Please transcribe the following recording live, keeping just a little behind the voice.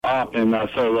top. And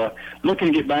so looking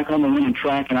to get back on the winning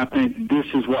track, and I think this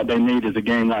is what they need is a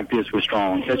game like this with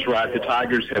Straughn. That's right. The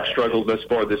Tigers have struggled thus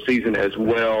far this season as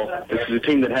well. This is a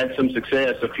team that had some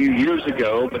success a few years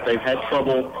ago, but they've had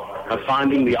trouble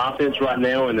finding the offense right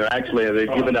now, and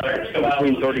they've given up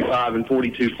between 35 and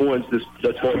 42 points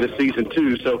thus far this season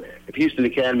too. So if Houston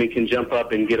Academy can jump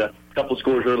up and get a couple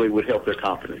scores early, would help their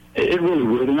confidence. It really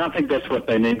would, and I think that's what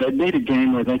they need. They need a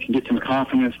game where they can get some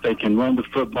confidence. They can run the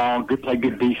football, play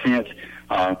good defense,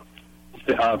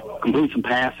 complete some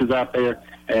passes out there,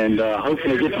 and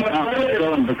hopefully get some confidence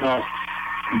going, because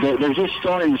they're just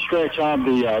starting to stretch out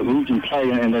the region play,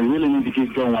 and they really need to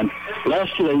get going.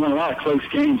 Last year they won a lot of close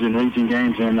games in region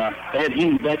games, and they had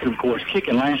Henry Becker, of course,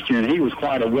 kicking last year, and he was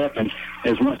quite a weapon.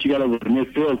 As once you got over the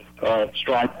midfield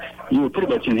stripe, you were pretty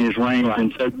much in his range,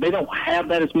 and so they don't have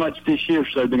that as much this year,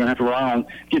 so they're going to have to rely on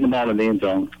getting the ball in the end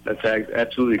zone. That's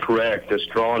absolutely correct.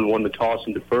 Straughn won the toss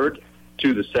and deferred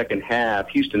to the second half.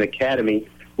 Houston Academy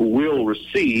will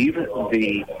receive.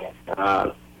 The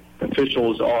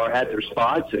officials are at their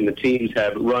spots, and the teams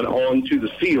have run on to the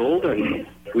field, and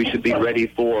we should be ready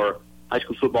for high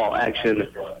school football action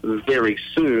very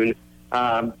soon.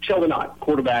 Sheldon Ott,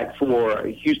 quarterback for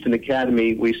Houston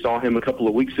Academy. We saw him a couple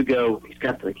of weeks ago. He's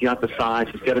got the size.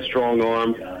 He's got a strong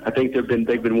arm. I think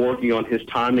they've been working on his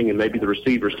timing and maybe the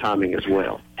receiver's timing as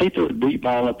well. He threw a deep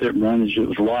ball up there and runs. It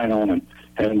was right on him.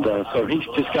 And so he's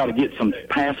just got to get some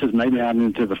passes maybe out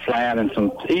into the flat and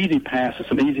some easy passes,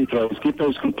 some easy throws, get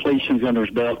those completions under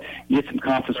his belt, get some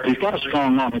confidence. He's got a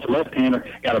strong arm. He's a left-hander,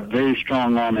 got a very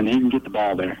strong arm, and he can get the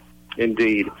ball there.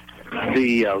 Indeed.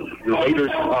 The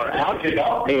Raiders are out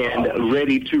and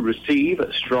ready to receive.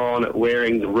 Straughn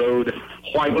wearing the road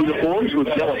white uniforms with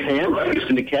yellow pants.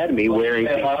 Houston Academy wearing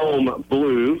home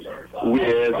blue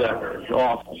with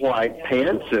off-white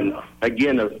pants. And,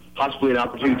 again, possibly an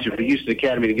opportunity for Houston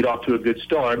Academy to get off to a good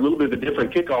start. A little bit of a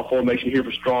different kickoff formation here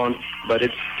for Straughn, but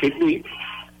it's kick deep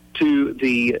to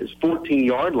the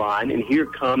 14-yard line. And here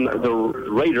come the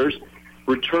Raiders,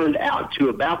 returned out to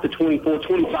about the 24,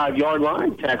 25-yard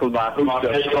line, tackled by a host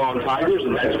of Straughn Tigers,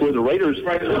 and that's where the Raiders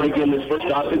begin this first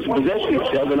offensive possession.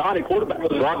 Sheldon Ott at quarterback.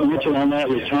 Brock Mitchell on that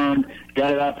return,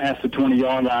 got it out past the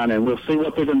 20-yard line, and we'll see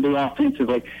what they're going to do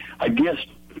offensively. Against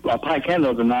Pike County the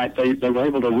other night, they were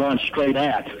able to run straight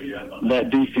at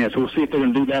that defense. We'll see if they're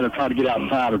going to do that or try to get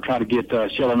outside or try to get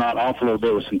Sheldon Ott off a little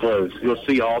bit with some throws. You'll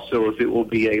see also if it will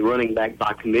be a running back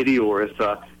by committee or if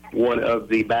one of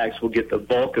the backs will get the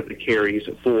bulk of the carries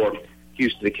for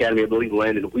Houston Academy. I believe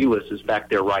Landon Wheelis is back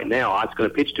there right now. Ott's going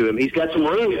to pitch to him. He's got some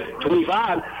room.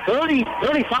 25, 30,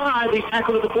 35. He's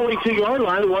tackled at the 42-yard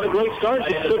line. What a great start.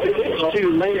 Just took a pitch to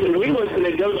Landon Wheelis, and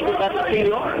it goes for about 15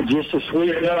 yards. Just a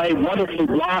sweet play. Wonderfully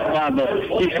blocked by the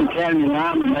Houston Academy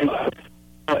lineman.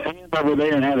 They hand over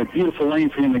there and had a beautiful lane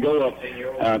for him to go up.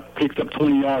 Picked up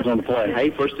 20 yards on the play. Hey,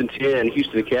 1st and 10,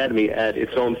 Houston Academy at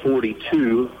its own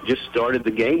 42. Just started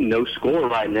the game. No score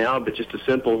right now, but just a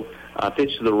simple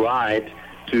pitch to the right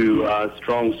to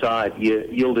strong side.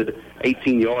 Yielded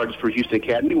 18 yards for Houston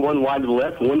Academy. One wide to the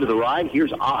left, one to the right.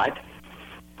 Here's Ott.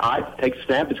 Ott takes a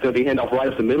snap. It's going to be handoff right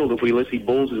up the middle to Wheelis. He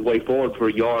bulls his way forward for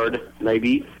a yard,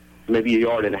 maybe a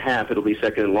yard and a half. It'll be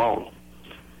second and long.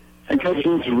 And Coach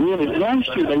Woods last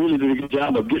year they really did a good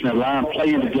job of getting a line,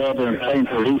 playing together and playing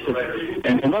cohesive.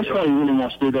 And that's what he really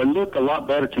wants to do. They look a lot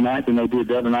better tonight than they did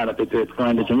the other night up at the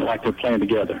Brandage, and look like they're playing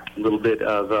together. A little bit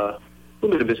of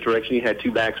misdirection. You had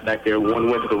two backs back there. One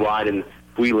went to the right, and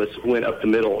Wheelis went up the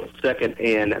middle. 2nd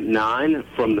and 9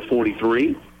 from the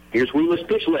 43. Here's Wheelis,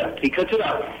 pitch left. He cuts it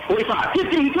up. 45,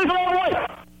 50, he took it all the way.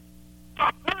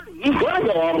 He's going to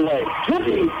go all the way.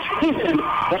 20,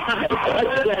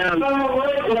 touchdown.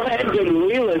 Landon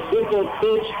Wheelis, simple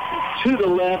pitch to the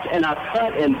left, and a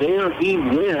cut, and there he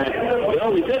went.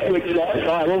 Well, we said quick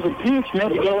start. There was a pinch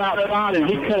meant to go outside, and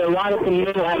he cut it right up in the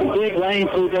middle, had a big lane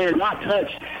through there, not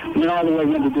touched, went all the way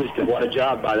into the distance. What a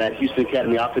job by that Houston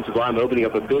Academy offensive line, opening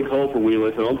up a big hole for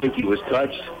Wheelis. I don't think he was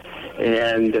touched.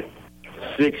 And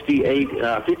 58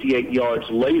 yards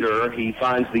later, he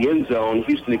finds the end zone.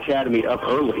 Houston Academy up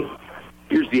early.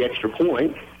 Here's the extra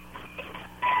point.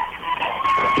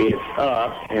 It's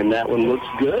up, and that one looks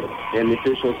good. And the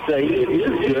officials say it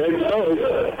is good.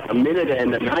 So, a minute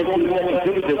and 19 seconds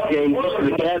into this game,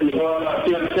 Houston Academy,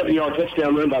 57-yard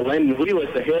touchdown run by Landon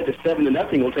Wheelis ahead to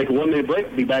 7-0. We'll take a 1-minute break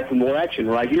and be back for more action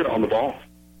right here on The Ball.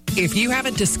 If you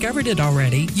haven't discovered it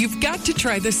already, you've got to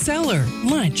try the Cellar.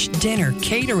 Lunch, dinner,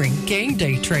 catering, game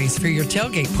day trays for your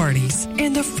tailgate parties,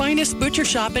 and the finest butcher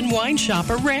shop and wine shop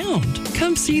around.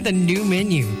 Come see the new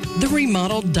menu, the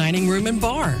remodeled dining room and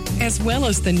bar, as well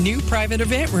as the new private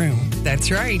event room.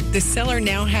 That's right. The Cellar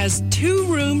now has 2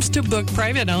 rooms to book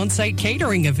private on-site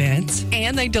catering events,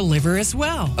 and they deliver as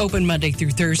well. Open Monday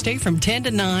through Thursday from 10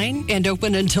 to 9 and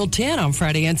open until 10 on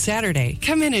Friday and Saturday.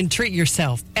 Come in and treat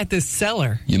yourself at the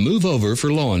Cellar. You move over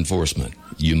for law enforcement.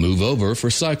 You move over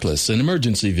for cyclists and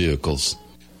emergency vehicles.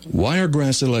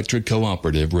 Wiregrass Electric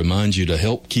Cooperative reminds you to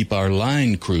help keep our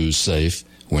line crews safe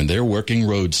when they're working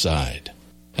roadside.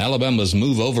 Alabama's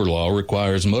move over law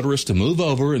requires motorists to move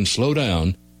over and slow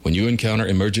down when you encounter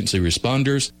emergency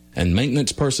responders and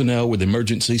maintenance personnel with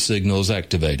emergency signals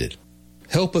activated.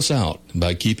 Help us out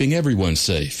by keeping everyone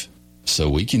safe so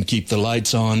we can keep the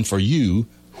lights on for you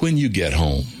when you get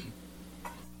home.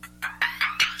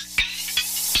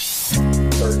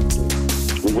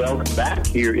 Welcome back.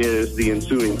 Here is the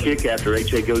ensuing kick after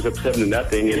HA goes up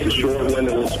 7-0. It's a short one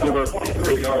that will Squiver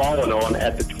is falling on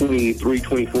at the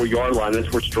 23-24 yard line.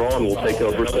 That's where Straughn will take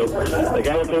over. So they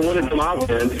got what they wanted from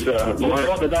offense.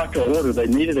 The doctor ordered. They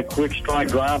needed a quick strike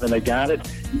drive, and they got it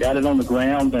on the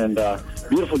ground, and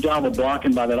beautiful job of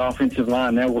blocking by that offensive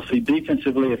line. Now we'll see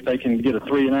defensively if they can get a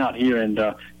 3-and-out here and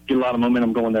get a lot of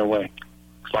momentum going their way.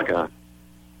 Looks like a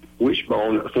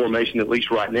wishbone formation, at least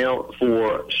right now,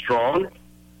 for Straughn.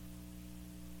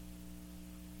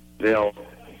 They'll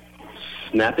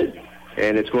snap it,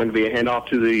 and it's going to be a handoff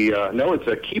to the it's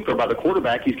a keeper by the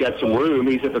quarterback. He's got some room.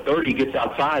 He's at the 30, gets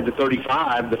outside the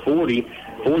 35, the 40,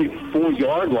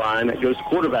 44-yard line. That goes to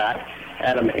quarterback,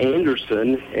 Adam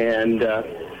Anderson, and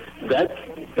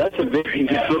that's a very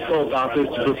difficult offense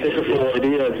to prepare for. It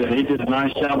is, and he did a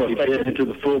nice job of getting into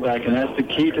the fullback, and that's the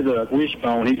key to the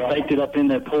wishbone. He faked it up in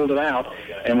there, pulled it out,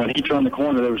 and when he turned the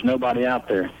corner, there was nobody out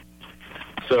there.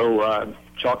 So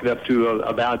chalk it up to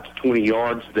about 20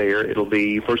 yards there. It'll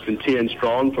be 1st and 10,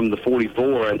 Straughn from the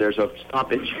 44, and there's a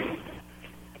stoppage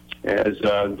as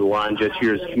the line judge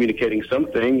here is communicating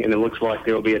something, and it looks like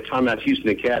there will be a timeout Houston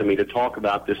Academy to talk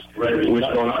about this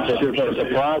wishbone. I'm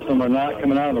surprised them are not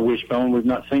coming out of the wishbone. We've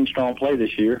not seen Straughn play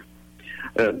this year.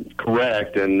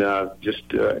 Correct, and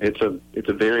it's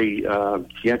a very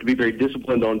you have to be very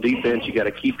disciplined on defense. You got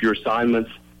to keep your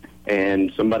assignments,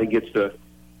 and somebody gets the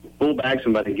fullback,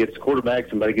 somebody gets quarterback,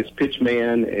 somebody gets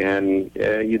pitchman, and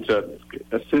it's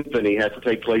a symphony has to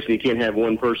take place, and you can't have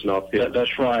one person off pitch.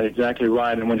 That's right, exactly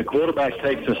right. And when the quarterback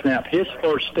takes a snap, his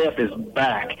first step is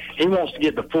back. He wants to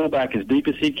get the fullback as deep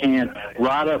as he can,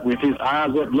 right up with his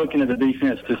eyes up, looking at the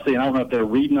defense to see. And I don't know if they're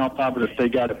reading off of it, if they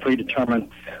got it predetermined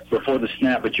before the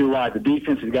snap. But you're right, the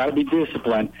defense has got to be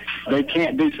disciplined. They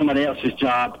can't do somebody else's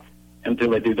job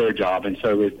until they do their job. And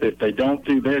so if they don't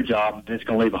do their job, it's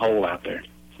going to leave a hole out there.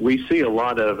 We see a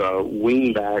lot of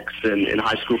wing backs in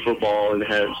high school football and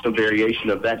have some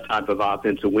variation of that type of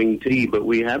offense, a wing tee, but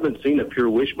we haven't seen a pure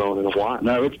wishbone in a while.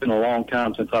 No, it's been a long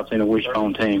time since I've seen a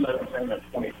wishbone team.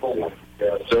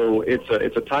 So it's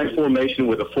a tight formation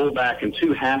with a fullback and 2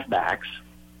 halfbacks.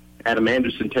 Adam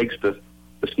Anderson takes the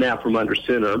snap from under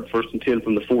center, 1st and 10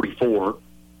 from the 44.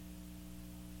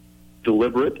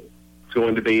 Deliberate. It's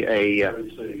going to be a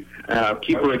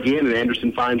keeper again, and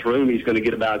Anderson finds room. He's going to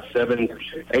get about 7-8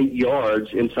 yards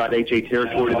inside HA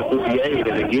territory to the 48.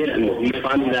 And again, he's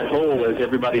finding that hole as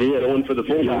everybody is going for the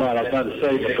fullback. Right, I was about to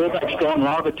say, the fullback's drawing a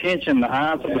lot of attention. The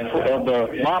eyes of the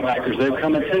linebackers, they're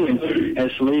coming to him, and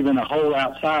it's leaving a hole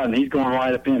outside, and he's going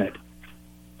right up in it.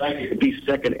 It'd be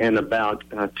 2nd and about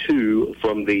 2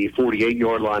 from the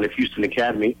 48-yard line of Houston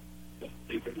Academy.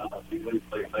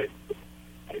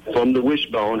 From the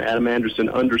wishbone, Adam Anderson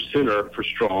under center for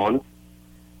Straughn.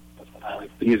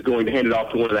 He's going to hand it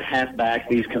off to one of the halfbacks.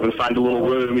 He's going to find a little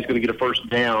room. He's going to get a first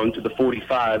down to the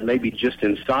 45, maybe just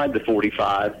inside the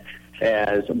 45,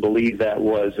 as I believe that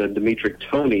was Demetric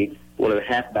Toney, one of the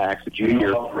halfbacks, a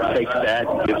junior, takes that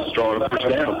and gives Straughn a first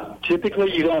down.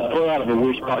 Typically, you don't throw out of a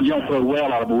wishbone. You don't throw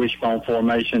well out of a wishbone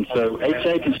formation. So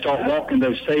HA can start walking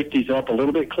those safeties up a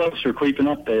little bit closer, creeping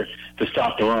up there to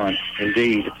stop the run.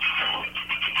 Indeed.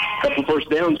 Couple first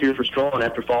downs here for Straughn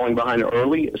after falling behind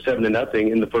early,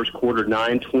 7-0 in the first quarter,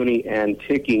 9:20 and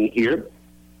ticking here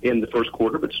in the first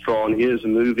quarter. But Straughn is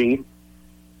moving.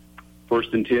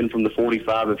 1st and 10 from the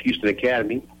 45 of Houston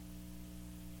Academy.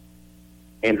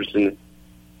 Anderson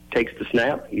takes the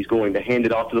snap. He's going to hand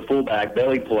it off to the fullback,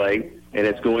 belly play, and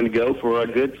it's going to go for a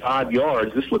good 5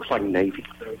 yards. This looks like Navy.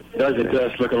 It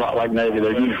does look a lot like Navy.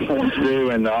 Their uniforms do,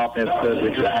 and the offense does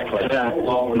exactly that.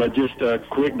 But just a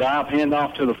quick dive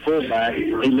handoff to the fullback.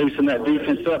 He loosened that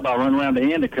defense up by running around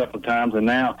the end a couple of times, and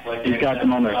now he's got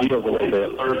them on their heels a little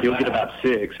bit. He'll get about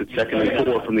 6 at 2nd and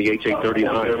 4 from the HA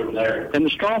 39. And the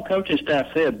Straughn coaching staff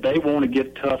said they want to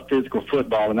get tough physical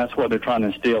football, and that's what they're trying to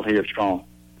instill here at Straughn.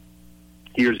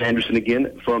 Here's Anderson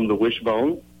again from the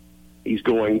wishbone. He's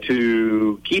going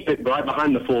to keep it right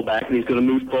behind the fullback, and he's going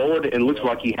to move forward, and looks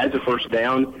like he has a first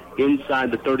down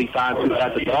inside the 35 to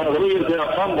about the ball. Really is there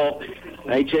a fumble.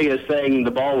 H.A. is saying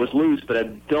the ball was loose, but I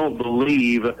don't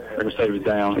believe they're going to say it was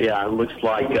down. Yeah, it looks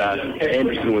like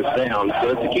Anderson was down.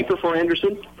 So it's a keeper for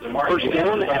Anderson. First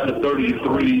down at the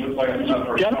 33. You've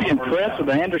got to be impressed with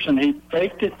Anderson. He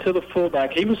faked it to the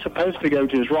fullback. He was supposed to go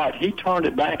to his right. He turned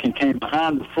it back and came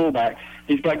behind the fullback.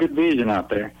 He's got good vision out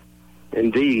there.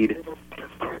 Indeed.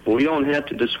 We don't have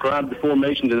to describe the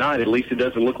formation tonight. At least it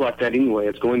doesn't look like that anyway.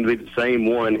 It's going to be the same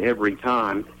one every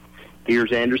time.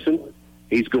 Here's Anderson.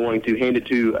 He's going to hand it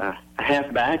to a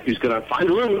halfback who's going to find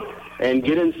a room and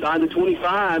get inside the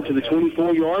 25 to the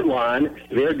 24-yard line.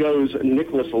 There goes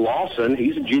Nicholas Lawson.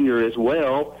 He's a junior as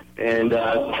well. And,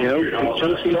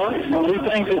 chunks of yards. Well, two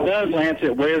things it does, Lance,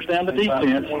 it wears down the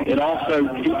defense. It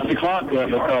also keeps the clock up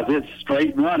because it's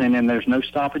straight running and there's no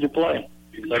stoppage of play.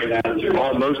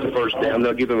 Almost a first down.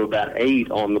 They'll give him about 8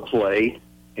 on the play.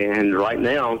 And right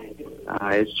now,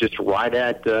 it's just right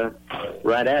at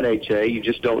H.A. You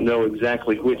just don't know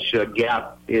exactly which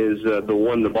gap is the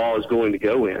one the ball is going to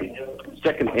go in.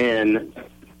 Second and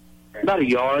about a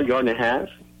yard and a half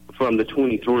from the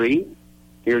 23.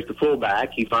 Here's the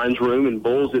fullback. He finds room and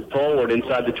bowls it forward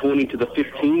inside the 20 to the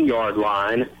 15-yard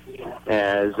line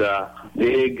as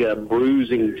big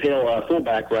bruising tail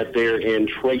fullback right there in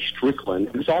Trey Strickland,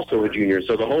 who's also a junior.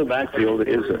 So the whole backfield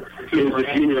is a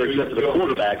junior except for the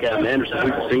quarterback, Adam Anderson,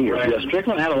 who's a senior. Yeah,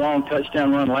 Strickland had a long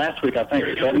touchdown run last week, I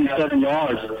think 77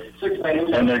 yards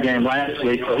in their game last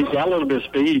week. So he's got a little bit of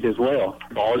speed as well.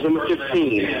 Ball is on the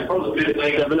 15.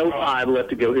 7:05 left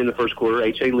to go here in the first quarter.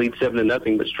 H.A. leads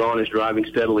 7-0, but Straughn is driving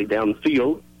steadily down the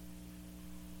field.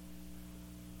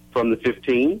 From the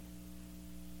 15.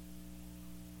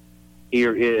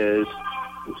 Here is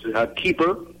a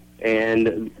keeper,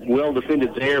 and well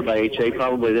defended there by H.A.,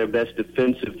 probably their best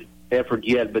defensive effort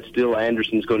yet, but still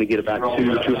Anderson's going to get about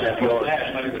 2.5 yards.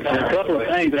 A couple of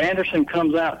things. Anderson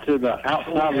comes out to the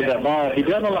outside of that ball. He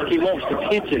doesn't look like he wants to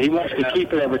pitch it. He wants to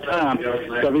keep it every time.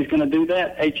 So if he's going to do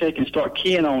that, H.A. can start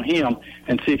keying on him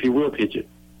and see if he will pitch it.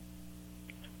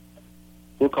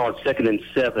 We'll call it 2nd and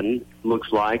 7,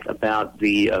 looks like, about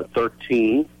the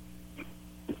 13.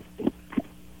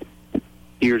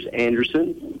 Here's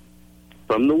Anderson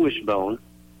from the wishbone.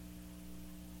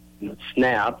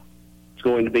 Snap. It's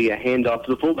going to be a handoff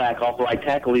to the fullback off right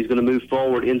tackle. He's going to move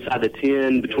forward inside the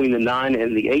 10 between the 9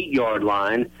 and the 8-yard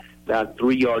line. About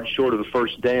 3 yards short of a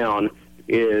first down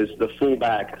is the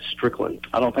fullback, Strickland.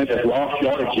 I don't think they've lost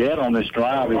yardage yet on this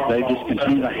drive as they just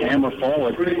continue to hammer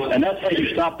forward. And that's how you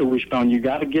stop the wishbone. You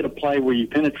got to get a play where you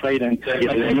penetrate and get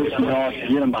some yards to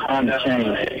get them behind the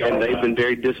chain. And they've been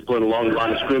very disciplined along the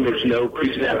line of scrimmage. No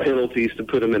pre-snap penalties to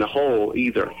put them in a hole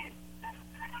either.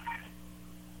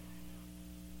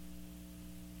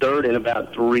 3rd and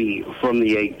about 3 from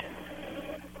the 8.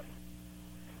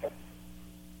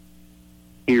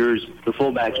 Here's the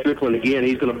fullback, Strickland again.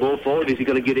 He's going to bull forward. Is he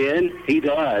going to get in? He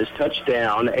does.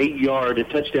 Touchdown, 8-yard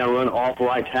touchdown run off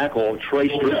right tackle. Trey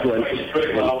Strickland.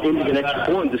 Into the next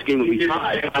point, this game will be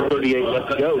tied. 38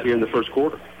 left to go here in the first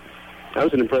quarter. That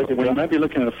was an impressive one. We might be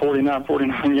looking at a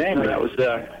 49-49 game. That was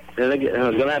they're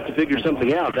going to have to figure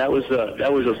something out. That was a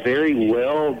very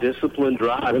well-disciplined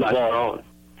drive by Straughn.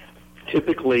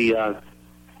 Typically,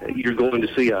 you're going to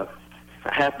see a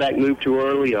halfback move too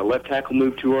early, a left tackle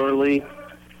move too early.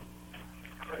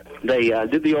 They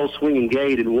did the old swinging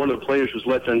gate, and one of the players was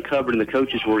left uncovered, and the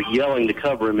coaches were yelling to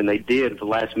cover him, and they did at the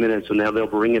last minute, so now they'll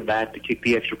bring it back to kick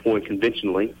the extra point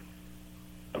conventionally.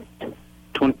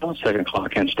 21-second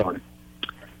clock and started.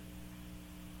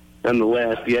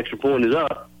 Nonetheless, the extra point is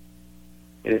up,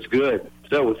 and it's good.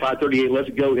 So with 5:38 left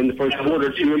to go in the first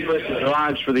quarter, 2 impressive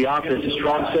drives for the offense.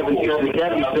 Straughn 7-0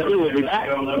 Academy. We'll be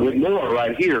back with more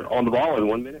right here on the ball in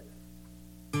 1 minute.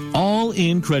 All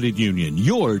In Credit Union,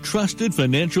 your trusted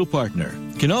financial partner,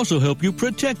 can also help you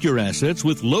protect your assets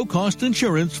with low-cost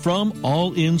insurance from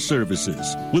All In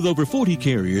Services. With over 40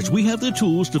 carriers, we have the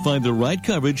tools to find the right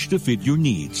coverage to fit your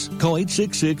needs. Call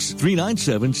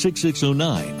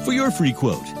 866-397-6609 for your free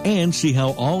quote and see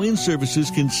how All In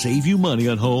Services can save you money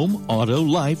on home, auto,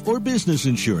 life, or business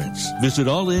insurance. Visit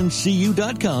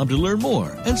allincu.com to learn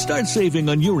more and start saving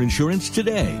on your insurance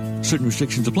today. Certain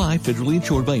restrictions apply. Federally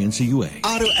insured by NCUA.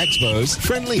 Auto Expo's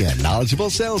friendly and knowledgeable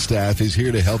sales staff is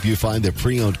here to help you find the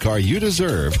pre-owned car you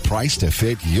deserve, priced to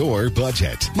fit your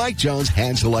budget. Mike Jones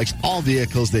hand selects all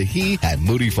vehicles that he and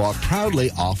Moody Falk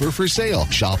proudly offer for sale.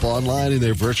 Shop online in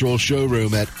their virtual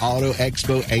showroom at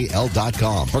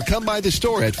AutoExpoAL.com or come by the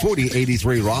store at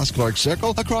 4083 Ross Clark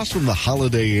Circle across from the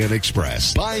Holiday Inn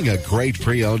Express. Buying a great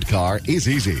pre-owned car is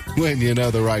easy when you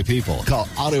know the right people. Call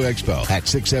Auto Expo at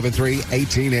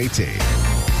 673-1818.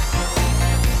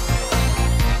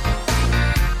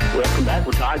 Welcome back.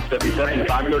 We're tied 77,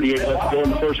 5:38 left to go in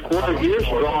the first quarter here.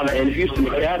 Straughn and Houston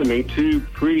Academy, two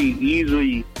pretty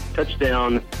easy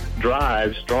touchdown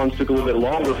drives. Straughn took a little bit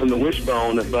longer from the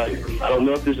wishbone, but I don't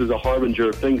know if this is a harbinger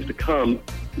of things to come,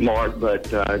 Mark, but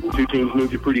two teams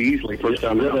moved it pretty easily first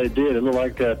time. Yeah, they did. It looked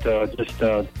like that just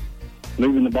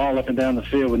moving the ball up and down the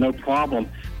field with no problem.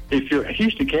 If you're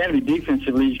Houston Academy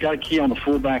defensively, you've got to key on the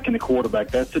fullback and the quarterback.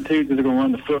 That's the two that are going to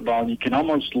run the football. And you can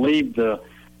almost leave the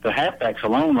halfbacks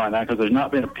alone right now because there's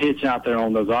not been a pitch out there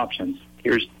on those options.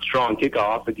 Here's Straughn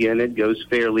kickoff. Again, it goes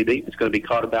fairly deep. It's going to be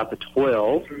caught about the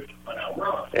 12.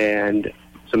 And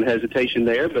some hesitation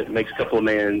there, but makes a couple of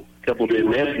men get about the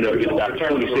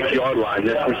 26-yard line.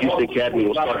 That's where Houston Academy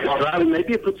will start the drive, and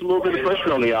maybe it puts a little bit of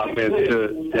pressure on the offense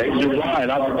to You're right.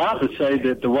 I was about to say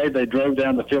that the way they drove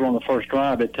down the field on the first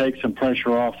drive, it takes some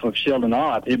pressure off of Sheldon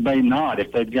Ott. It may not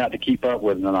if they've got to keep up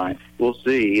with them tonight. We'll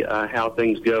see how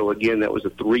things go. Again, that was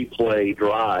a 3-play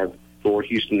drive for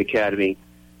Houston Academy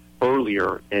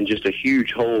earlier, and just a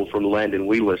huge hole from Landon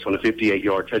Wheelis on a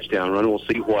 58-yard touchdown run. We'll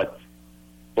see what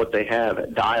they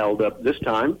have dialed up this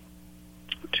time.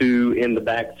 Two in the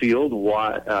backfield,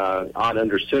 Ott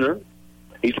under center.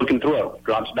 He's looking to throw.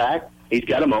 Drops back. He's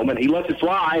got a moment. He lets it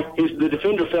fly. The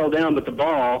defender fell down, but the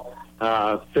ball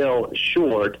fell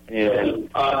short.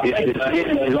 And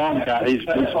it's long guy. He's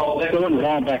throwing the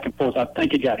ball back and forth. I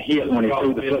think he got hit when he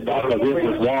threw the football because it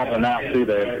was wobbling out through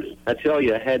there. I tell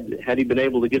you, had he been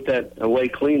able to get that away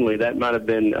cleanly, that might have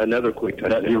been another quick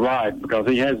touchdown. You're right, because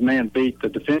he has man beat. The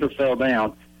defender fell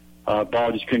down.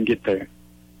 Ball just couldn't get there.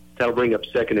 That'll bring up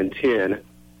 2nd and 10.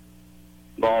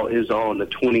 Ball is on the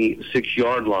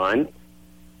 26-yard line.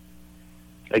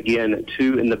 Again,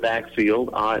 two in the backfield,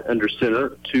 under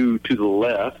center, two to the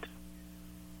left.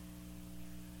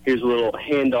 Here's a little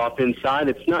handoff inside.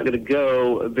 It's not going to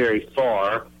go very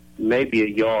far, maybe a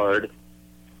yard.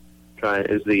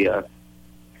 As the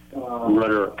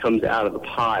runner comes out of the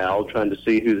pile, trying to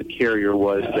see who the carrier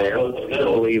was there. I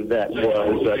believe that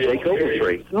was Jake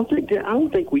Ogletree. I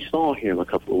don't think we saw him a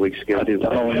couple of weeks ago, did we?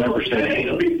 I don't remember seeing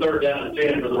him.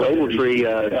 Ogletree,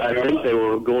 I think they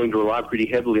were going to rely pretty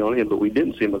heavily on him, but we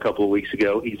didn't see him a couple of weeks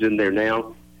ago. He's in there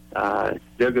now.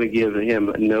 They're going to give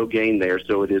him no gain there,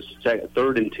 so it is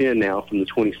 3rd and 10 now from the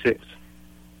 26.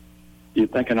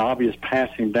 You'd think an obvious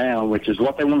passing down, which is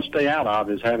what they want to stay out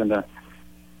of, is having to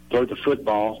throw the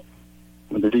football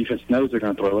when the defense knows they're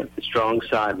going to throw it. Strong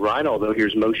side right, although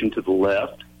here's motion to the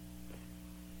left.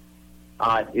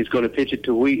 Is going to pitch it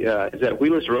to is that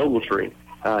Wheelis or Ogletree?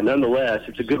 Nonetheless,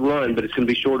 it's a good run, but it's going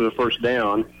to be short of the first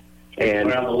down. And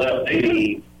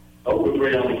the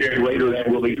Raiders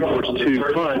will be forced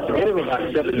to punt to give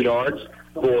about 7 yards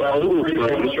for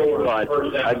Ogletree,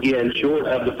 but again, short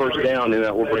of the first down, and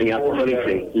that will bring out the punting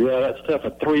team. Yeah, that's tough.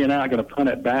 A 3-and-out going to punt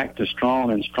it back to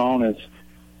Straughn, and Straughn is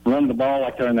running the ball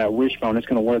like they're in that wishbone. It's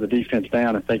going to wear the defense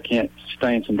down if they can't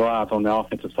sustain some drives on the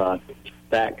offensive side.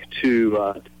 Back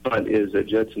to punt is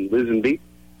Judson Lisenby.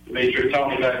 Major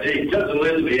Tony back there. Judson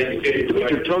Lisenby.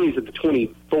 Major Tony's at the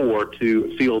 24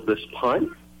 to field this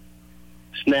punt.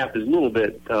 Snap is a little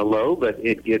bit low, but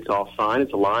it gets off fine.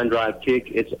 It's a line drive kick.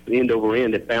 It's end over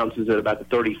end. It bounces at about the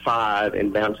 35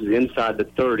 and bounces inside the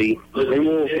 30. They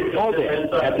will hold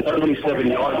it at the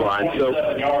 27-yard line. So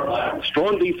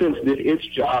strong defense did its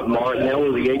job, Mark. Now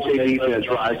will the HA defense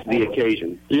rise to the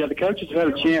occasion? Yeah, the coaches have had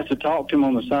a chance to talk to him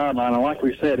on the sideline. And like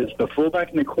we said, it's the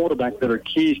fullback and the quarterback that are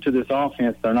keys to this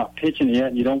offense. They're not pitching yet,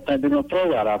 and you don't think they're going to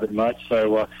throw out of it much.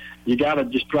 So you got to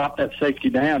just drop that safety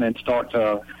down and start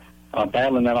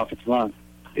battling that offensive line.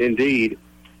 Indeed.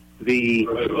 The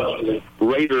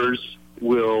Raiders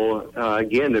will,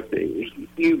 again, if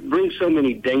you bring so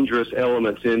many dangerous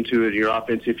elements into it, your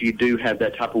offense, if you do have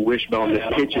that type of wishbone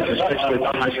that pitches, especially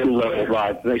at the high school level,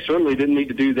 right? They certainly didn't need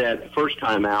to do that the first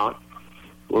time out.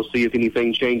 We'll see if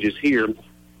anything changes here. It's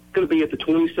going to be at the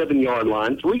 27-yard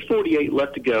line. 3:48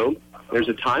 left to go. There's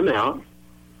a timeout.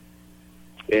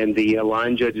 and the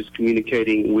line judge is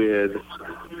communicating with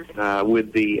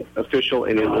the official,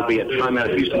 and it will be a timeout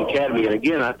at Houston Academy. And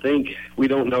again, I think we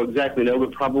don't exactly know,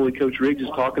 but probably Coach Riggs is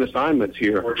talking assignments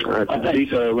here. I think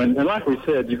so. And like we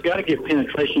said, you've got to get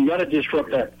penetration. You've got to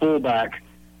disrupt that fullback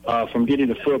from getting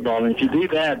the football. And if you do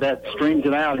that, that strings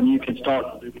it out, and you can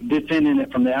start defending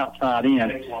it from the outside in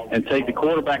and take the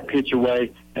quarterback pitch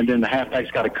away, and then the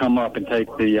halfback's got to come up and take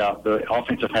the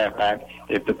offensive halfback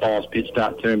if the ball's pitched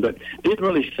out to him. But didn't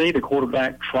really see the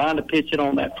quarterback trying to pitch it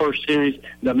on that first series.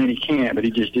 Doesn't mean he can't, but he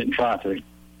just didn't try to.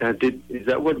 Is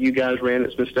that what you guys ran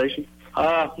at Smith Station?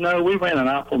 No, we ran an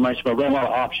out formation, but ran a lot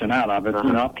of option out of it. Uh-huh.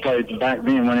 You know, I played back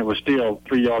then when it was still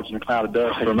 3 yards in a cloud of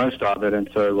dust for most of it, and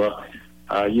so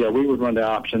we would run the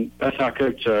option. That's how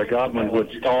Coach Godwin would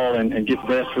stall and get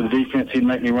rest for the defense. He'd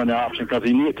make me run the option because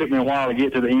he knew it took me a while to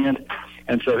get to the end,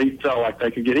 and so he felt like they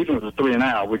could get, even if it was 3 and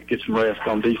out, we could get some rest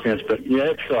on defense. But,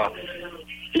 yeah,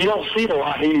 you don't see it a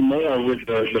lot anymore with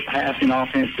the passing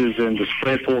offenses and the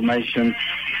spread formation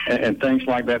and things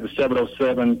like that, the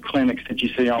 707 clinics that you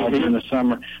see all during the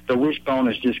summer. The wishbone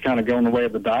is just kind of going the way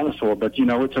of the dinosaur. But,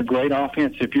 it's a great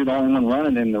offense if you're the only one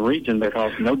running in the region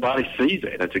because nobody sees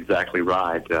it. That's exactly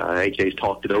right. AJ's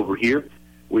talked it over here.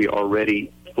 We are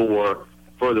ready for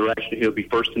further action. He'll be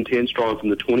 1st and 10, Straughn from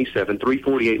the 27.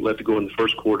 3:48 left to go in the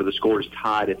first quarter. The score is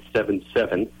tied at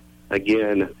 7-7.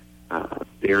 Again,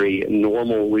 very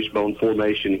normal wishbone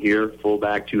formation here.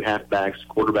 Fullback, 2 halfbacks,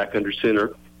 quarterback under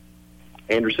center.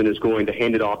 Anderson is going to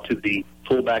hand it off to the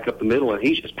fullback up the middle, and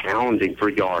he's just pounding for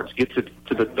yards. Gets it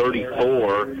to the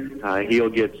 34. He'll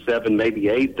get 7, maybe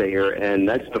 8 there, and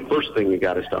that's the first thing you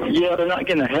got to stop. Yeah, they're not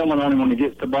getting a helmet on him when he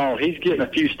gets the ball. He's getting a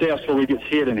few steps before he gets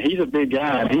hit, and he's a big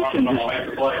guy, and he can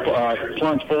just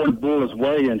plunge forward and bull his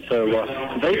way, and so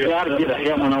they've got to get a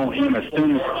helmet on him as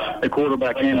soon as the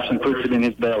quarterback Anderson puts it in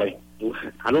his belly.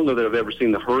 I don't know that I've ever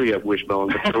seen the hurry-up wishbone,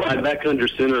 but they're right back under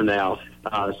center now,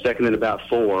 2nd and about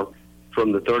 4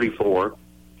 from the 34.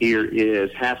 Here is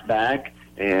halfback,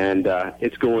 and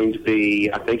it's going to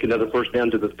be, I think, another first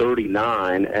down to the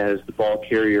 39 as the ball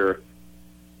carrier,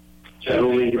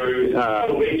 Dimitri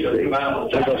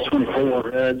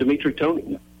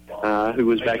Tony, who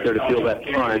was back there to field that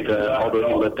punt, although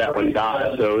he let that one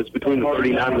die. So it's between the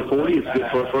 39 and the 40. It's good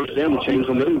for a first down. The chains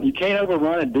will move. You can't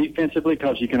overrun it defensively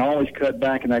because you can always cut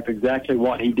back, and that's exactly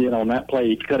what he did on that play.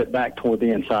 He cut it back toward the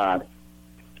inside.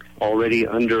 Already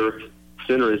under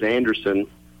center is Anderson.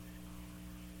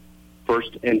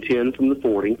 1st and 10 from the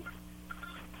 40.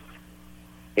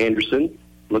 Anderson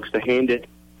looks to hand it,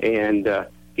 and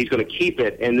he's going to keep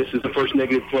it, and this is the first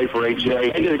negative play for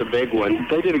AJ. It's a big one.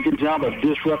 They did a good job of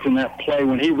disrupting that play.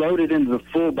 When he rode it into the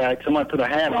fullback, somebody put a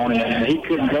hat on him, and he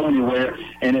couldn't go anywhere,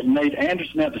 and it made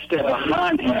Anderson have to step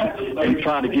behind him and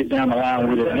try to get down the line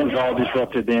with it, and it was all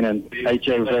disrupted then, and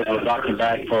AJ was able to knock him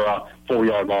back for a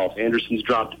 4-yard loss. Anderson's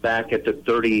dropped back at the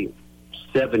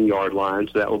 37-yard line,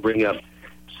 so that will bring up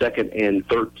 2nd and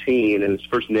 13, and it's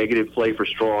first negative play for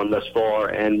Straughn thus far.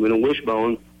 And when a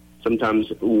wishbone,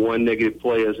 sometimes one negative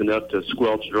play is enough to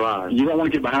squelch drive. You don't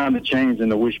want to get behind the chains in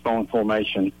the wishbone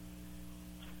formation.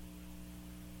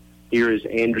 Here is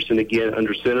Anderson again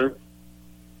under center.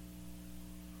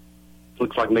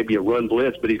 Looks like maybe a run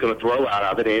blitz, but he's going to throw out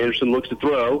of it. Anderson looks to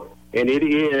throw, and it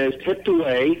is tipped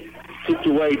away,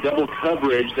 double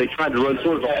coverage. They tried to run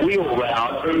sort of a wheel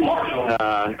route,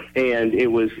 and it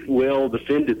was well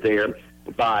defended there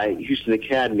by Houston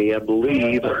Academy. I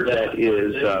believe that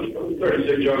is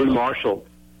Marshall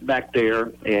back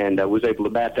there, and was able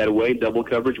to bat that away. Double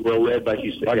coverage, well led by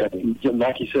Houston Academy.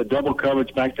 Like you said, double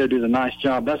coverage back there did a nice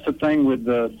job. That's the thing with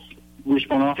the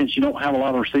wishbone offense. You don't have a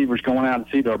lot of receivers going out.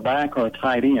 It's either a back or a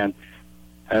tight end,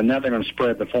 and now they're going to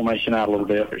spread the formation out a little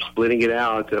bit. They're splitting it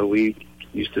out. We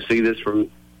used to see this from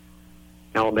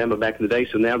Alabama back in the day,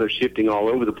 so now they're shifting all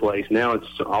over the place. Now it's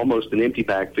almost an empty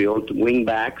backfield, wing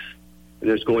backs, and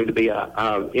there's going to be a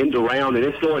end around, and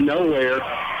it's going nowhere.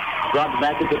 Dropped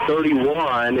back at the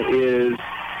 31 is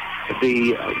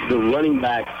the running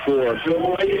back for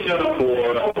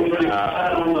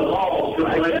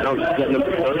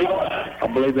number 30. I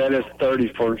believe that is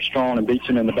 30 for Straughn, and beats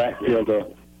him in the backfield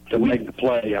to make the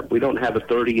play. We don't have a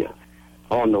 30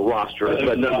 on the roster,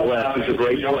 but nonetheless, it's a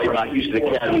great play by Houston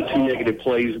Academy. 2 negative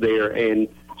plays there, and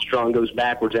Straughn goes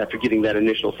backwards after getting that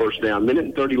initial first down.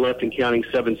 1:30 left and counting,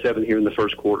 7-7 here in the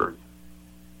first quarter.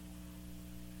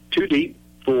 2 deep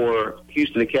for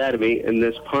Houston Academy, and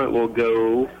this punt will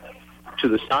go to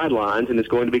the sidelines, and it's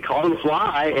going to be called on the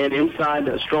fly and inside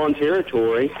Straughn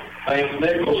territory.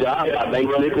 job by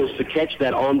Banks Nichols to catch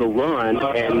that on the run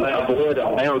and avoid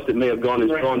a bounce that may have gone in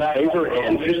Straughn favor,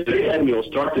 and Houston Academy will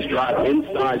start this drive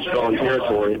inside Straughn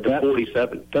territory at the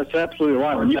 47. That's absolutely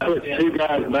right. When you put two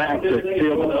guys back to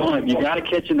field the punt, you got to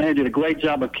catch in there. Did a great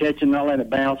job of catching, not letting it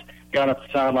bounce. Got up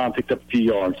the sideline, picked up a few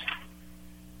yards.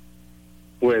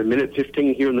 We're at minute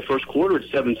 15 here in the first quarter.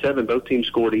 It's 7-7. Both teams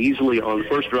scored easily on the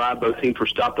first drive. Both teams were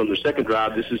stopped on their second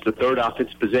drive. This is the third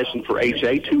offensive possession for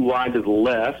HA. Too wide to the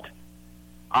left.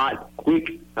 Odd,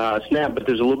 quick snap, but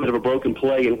there's a little bit of a broken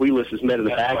play, and Wheelis is met in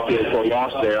the backfield for a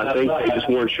loss there. I think they just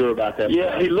weren't sure about that.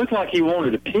 Yeah, he looked like he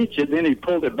wanted to pitch it, then he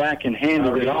pulled it back and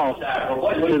handed it off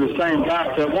to the same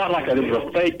guy. So it wasn't like it was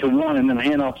a fake to one and then a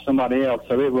hand off to somebody else.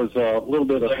 So it was a little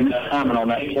bit of mistiming on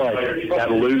that play. Got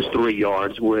to lose 3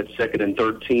 yards. We're at 2nd and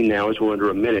 13 now as we're under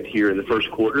a minute here in the first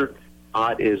quarter.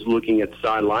 Ott is looking at the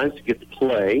sidelines to get the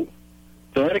play.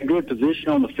 So they're in a good position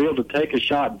on the field to take a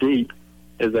shot deep,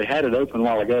 as they had it open a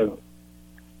while ago.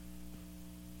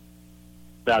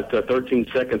 About 13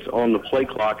 seconds on the play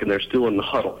clock, and they're still in the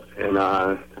huddle. And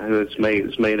this may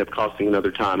end up costing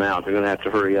another timeout. They're going to have to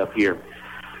hurry up here.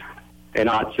 And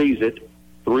Ott sees it.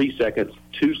 3 seconds,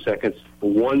 2 seconds,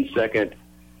 1 second,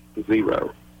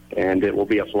 0. And it will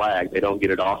be a flag. They don't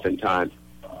get it off in time.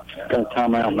 Got a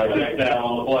timeout, maybe.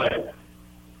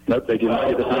 Nope, they didn't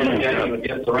get the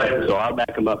timeout. So I'll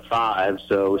back them up 5.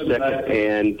 So 2nd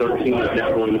and 13 is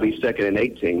now going to be 2nd and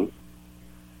 18.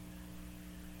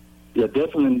 Yeah,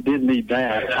 definitely did need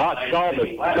that. I saw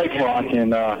the play clock,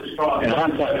 and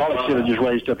hindsight probably should have just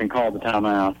raised up and called the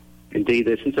timeout. Indeed,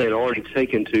 since they had already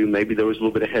taken 2, maybe there was a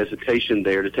little bit of hesitation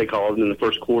there to take all of them in the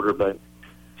first quarter, but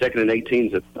 2nd and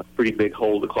 18 is a pretty big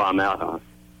hole to climb out on.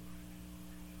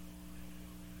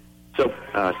 So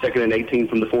 2nd and 18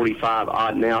 from the 45,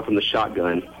 Ott now from the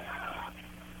shotgun.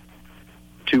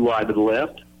 2 wide to the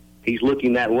left. He's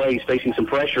looking that way. He's facing some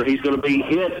pressure. He's going to be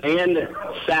hit and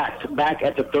sacked back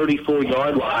at the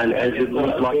 34-yard line as it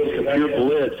looked like a pure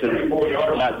blitz. And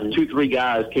about 2-3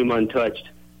 guys came untouched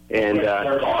and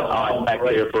back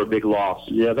there for a big loss.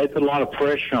 Yeah, they put a lot of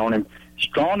pressure on him.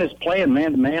 Straughn is playing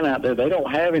man-to-man out there. They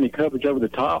don't have any coverage over the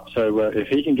top, so if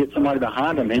he can get somebody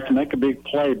behind him, he can make a big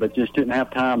play, but just didn't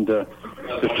have time to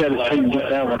set his team and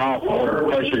get that one off before the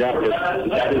pressure got there.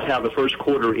 That is how the first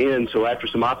quarter ends. So after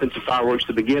some offensive fireworks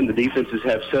to begin, the defenses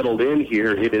have settled in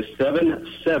here. It is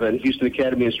 7-7. Houston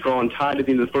Academy and Straughn tied at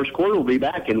the end of the first quarter. We'll be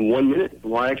back in 1 minute.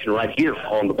 More action right here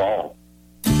on The Ball.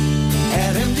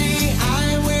 At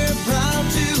MDI, we're proud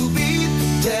to be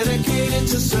dedicated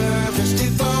to service,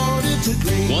 devoted to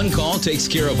green. One call takes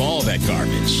care of all that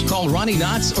garbage. Call Ronnie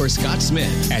Knotts or Scott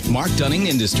Smith at Mark Dunning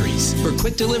Industries for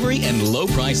quick delivery and low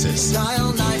prices.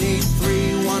 Dial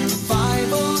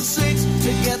 983-1506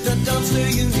 to get the dumpster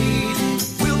you need.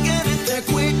 We'll get it there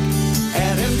quick.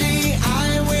 At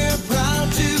MDI, we're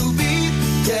proud to be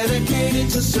dedicated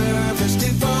to service,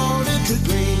 devoted to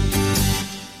green.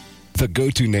 The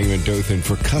go-to name in Dothan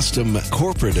for custom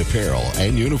corporate apparel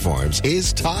and uniforms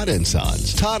is Todd &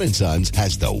 Sons. Todd & Sons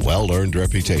has the well-earned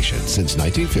reputation since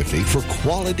 1950 for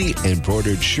quality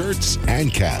embroidered shirts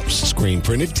and caps,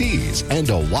 screen-printed tees, and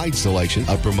a wide selection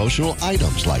of promotional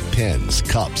items like pens,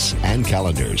 cups, and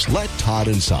calendars. Let Todd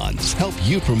 & Sons help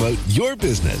you promote your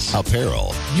business.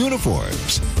 Apparel,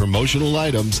 uniforms, promotional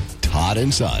items, Todd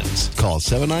 & Sons. Call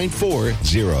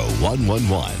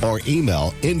 794-0111 or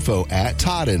email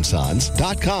info@toddandsons.com.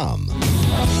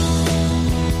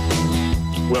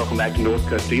 Welcome back to North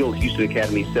Cut Field. Houston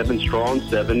Academy 7, Straughn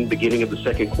 7. Beginning of the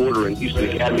second quarter, and Houston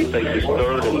Academy faces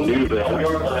 3rd and Newville.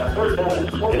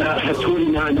 And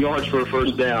 29 yards for a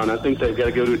first down. I think they've got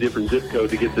to go to a different zip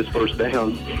code to get this first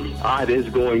down. Ott is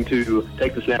going to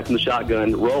take the snap from the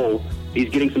shotgun, roll. He's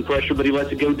getting some pressure, but he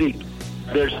lets it go deep.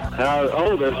 There's there's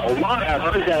a lot of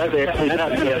obvious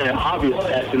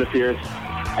pass interference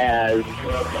as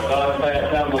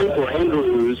Cooper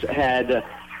Andrews had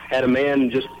a man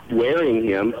just wearing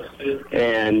him,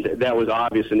 and that was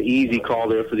obvious, an easy call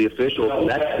there for the officials, and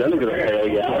that's going to fail.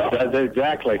 Yeah, that's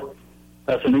exactly.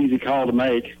 That's an easy call to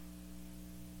make.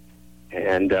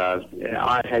 And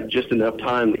I had just enough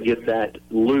time to get that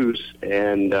loose,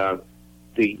 and the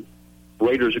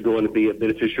Raiders are going to be a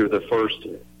beneficiary of the first.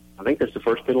 I think that's the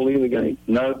first penalty in the game.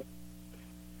 No,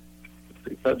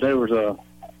 there was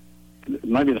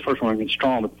maybe the first one against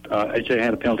Straughn, but HA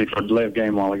had a penalty for a delayed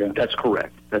game a while ago. That's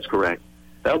correct.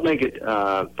 That'll make it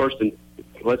first and,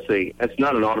 let's see, that's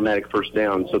not an automatic first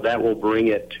down, so that will bring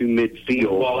it to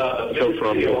midfield. So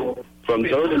from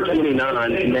 3rd and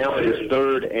 29, now it is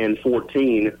 3rd and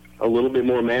 14, a little bit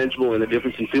more manageable and a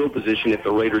difference in field position if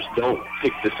the Raiders don't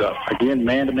pick this up. Again,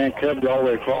 man-to-man coverage all the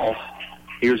way across.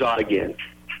 Here's Ott again.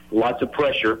 Lots of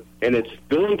pressure. And it's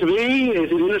going to be,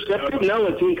 is it intercepted? No,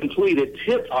 it's incomplete. It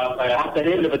tipped off the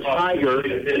hand of a Tiger,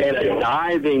 and a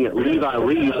diving Levi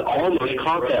Reeves almost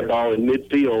caught that ball in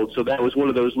midfield. So that was one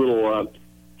of those little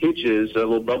hitches, a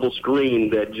little bubble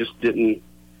screen that just didn't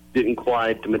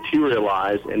quite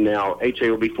materialize, and now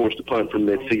HA will be forced to punt from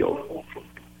midfield.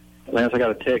 Lance, I got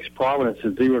a text. Providence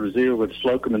is 0-0 with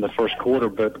Slocum in the first quarter,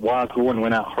 but Wise Gordon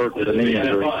went out hurt with a knee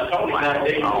injury.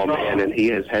 Oh, man, and he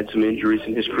has had some injuries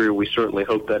in his career. We certainly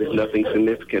hope that is nothing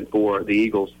significant for the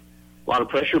Eagles. A lot of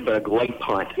pressure, but a great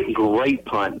punt. Great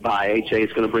punt by H.A.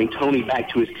 It's going to bring Tony back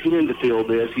to his 10 to field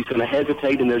this. He's going to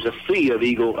hesitate, and there's a sea of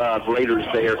Raiders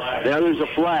there. Now there's a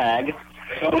flag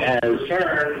as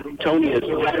Tony is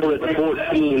tackled at the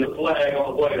 14.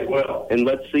 And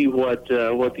let's see what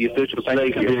the officials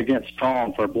say here. Against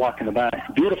Straughn for blocking the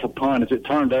back. Beautiful punt as it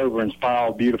turned over and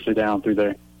spiraled beautifully down through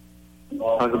there.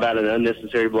 Talk about an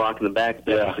unnecessary block in the back. If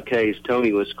that's the case.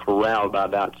 Tony was corralled by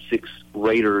about 6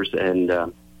 Raiders, and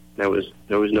there was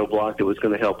no block that was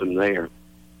going to help him there.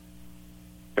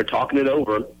 They're talking it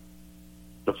over.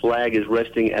 The flag is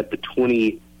resting at the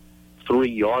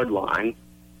 23-yard line.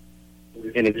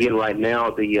 And again, right now,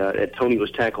 Tony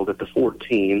was tackled at the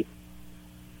 14.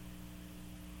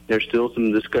 There's still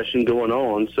some discussion going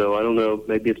on, so I don't know.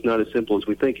 Maybe it's not as simple as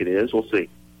we think it is. We'll see.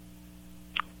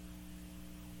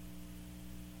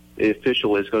 The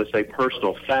official is going to say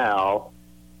personal foul.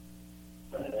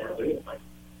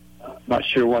 Not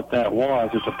sure what that was.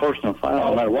 It's a personal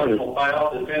foul, no matter what it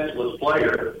is. Defenseless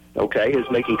player. Okay, is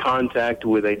making contact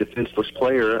with a defenseless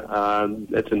player.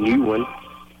 That's a new one.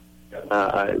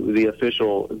 The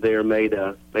official there made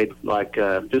like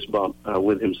a fist bump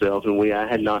with himself, and I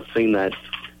had not seen that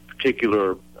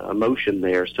particular motion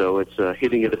there. So it's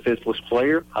hitting a defenseless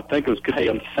player. I think it was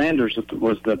Sanders that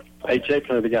was the HA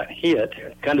player that got hit.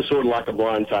 Kind of sort of like a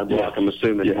blindside block, I'm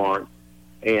assuming, Mark.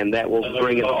 And that will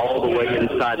bring it all the way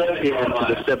inside the 10 to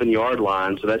the 7-yard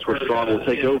line. So that's where Straughn will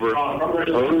take over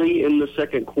early in the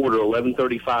second quarter.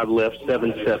 11:35 left,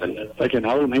 7-7. They can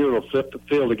hold them here. It'll flip the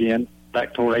field again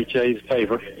back toward HA's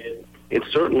favor. It's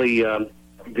certainly the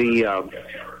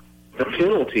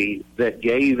penalty that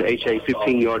gave HA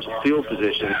 15 yards of field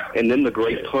position, and then the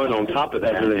great punt on top of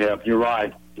that. Really helped. You're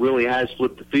right. Really has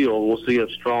flipped the field. We'll see if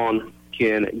Straughn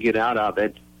can get out of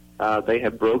it. They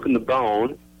have broken the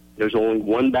bone. There's only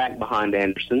one back behind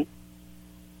Anderson,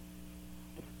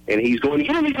 and he's going to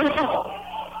get him for the ball.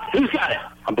 Who's got it?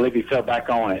 I believe he fell back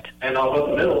on it. And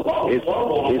it's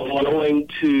going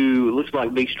to, looks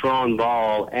like big Straughn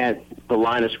ball at the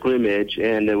line of scrimmage,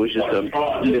 and it was just a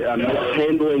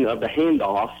mishandling of the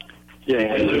handoff. Yeah,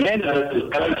 and he handed it to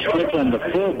Coach Strickland, the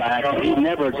fullback, and he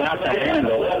never got the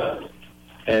handle,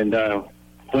 and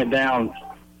went down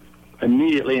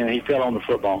immediately, and he fell on the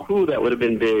football. Ooh, that would have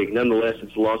been big. Nonetheless,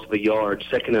 it's a loss of a yard.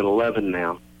 2nd and 11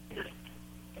 now.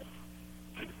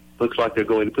 Looks like they're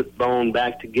going to put the bone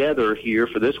back together here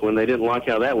for this one. They didn't like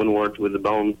how that one worked with the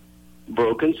bone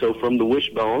broken. So from the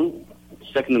wishbone,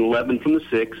 2nd and 11 from the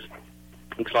 6.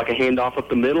 Looks like a handoff up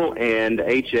the middle, and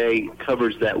H.A.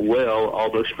 covers that well,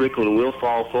 although Strickland will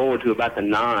fall forward to about the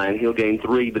 9. He'll gain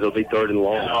 3, but it'll be 3rd and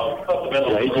long.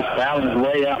 Yeah, he's just fouling his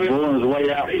way out, rolling his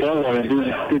way out forward, and doing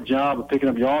a good job of picking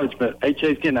up yardage, but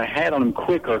H.A.'s getting a hat on him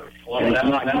quicker, and he's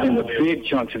not getting the big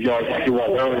chunks of yardage like he was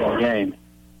early in the game.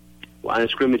 Line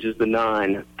of scrimmage is the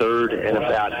 9, 3rd and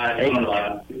about 8.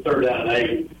 3rd down and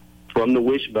 8. From the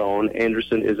wishbone,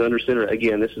 Anderson is under center.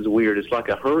 Again, this is weird. It's like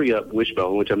a hurry-up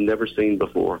wishbone, which I've never seen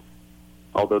before,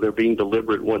 although they're being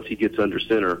deliberate once he gets under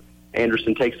center.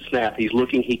 Anderson takes the snap. He's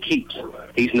looking. He keeps.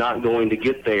 He's not going to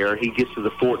get there. He gets to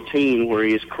the 14 where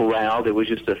he is corralled. It was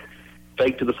just a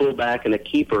fake to the fullback, and a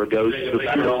keeper goes to the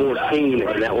 14,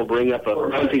 and that will bring up a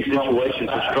punting situation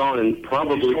for Straughn and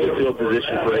probably the field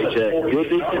position for H.A. Good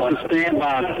defensive stand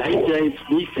by H.A.'s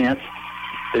defense.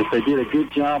 They did a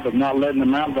good job of not letting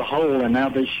them out of the hole, and now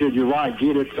they should, you're right,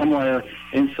 get it somewhere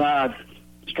inside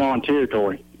Straughn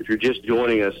territory. If you're just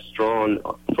joining us, Straughn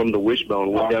from the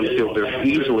wishbone went down the field there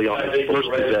easily on his first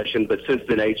possession, but since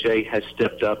then H.A. has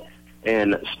stepped up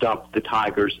and stopped the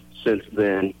Tigers since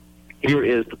then. Here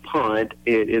is the punt.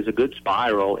 It is a good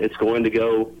spiral. It's going to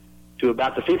go to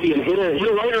about the 50 and hit a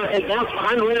Raider and bounce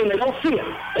behind the Raider, and they don't see it.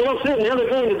 They don't see it. Now they're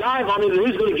going to dive on it, and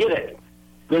who's going to get it?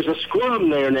 There's a scrum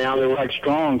there now. They're like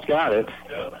Strong's got it.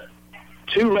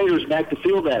 2 Raiders back to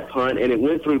field that punt, and it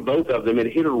went through both of them.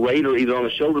 It hit a Raider either on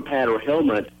the shoulder pad or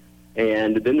helmet,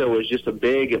 and then there was just a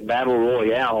big battle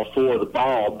royale for the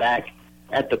ball back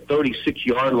at the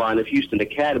 36-yard line of Houston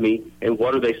Academy. And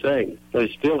what are they saying? They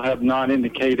still have not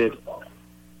indicated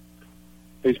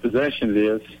whose possession it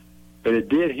is. but it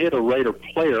did hit a Raider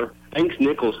player. Thanks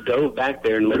Nichols dove back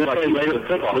there and looked like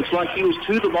he was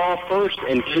to the ball first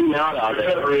and came out of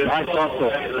it. I thought so.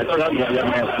 I thought that young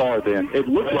man's far then. It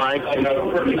looked like you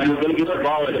were going to get the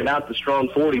ball at about the Straughn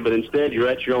 40, but instead you're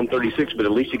at your own 36, but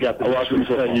at least you got the I was going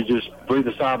to say, you just breathe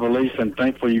a sigh of relief and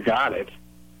thankful you got it.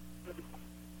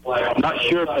 I'm not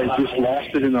sure if they just lost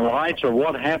it in the lights or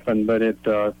what happened, but it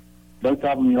both of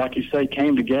them, like you say,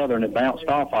 came together and it bounced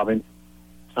off of him.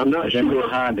 I'm not sure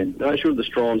behind him. Not sure the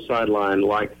Straughn sideline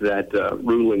liked that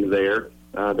ruling there.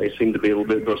 They seem to be a little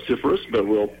bit vociferous, but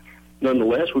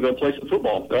nonetheless, we're going to play some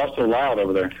football. They're also loud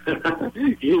over there.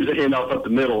 Here's a handoff up the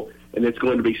middle, and it's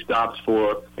going to be stopped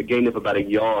for a gain of about a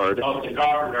yard. Austin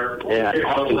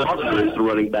Carpenter is the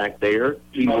running back there.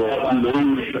 He will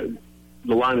move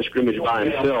the line of scrimmage by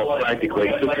himself practically.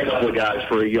 He took a couple of guys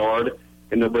for a yard,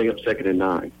 and they'll bring up 2nd and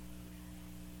 9.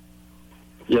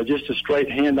 Yeah, just a straight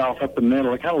handoff up the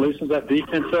middle. It kind of loosens that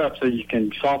defense up so you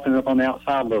can soften it up on the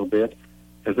outside a little bit.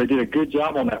 Because they did a good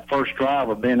job on that first drive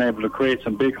of being able to create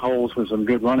some big holes with some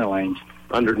good running lanes.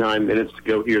 Under 9 minutes to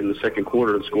go here in the second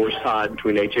quarter. The score's tied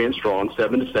between H.A. and Straughn,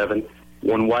 7-7.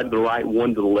 One wide to the right,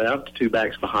 one to the left. Two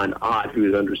backs behind Ott, who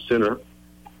is under center.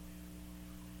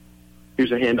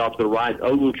 Here's a handoff to the right,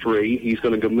 Ogletree. He's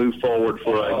going to go move forward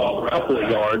for a couple of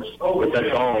yards, but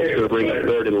that's all. It's going to bring it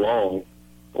 3rd and long.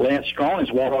 Lance Straughn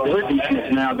has walked their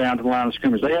defense now down to the line of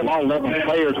scrimmage. They have all 11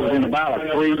 players within about a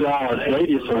 3-yard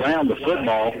radius around the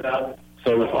football.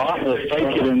 So if Ott will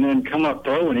fake it and then come up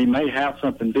throwing, he may have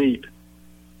something deep.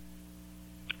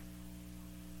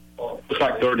 Looks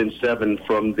like 3rd and 7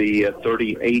 from the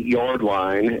 38-yard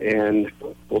line, and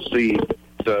we'll see.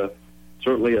 It's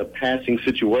certainly a passing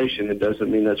situation. It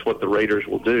doesn't mean that's what the Raiders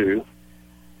will do.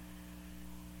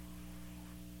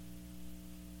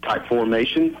 Tight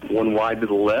formation, one wide to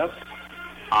the left.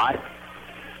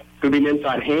 Could be an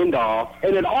inside handoff,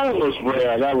 and it almost ran.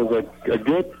 Yeah, that was a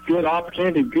good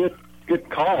opportunity, good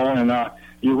call. And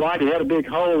you're right, he had a big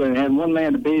hole and had one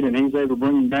man to beat, and he was able to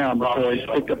bring him down before he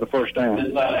picked up the first down.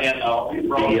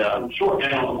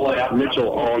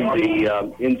 Mitchell on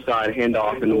the inside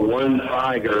handoff, and one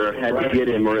Tiger had to get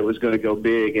him or it was going to go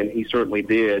big, and he certainly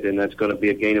did, and that's going to be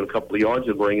a gain of a couple of yards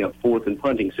and bring up 4th and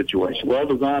punting situation.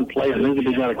 Well-designed play, and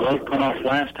Elizabeth got a great punt-off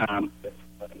last time.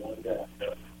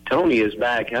 Tony is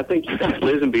back. I think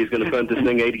Lisenby is going to punt this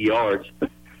thing 80 yards,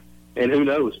 and who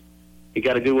knows? He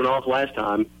got a good one off last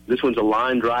time. This one's a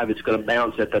line drive. It's going to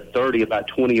bounce at the 30, about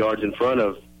 20 yards in front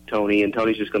of Tony, and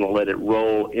Tony's just going to let it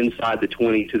roll inside the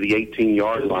 20 to the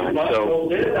 18-yard line. So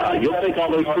you'll think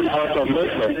all those pretty hard on this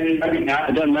one.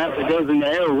 It doesn't matter if it goes in the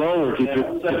air or rolls.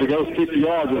 If it goes 50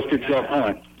 yards, it's 50-yard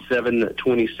punt.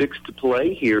 7:26 to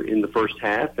play here in the first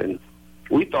half, and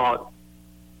we thought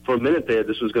for a minute there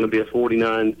this was going to be a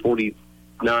 49-49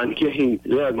 game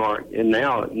mark, and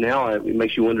now it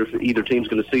makes you wonder if either team's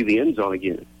going to see the end zone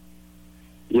again.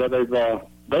 Yeah, they've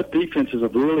both defenses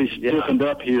have really stiffened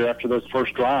up here after those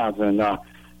first drives, and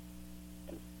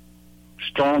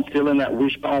Straughn still in that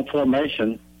wishbone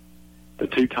formation, the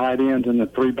 2 tight ends and the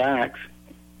 3 backs.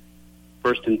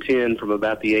 1st and 10 from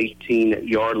about the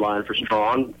 18-yard line for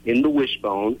Straughn in the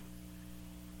wishbone.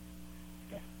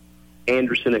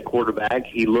 Anderson at quarterback.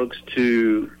 He looks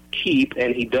to keep,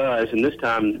 and he does, and this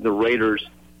time the Raiders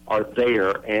are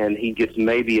there, and he gets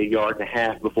maybe a yard and a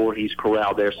half before he's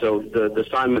corralled there. So the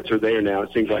assignments are there now. It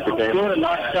seems like they're down. Good,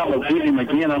 nice shot to beat him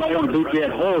again. I'm going to beat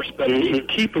that horse, but he's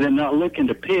keeping it, not looking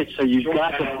to pitch, so you've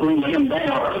got to bring him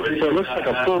down. So it looks like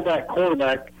a fullback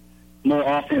quarterback, more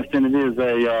offense than it is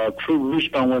a true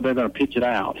wishbone where they're going to pitch it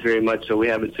out. Very much so. We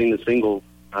haven't seen a single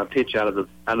pitch out of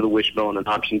the wishbone, an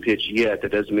option pitch yet.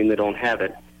 That doesn't mean they don't have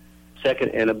it.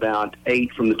 2nd and about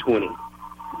 8 from the 20.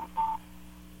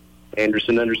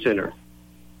 Anderson under center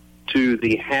to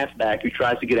the halfback who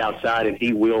tries to get outside, and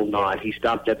he will not. He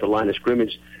stopped at the line of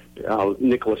scrimmage.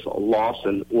 Nicholas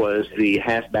Lawson was the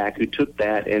halfback who took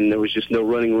that, and there was just no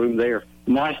running room there.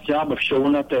 Nice job of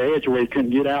showing up the edge where he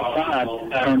couldn't get outside,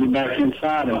 turned him back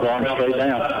inside and brought him straight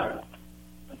down.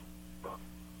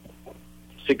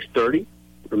 6:30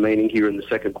 remaining here in the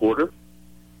second quarter.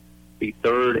 The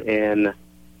 3rd and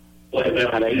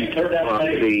about 8 from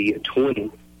the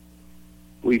 20.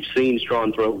 We've seen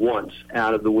Straughn throw once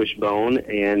out of the wishbone,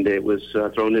 and it was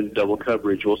thrown into double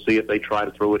coverage. We'll see if they try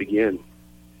to throw it again.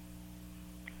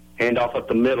 Handoff up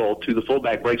the middle to the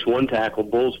fullback, breaks one tackle,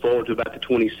 bulls forward to about the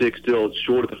 26, still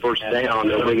short of the first down.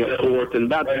 They'll bring it fourth and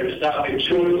about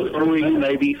 2-3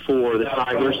 maybe for the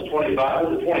Tigers.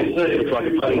 Looks like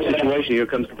a punting situation. Here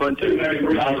comes the punt team.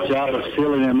 Nice job of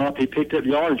sealing him up. He picked up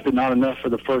yardage, but not enough for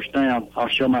the first down. I'll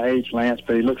show my age, Lance,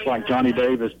 but he looks like Johnny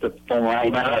Davis, the former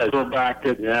Alabama quarterback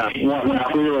that went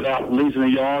clear without losing a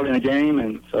yard in a game,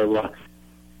 and so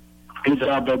good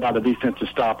job there by the defense to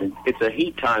stop him. It's a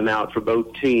heat timeout for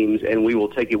both teams, and we will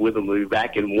take it with them. We'll be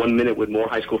back in 1 minute with more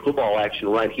high school football action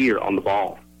right here on The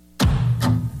Ball.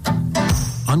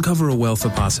 Uncover a wealth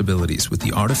of possibilities with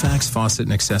the Artifacts Faucet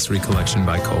and Accessory Collection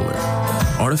by Kohler.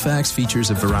 Artifacts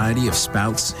features a variety of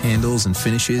spouts, handles, and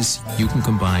finishes you can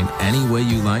combine any way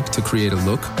you like to create a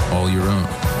look all your own.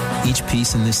 Each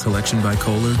piece in this collection by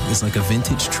Kohler is like a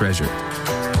vintage treasure.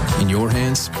 In your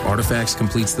hands, Artifacts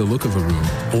completes the look of a room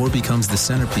or becomes the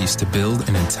centerpiece to build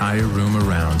an entire room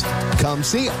around. Come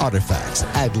see Artifacts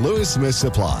at Lewis Smith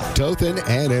Supply, Dothan,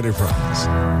 and Enterprise.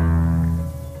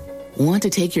 Want to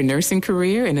take your nursing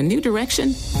career in a new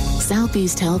direction?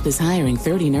 Southeast Health is hiring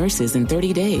 30 nurses in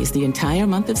 30 days the entire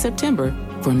month of September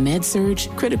for med-surg,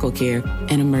 critical care,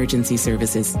 and emergency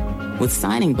services, with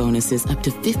signing bonuses up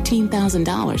to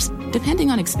 $15,000,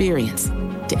 depending on experience.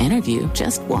 To interview,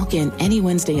 just walk in any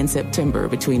Wednesday in September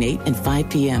between 8 and 5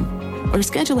 p.m. or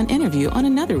schedule an interview on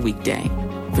another weekday.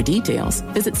 For details,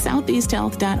 visit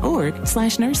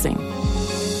southeasthealth.org/nursing.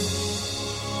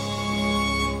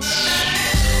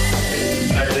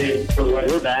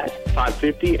 We're back,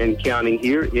 5:50 and counting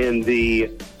here in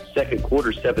the second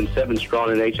quarter, 7-7,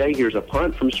 Straughn and HA. Here's a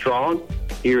punt from Straughn.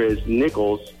 Here is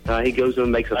Nichols. He goes in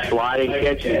and makes a sliding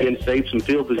catch and again saves some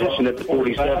field position at the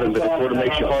 47, but it sort of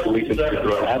makes you heart leap into the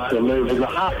throw. Absolutely. It was a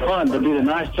high punt, but did a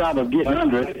nice job of getting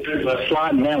under it,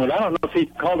 sliding down with it. I don't know if he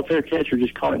called a fair catch or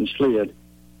just caught it and slid.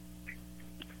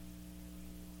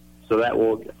 So that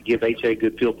will give HA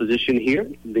good field position here.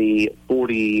 The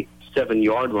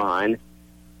 47-yard line.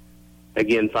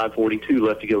 Again, 5:42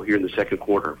 left to go here in the second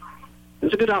quarter.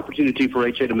 It's a good opportunity for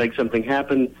HA to make something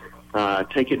happen,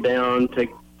 take it down, take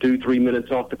 2-3 minutes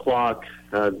off the clock.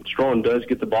 Straughn does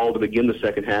get the ball to begin the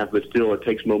second half, but still it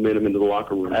takes momentum into the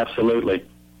locker room. Absolutely.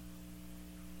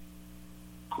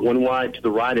 One wide to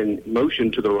the right and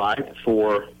motion to the right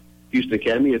for Houston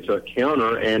Academy. It's a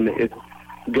counter, and it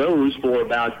goes for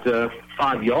about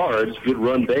 5 yards. Good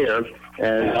run there.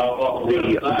 And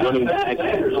the running back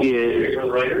is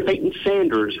Peyton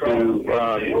Sanders, who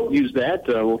used that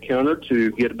will counter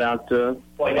to get about 5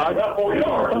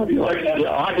 yards.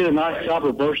 Yeah, I did a nice job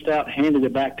of burst out, handed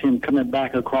it back to him, coming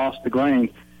back across the grain,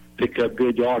 picked up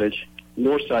good yardage.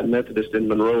 Northside Methodist and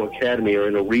Monroe Academy are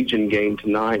in a region game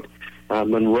tonight.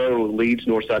 Monroe leads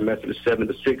Northside Methodist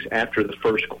 7-6 after the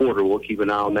first quarter. We'll keep an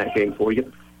eye on that game for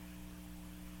you.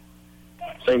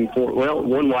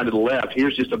 One wide to the left.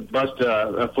 Here's just a bust,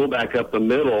 a fullback up the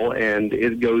middle, and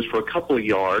it goes for a couple of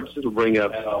yards. It'll bring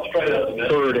up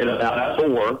third and about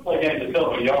 4. Is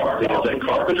that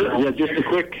Carpenter? Yeah, just a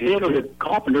quick hit of it.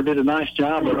 Carpenter did a nice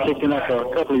job of picking up a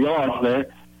couple of yards there.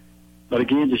 But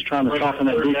again, just trying to soften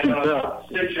that defense up.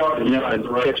 Yeah, and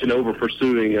catching over,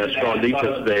 pursuing a strong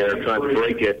defense there, trying to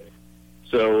break it.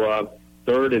 So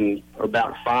third and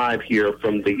about 5 here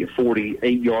from the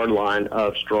 48-yard line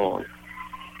of Straughn.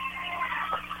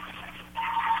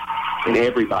 And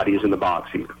everybody is in the box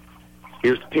here.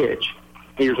 Here's the pitch.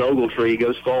 Here's Ogletree. He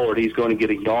goes forward. He's going to get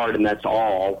a yard, and that's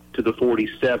all, to the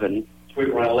 47.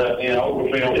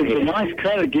 It's a nice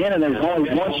cut again, and there's only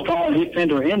one strong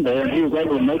defender in there, and he was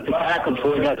able to make the tackle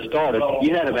before he got started.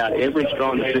 You had about every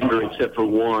strong defender except for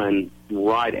one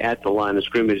right at the line of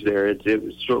scrimmage there. It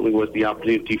certainly was the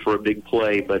opportunity for a big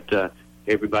play, but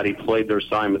everybody played their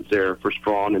assignments there for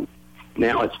Straughn, and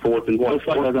now it's 4th and 1. Looks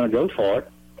like they're going to go for it.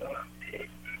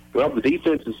 Well, the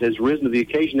defense has risen to the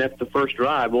occasion after the first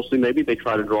drive. We'll see. Maybe they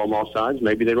try to draw them off sides.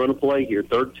 Maybe they run a play here.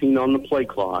 13 on the play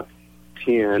clock.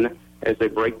 10 as they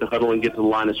break the huddle and get to the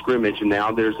line of scrimmage. And now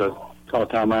there's a call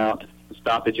timeout.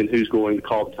 Stoppage, and who's going to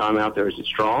call the timeout there? Is it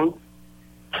Straughn?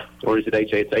 Or is it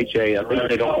HA? It's HA. I think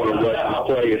they don't want to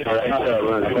rush this play.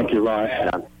 I think you're right.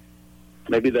 Yeah.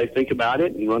 Maybe they think about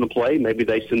it and run a play. Maybe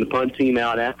they send the punt team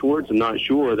out afterwards. I'm not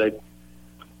sure. They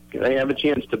have a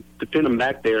chance to pin them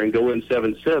back there and go in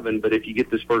 7-7, but if you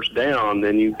get this first down,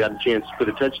 then you've got a chance to put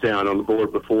a touchdown on the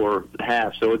board before the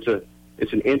half. So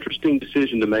it's an interesting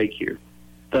decision to make here.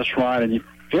 That's right, and you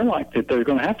feel like that they're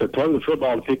going to have to throw the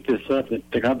football to pick this up.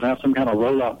 They're going to have some kind of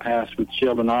rollout pass with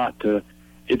Sheldon Ott to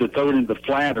either throw it into the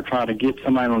flat or try to get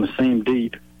somebody on the seam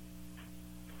deep.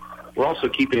 We're also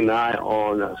keeping an eye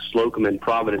on Slocum and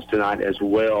Providence tonight as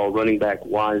well. Running back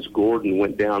Wise Gordon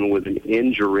went down with an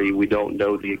injury. We don't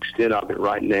know the extent of it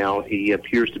right now. He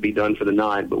appears to be done for the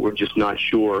night, but we're just not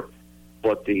sure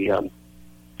what the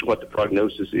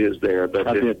prognosis is there. But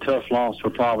that'd be a tough loss for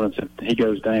Providence if he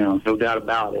goes down. No doubt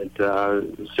about it.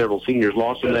 Several seniors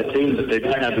lost in that team, but they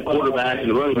did have the quarterback and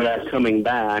the running back coming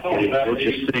back, and we'll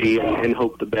just see and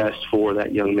hope the best for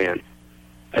that young man.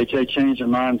 H.A. changed their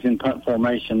minds in punt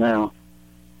formation now.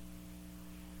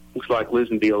 Looks like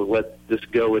Lisenbeal let this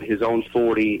go at his own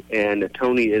 40, and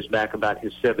Tony is back about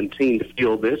his 17 to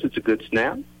field this. It's a good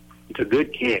snap. It's a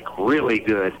good kick, really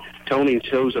good. Tony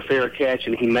shows a fair catch,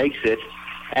 and he makes it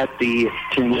at the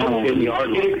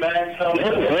 10-yard line.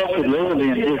 That's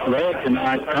literally in his leg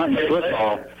tonight, hunting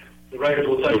football.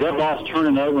 That ball's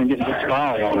turning over and getting a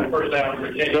foul on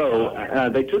it. So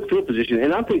they took field position,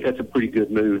 and I think that's a pretty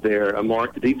good move there.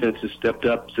 Mark, the defense has stepped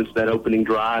up since that opening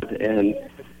drive, and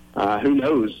who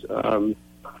knows,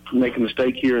 make a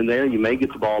mistake here and there, you may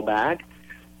get the ball back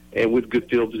and with good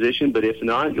field position, but if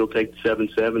not, you'll take the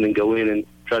 7-7 and go in and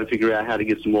try to figure out how to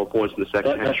get some more points in the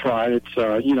second half. That's right. It's,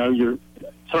 you're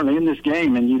certainly in this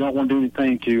game, and you don't want to do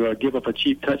anything to give up a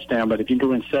cheap touchdown, but if you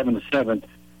go in 7-7,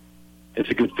 it's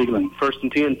a good feeling. 1st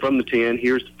and 10 from the 10.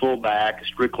 Here's the fullback,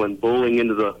 Strickland, bowling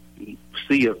into the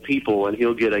sea of people, and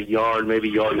he'll get a yard, maybe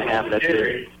a yard and a half. That's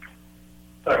it.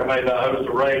 Second made by host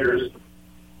the Raiders.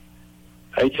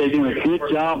 H.A. doing a good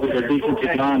job with their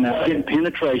defensive line now, getting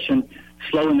penetration,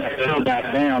 slowing that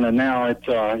fullback down, and now it's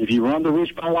if you run the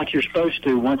wishbone like you're supposed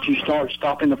to, once you start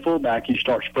stopping the fullback, you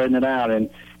start spreading it out and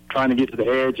trying to get to the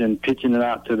edge and pitching it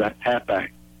out to the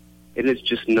halfback. It is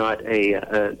just not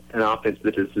an offense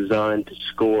that is designed to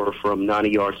score from 90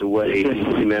 yards away in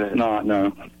 20 minutes.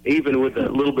 No. Even with a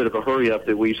little bit of a hurry-up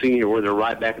that we've seen here where they're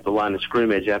right back at the line of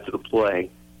scrimmage after the play.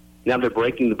 Now they're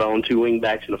breaking the bone, 2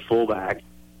 wingbacks and a fullback.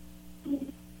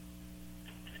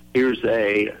 Here's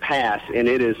a pass, and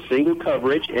it is single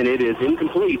coverage, and it is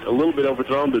incomplete. A little bit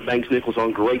overthrown, but Banks-Nichols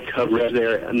on great coverage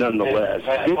there nonetheless.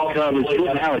 Good coverage. He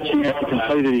didn't have a chance to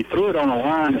complete it. He threw it on the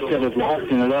line instead of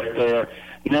lofting it up there.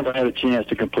 He never had a chance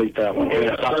to complete that one. The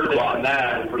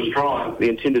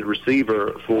intended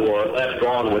receiver for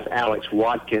Straughn was Alex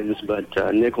Watkins,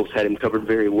 but Nichols had him covered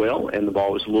very well, and the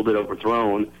ball was a little bit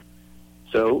overthrown.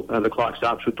 So the clock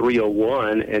stops with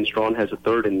 3:01, and Straughn has a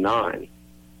 3rd and 9.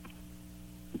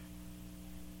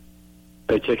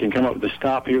 They can come up with a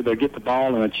stop here. They'll get the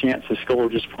ball and a chance to score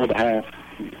just before the half.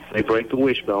 They break the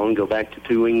wishbone, go back to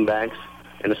 2 wingbacks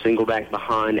and a single back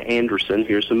behind Anderson.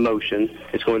 Here's some motion.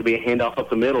 It's going to be a handoff up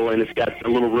the middle, and it's got a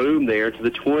little room there to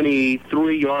the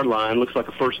 23-yard line. Looks like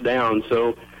a first down,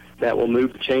 so that will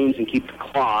move the chains and keep the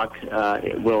clock.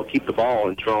 It will keep the ball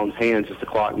in Straughn's hands as the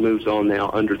clock moves on now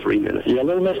under 3 minutes. Yeah, a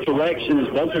little misdirection as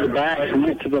both of the backs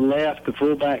went to the left. The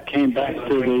fullback came back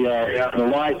to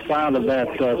the right side of that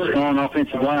strong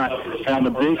offensive line, found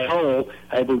a big hole,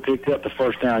 able to pick up the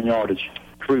first down yardage.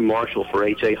 Drew Marshall for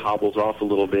H.A. hobbles off a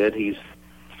little bit. He's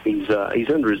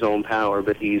under his own power,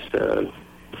 but he's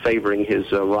favoring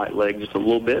his right leg just a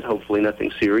little bit. Hopefully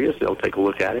nothing serious. They'll take a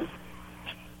look at him.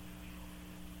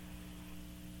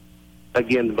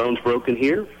 Again, the bone's broken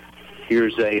here.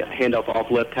 Here's a handoff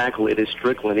off left tackle. It is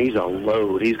Strickland. He's on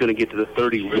load. He's going to get to the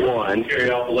 31. Carry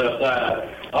off the left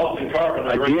side. Austin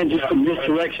Carpenter. Again, just a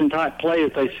misdirection type play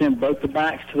if they send both the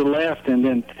backs to the left and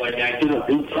then to the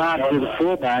inside to the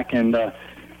fullback and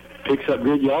picks up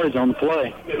good yardage on the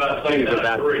play. About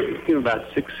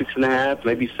 6.5,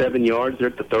 maybe 7 yards there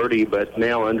at the 30, but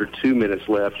now under 2 minutes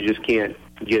left. You just can't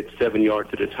get 7 yards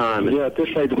at a time. Yeah, at this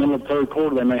stage, the middle of the third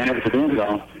quarter, they may have it to the end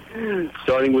zone.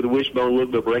 Starting with a wishbone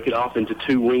look, they'll break it off into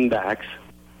 2 wingbacks.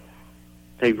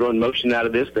 They run motion out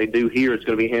of this. They do here. It's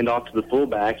going to be handoff to the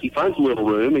fullback. He finds a little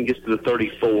room and gets to the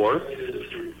 34.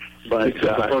 But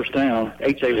first down.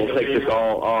 H.A. will take this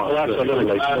all off.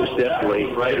 Absolutely.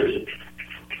 Definitely.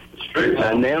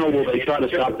 Now will they try to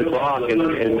stop the clock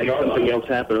and make something else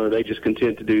happen, or are they just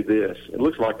content to do this? It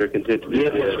looks like they're content to do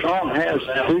this. Straughn has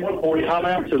 2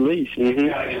 timeouts at least.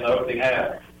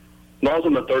 Ball's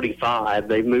on the 35.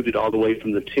 They've moved it all the way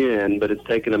from the 10, but it's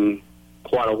taken them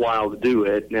quite a while to do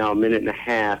it. Now a minute and a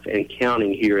half and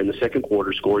counting here in the second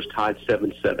quarter. Scores tied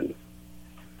 7-7.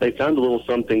 They found a little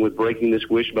something with breaking this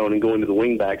wishbone and going to the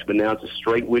wingbacks, but now it's a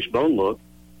straight wishbone look.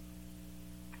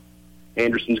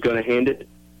 Anderson's going to hand it.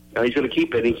 He's going to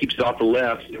keep it. He keeps it off the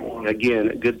left. Again,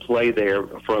 a good play there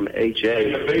from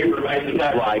H.A.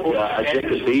 Like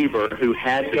Jacob Beaver, who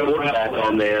had the quarterback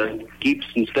on there, keeps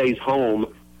and stays home.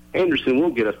 Anderson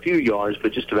will get a few yards,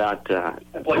 but just about... around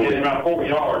 4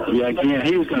 yards. Yeah, again,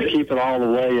 he was going to keep it all the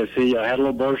way as he had a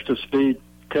little burst of speed,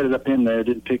 cut it up in there,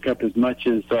 didn't pick up as much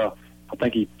as I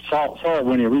think he saw it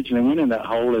when he originally went in that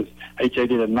hole. As H.A.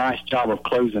 did a nice job of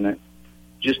closing it.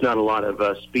 Just not a lot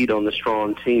of speed on the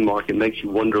Straughn team, Mark. It makes you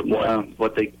wonder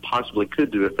what they possibly could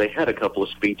do if they had a couple of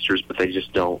speedsters, but they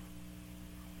just don't.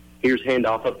 Here's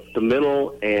handoff up the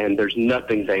middle, and there's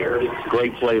nothing there.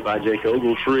 Great play by Jake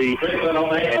Ogletree. And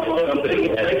somebody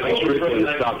has Strickland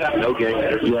to stop no game.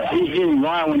 Yeah, he hit him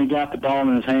right when he got the ball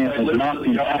in his hands and knocked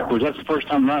him backwards. That's the first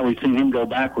time tonight we've seen him go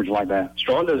backwards like that.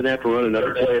 Straughn doesn't have to run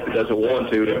another play if it doesn't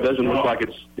want to. It doesn't look like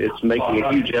it's making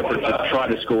a huge effort to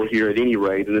try to score here at any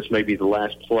rate, and this may be the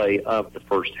last play of the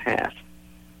first half.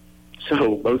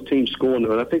 So both teams scoring,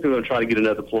 and I think they're going to try to get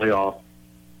another play off.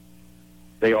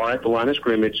 They are at the line of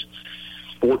scrimmage,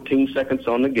 14 seconds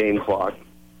on the game clock.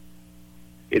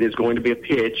 It is going to be a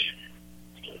pitch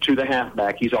to the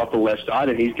halfback. He's off the left side,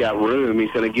 and he's got room.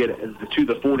 He's going to get to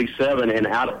the 47 and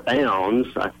out of bounds,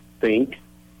 I think,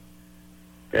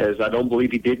 as I don't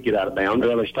believe he did get out of bounds.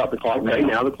 Well, they stopped the clock. Okay,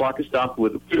 now the clock is stopped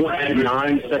with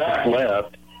 9 seconds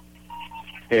left.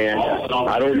 And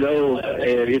I don't know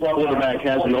if his quarterback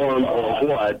has an arm or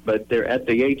what, but they're at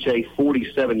the HA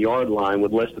 47-yard line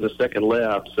with less than a second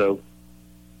left. So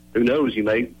who knows? You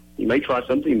may try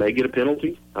something. You may get a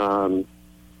penalty. Try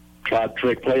a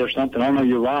trick play or something. I don't know.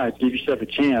 You're right. Give yourself a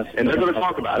chance. And they're going to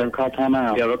talk about it. They'll call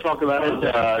timeout. Yeah, they'll talk about it.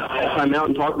 Timeout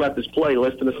and talk about this play.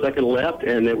 Less than a second left,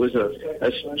 and it was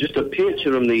just a pitch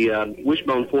from the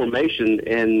wishbone formation,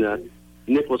 and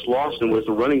Nicholas Lawson was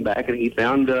the running back, and he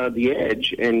found the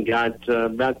edge and got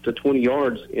about 20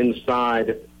 yards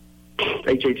inside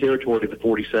HA territory to the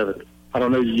 47. I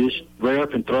don't know, you just rear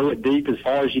up and throw it deep as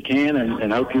far as you can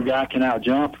and hope your guy can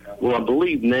out-jump? Well, I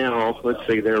believe now, let's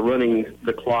see, they're running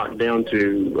the clock down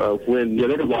to when now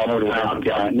it's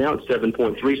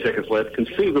 7.3 seconds left.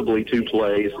 Conceivably 2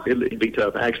 plays. It'd be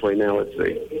tough. Actually, now let's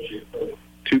see.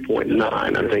 2.9,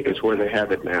 I think, is where they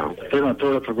have it now. If they're going to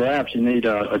throw it for grabs, you need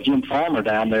a Jim Farmer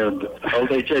down there, old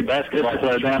HA basketball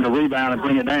player down to rebound and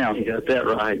bring it down. You got that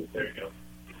right.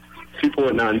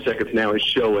 2.9 seconds now is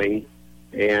showing,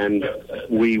 and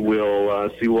we will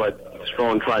see what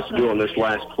Straughn tries to do on this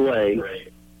last play.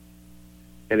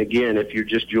 And again, if you're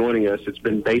just joining us, it's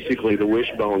been basically the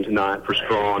wishbone tonight for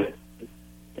Straughn,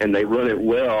 and they run it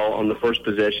well on the first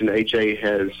possession. HA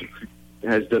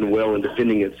has done well in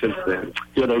defending it since then.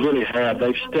 Yeah, they really have.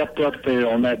 They've stepped up there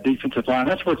on that defensive line.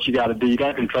 That's what you got to do. You got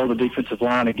to control the defensive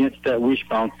line against that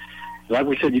wishbone. Like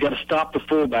we said, you got to stop the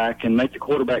fullback and make the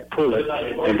quarterback pull it,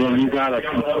 and then you got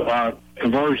a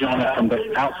conversion on it from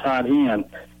the outside in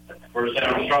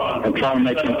and try to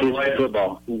make him pitch the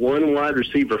football. One wide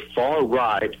receiver far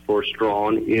right for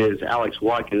Straughn is Alex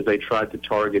Watkins. They tried to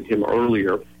target him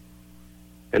earlier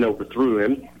and overthrew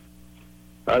him.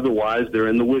 Otherwise, they're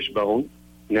in the wishbone.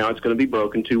 Now it's going to be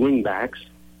broken. 2 wing backs.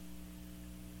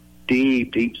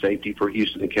 Deep safety for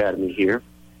Houston Academy here.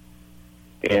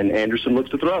 And Anderson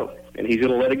looks to throw. And he's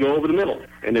going to let it go over the middle.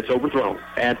 And it's overthrown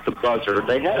at the buzzer.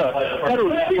 They had a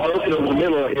receiver open over the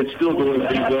middle. It's still going to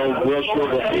be well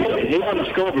short of the He wasn't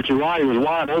scored, but you're right. He was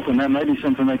wide open. That may be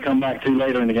something they come back to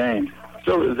later in the game.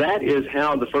 So that is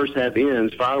how the first half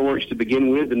ends. Fireworks to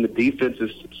begin with, and the defense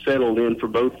is settled in for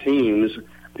both teams.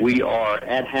 We are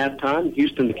at halftime.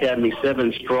 Houston Academy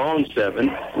 7, Straughn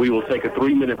 7. We will take a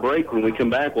 3-minute break. When we come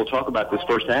back, we'll talk about this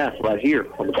first half right here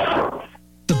on the back.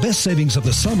 The best savings of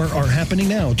the summer are happening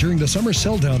now during the summer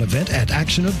sell-down event at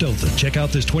Action of Dothan. Check out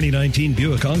this 2019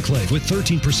 Buick Enclave with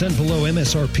 13% below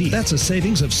MSRP. That's a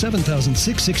savings of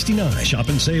 $7,669. Shop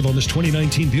and save on this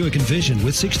 2019 Buick Envision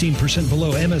with 16%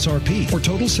 below MSRP for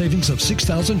total savings of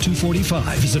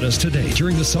 $6,245. Visit us today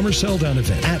during the summer sell-down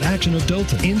event at Action of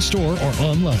Dothan, in-store or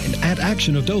online at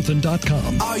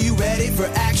actionofdothan.com. Are you ready for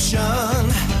action?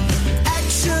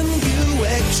 Action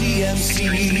Buick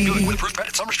GMC. With approved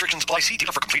credit, some restrictions apply. See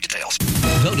dealer for complete details.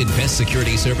 Voted Best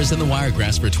Security Service in the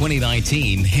Wiregrass for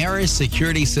 2019, Harris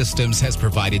Security Systems has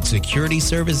provided security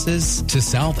services to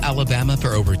South Alabama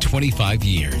for over 25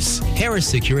 years. Harris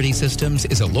Security Systems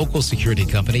is a local security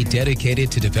company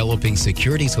dedicated to developing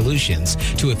security solutions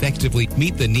to effectively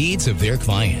meet the needs of their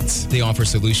clients. They offer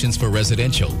solutions for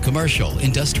residential, commercial,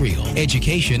 industrial,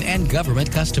 education, and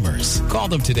government customers. Call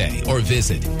them today or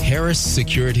visit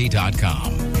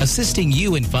harrissecurity.com, assisting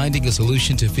you in finding a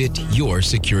solution to fit your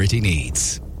security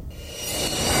needs.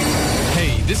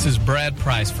 Hey, this is Brad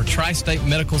Price for Tri-State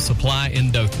Medical Supply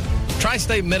in Dothan.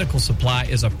 Tri-State Medical Supply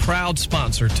is a proud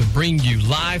sponsor to bring you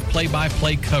live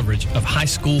play-by-play coverage of high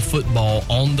school football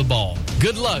on the ball.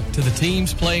 Good luck to the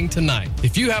teams playing tonight.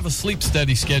 If you have a sleep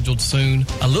study scheduled soon,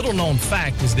 a little-known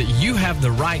fact is that you have the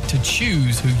right to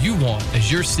choose who you want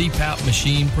as your CPAP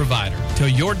machine provider. Tell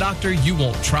your doctor you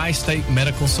want Tri-State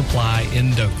Medical Supply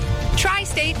in Dothan.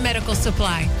 Tri-State Medical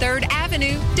Supply, 3rd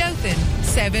Avenue, Dothan,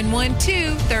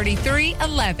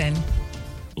 712-3311.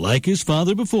 Like his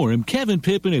father before him, Kevin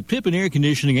Pippin at Pippin Air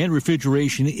Conditioning and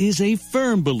Refrigeration is a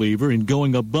firm believer in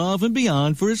going above and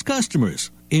beyond for his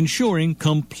customers, ensuring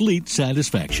complete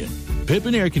satisfaction.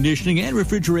 Pippin Air Conditioning and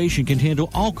Refrigeration can handle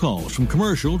all calls from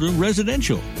commercial to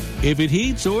residential. If it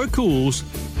heats or cools,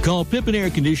 call Pippin Air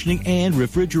Conditioning and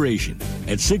Refrigeration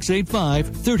at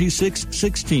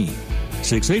 685-3616.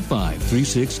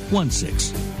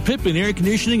 685-3616. Pippin Air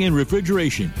Conditioning and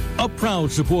Refrigeration, a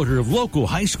proud supporter of local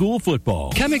high school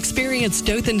football. Come experience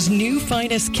Dothan's new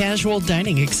finest casual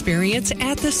dining experience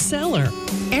at the Cellar.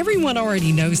 Everyone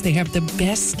already knows they have the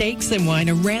best steaks and wine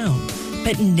around,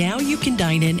 but now you can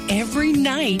dine in every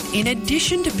night in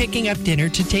addition to picking up dinner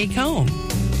to take home.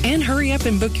 And hurry up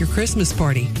and book your Christmas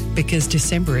party because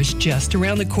December is just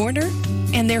around the corner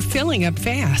and they're filling up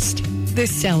fast. The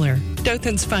Cellar,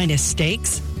 Dothan's finest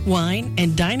steaks, wine,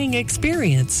 and dining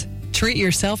experience. Treat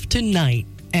yourself tonight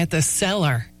at the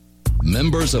Cellar.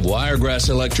 Members of Wiregrass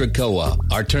Electric Co-op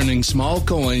are turning small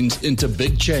coins into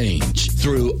big change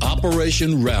through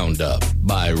Operation Roundup.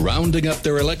 By rounding up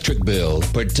their electric bill,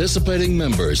 participating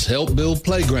members help build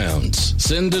playgrounds,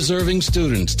 send deserving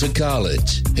students to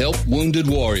college, help wounded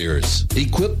warriors,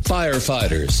 equip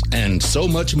firefighters, and so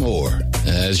much more.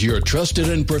 As your trusted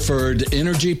and preferred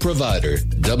energy provider,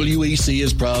 WEC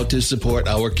is proud to support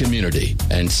our community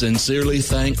and sincerely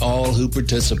thank all who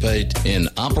participate in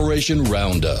Operation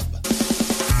Roundup.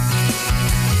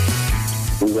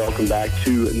 Welcome back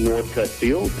to Northcutt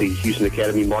Field. The Houston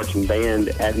Academy Marching Band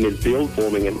at midfield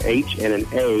forming an H and an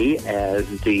A as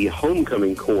the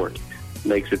homecoming court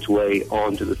makes its way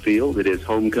onto the field. It is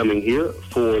homecoming here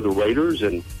for the Raiders,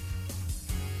 and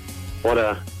what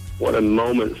a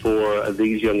moment for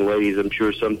these young ladies. I'm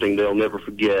sure something they'll never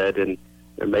forget, and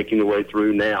they're making their way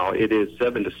through now. It is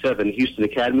 7-7, Houston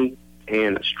Academy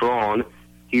and Straughn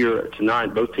here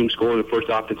tonight. Both teams scoring the first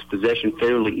offensive possession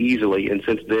fairly easily, and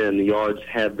since then the yards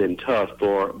have been tough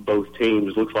for both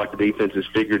teams. Looks like the defense has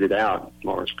figured it out,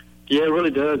 Mark. Yeah, it really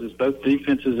does. It's both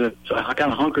defenses have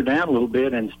kind of hunkered down a little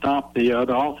bit and stopped the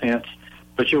other offense.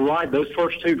 But you're right, those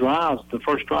first two drives, the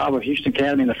first drive of Houston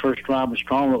Academy and the first drive of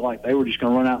Straughn, looked like they were just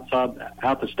going to run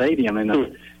out the stadium, and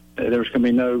there was going to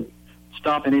be no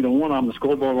stopping either one of them. The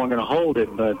scoreboard wasn't going to hold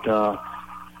it, but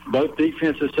both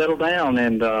defenses settled down,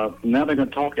 and now they're going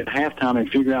to talk at halftime and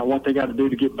figure out what they got to do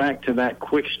to get back to that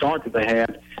quick start that they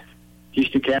had.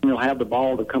 Houston Academy will have the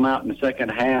ball to come out in the second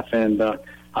half, and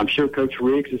I'm sure Coach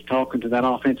Riggs is talking to that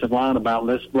offensive line about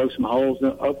let's blow some holes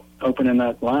open in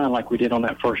that line like we did on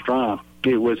that first drive.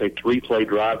 It was a three-play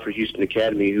drive for Houston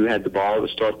Academy, who had the ball to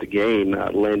start the game.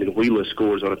 Landon Wheeler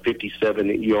scores on a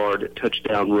 57-yard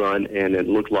touchdown run, and it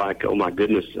looked like, oh, my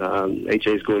goodness,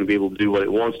 HA is going to be able to do what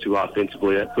it wants to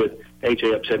offensively. That put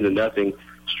HA up 7-0.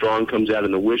 Straughn comes out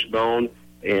in the wishbone,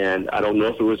 and I don't know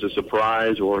if it was a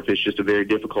surprise or if it's just a very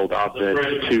difficult offense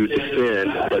to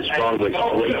defend, but Straughn went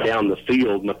straight down the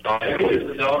field methodically,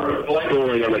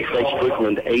 scoring on a Trace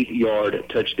Strickland 8-yard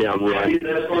touchdown run.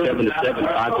 7-7,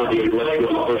 5:38 left in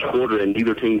the first quarter, and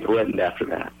neither team threatened after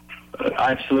that.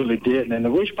 Absolutely didn't. And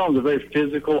the wishbone's a very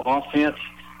physical offense.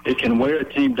 It can wear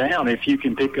a team down if you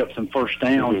can pick up some first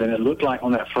downs, and it looked like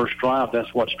on that first drive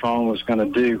that's what Straughn was going to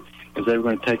do, is they were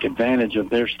going to take advantage of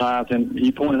their size. And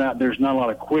you pointed out there's not a lot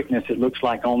of quickness, it looks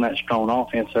like, on that Straughn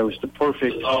offense, so it's the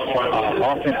perfect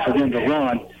offense for them to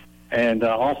run. And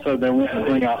also they want to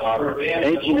bring our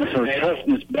edginess or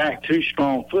toughness back to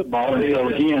Straughn football. And so,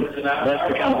 again,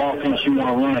 that's the kind of offense you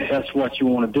want to run if that's what you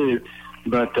want to do.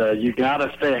 But you got to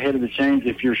stay ahead of the chains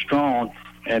if you're Straughn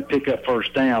and pick up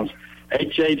first downs.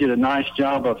 H.A. did a nice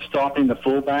job of stopping the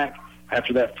fullback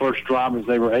after that first drive, as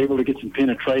they were able to get some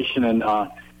penetration and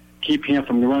keep him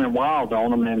from running wild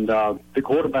on them. And the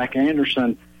quarterback,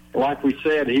 Anderson, like we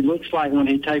said, he looks like when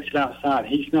he takes it outside,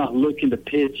 he's not looking to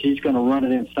pitch. He's going to run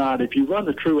it inside. If you run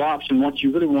the true option, what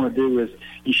you really want to do is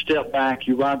you step back,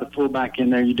 you ride the fullback in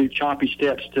there, you do choppy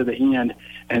steps to the end,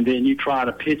 and then you try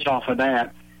to pitch off of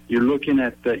that. You're looking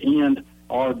at the end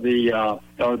or the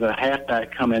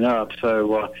halfback coming up.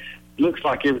 So looks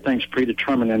like everything's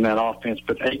predetermined in that offense.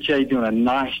 But H.A. doing a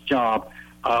nice job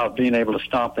of being able to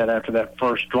stop that after that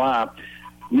first drive.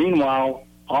 Meanwhile,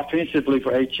 offensively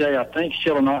for HA, I think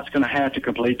Shellernott's going to have to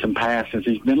complete some passes.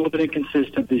 He's been a little bit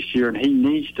inconsistent this year, and he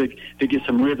needs to get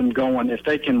some rhythm going. If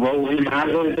they can roll him out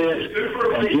a little bit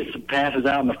and get some passes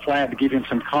out in the flat to give him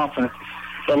some confidence.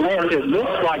 But, Lance, it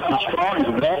looks like the Straughn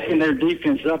is backing their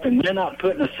defense up, and they're not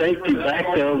putting a safety back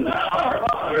there over the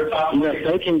top. If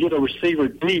they can get a receiver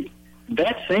deep,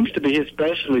 that seems to be his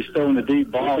specialty, throwing the deep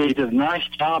ball. He did a nice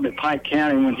job at Pike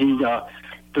County when he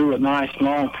threw a nice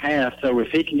long pass. So if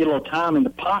he can get a little time in the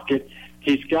pocket,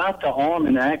 he's got the arm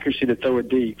and the accuracy to throw it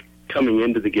deep. Coming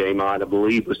into the game, I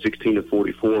believe, was 16 of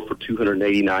 44 for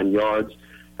 289 yards.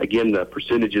 Again, the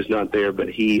percentage is not there, but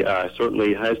he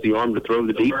certainly has the arm to throw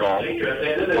the deep ball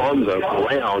on the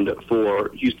ground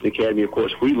for Houston Academy. Of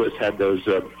course, Wheeless had those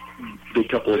big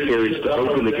couple of carries to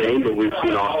open the game, but we've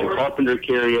seen Austin Carpenter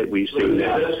carry it. We've seen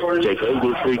Jake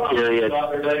Ogletree carry it.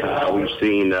 We've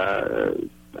seen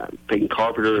Peyton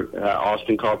Carpenter,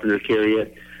 Austin Carpenter carry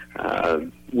it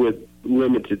with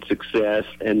limited success.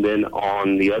 And then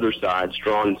on the other side,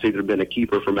 Straughn has either been a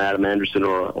keeper from Adam Anderson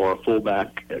or a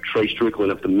fullback, Trey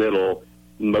Strickland up the middle.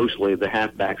 Mostly the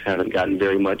halfbacks haven't gotten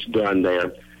very much done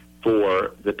there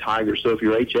for the Tigers. So if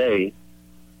you're HA,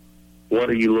 what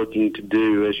are you looking to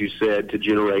do, as you said, to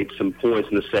generate some points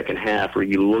in the second half? Are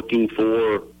you looking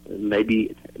for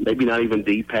maybe not even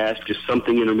deep pass, just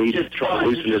something intermediate to try to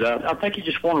loosen it up? I think you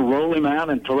just want to roll him out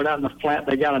and throw it out in the flat.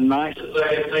 They got a nice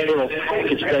little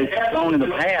package they've thrown in the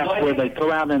past where they throw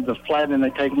out into the flat and they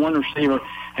take one receiver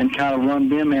and kind of run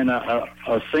them in a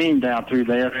seam down through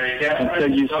there. And so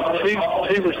you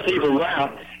two receiver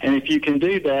route. And if you can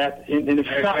do that, and if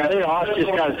it's not there, Oz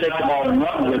just got to take the ball and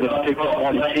run with it and pick up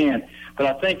what he can.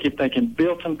 But I think if they can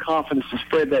build some confidence and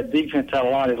spread that defense out a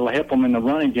lot, it'll help them in the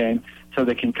running game so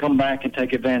they can come back and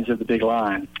take advantage of the big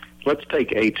line. Let's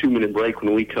take a 2-minute break.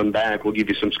 When we come back, we'll give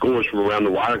you some scores from around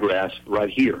the Wiregrass right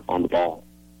here on The Ball.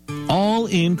 All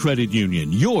In Credit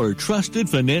Union, your trusted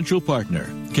financial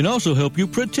partner, can also help you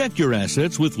protect your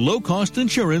assets with low-cost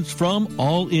insurance from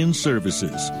All In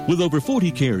Services. With over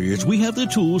 40 carriers, we have the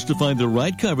tools to find the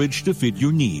right coverage to fit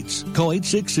your needs. Call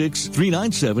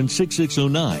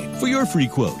 866-397-6609 for your free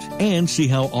quote and see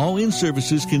how All In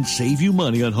Services can save you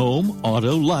money on home,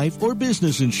 auto, life, or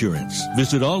business insurance.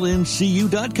 Visit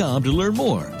allincu.com to learn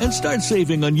more and start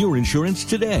saving on your insurance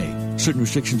today. Certain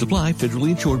restrictions apply,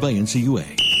 federally insured by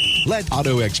NCUA. Let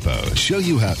Auto Expo show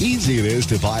you how easy it is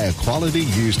to buy a quality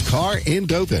used car in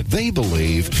Dothan. They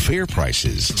believe fair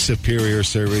prices, superior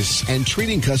service, and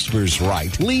treating customers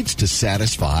right leads to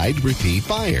satisfied repeat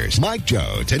buyers. Mike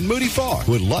Jones and Moody Farr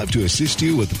would love to assist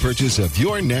you with the purchase of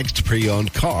your next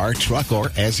pre-owned car, truck, or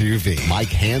SUV. Mike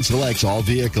hand selects all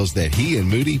vehicles that he and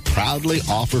Moody proudly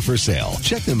offer for sale.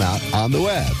 Check them out on the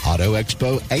web,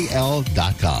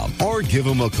 autoexpoal.com, or give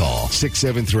them a call,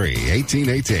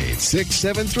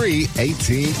 673-1818, 673-1818. At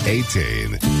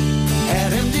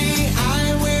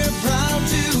MDI, we're proud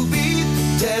to be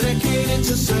dedicated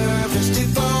to service,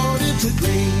 devoted to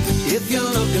green. If you're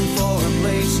looking for a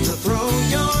place to throw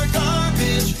your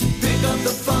garbage, pick up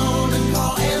the phone and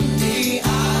call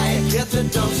MDI. Get the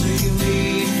dumpster you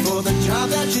need for the job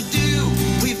that you do.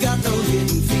 We've got no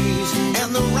hidden fees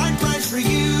and the right price for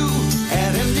you.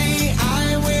 At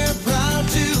MDI, we're proud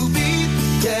to be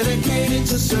dedicated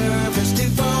to service,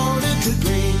 devoted to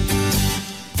green.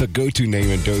 The go-to name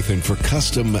in Dothan for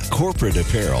custom corporate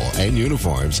apparel and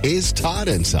uniforms is Todd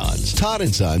 & Sons. Todd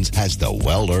 & Sons has the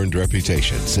well-earned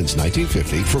reputation since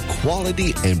 1950 for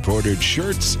quality embroidered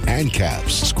shirts and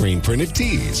caps, screen-printed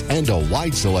tees, and a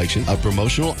wide selection of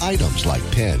promotional items like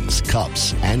pens,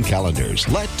 cups, and calendars.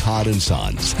 Let Todd &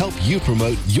 Sons help you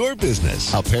promote your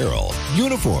business, apparel,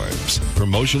 uniforms,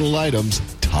 promotional items.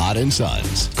 Todd &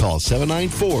 Sons. Call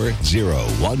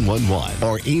 794-0111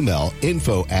 or email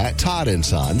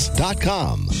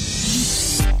info@toddandsons.com.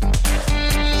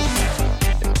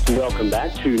 Welcome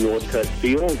back to Northcutt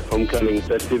Field. Homecoming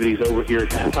festivities over here at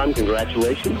halftime.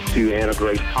 Congratulations to Anna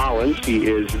Grace Collins. She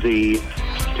is the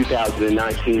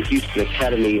 2019 Houston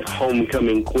Academy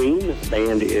Homecoming Queen. The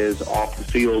band is off the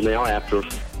field now after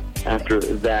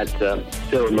that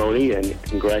ceremony, and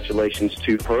congratulations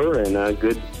to her and a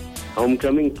good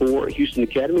homecoming for Houston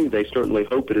Academy. They certainly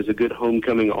hope it is a good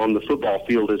homecoming on the football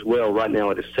field as well. Right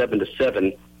now it is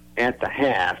 7-7 at the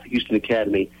half, Houston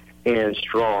Academy and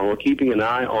Straughn. We're keeping an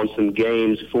eye on some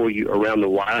games for you around the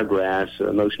Wiregrass,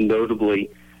 most notably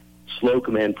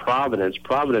Slocum and Providence.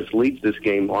 Providence leads this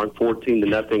game on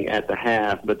 14-0 at the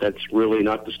half, but that's really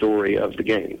not the story of the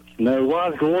game. No,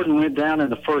 Wise Gordon went down in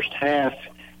the first half.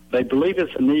 They believe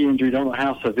it's a knee injury. Don't know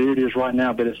how severe it is right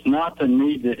now, but it's not the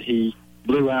knee that he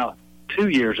blew out 2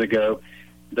 years ago.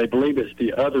 They believe it's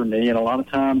the other knee, and a lot of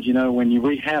times, when you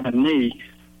rehab a knee,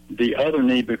 the other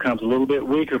knee becomes a little bit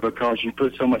weaker because you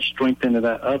put so much strength into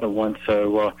that other one.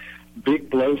 So big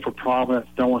blow for Providence.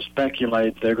 Don't want to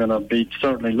speculate. They're going to be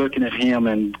certainly looking at him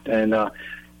and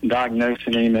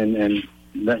diagnosing him, and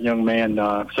that young man,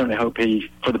 certainly hope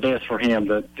for the best for him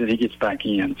that he gets back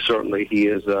in. Certainly, he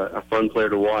is a fun player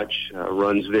to watch.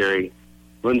 Runs very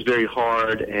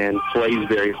hard and plays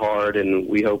very hard, and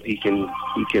we hope he can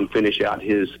finish out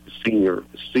his senior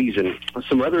season.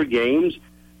 Some other games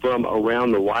from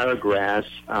around the Wiregrass.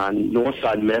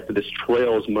 Northside Methodist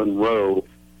trails Monroe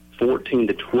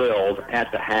 14-12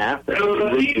 at the half. That's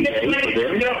a recent game for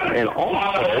them. And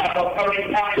also,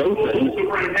 Dothan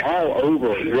all over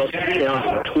Russell County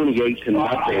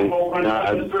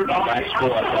 28-0. Last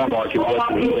score I saw, Mark, it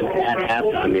wasn't even at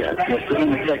halftime yet. It's in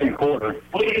the second quarter.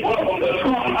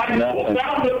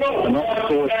 Another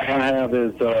score I have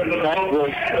is Sackville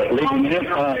leading his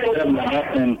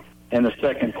 7-0 in the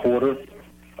second quarter.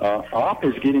 Opp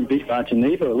is getting beat by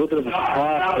Geneva. A little bit of a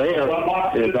surprise there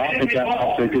is Opp has got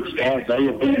off to a good start. They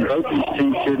have beaten both these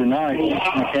teams here tonight,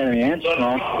 Eastern Academy and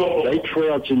Straughn. They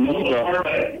trailed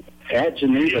Geneva at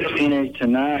Geneva 28-9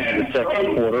 in the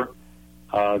second quarter.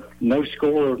 No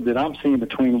score that I'm seeing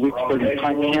between Wicksburg and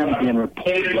Pike County being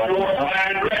reported right now.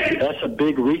 That's a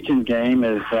big region game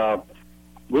as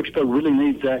Wicksburg really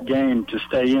needs that game to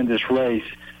stay in this race.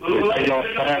 They lost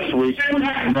last week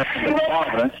to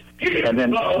Providence. And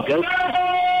then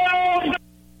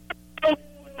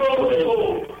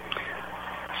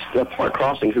Park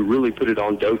Crossing, who really put it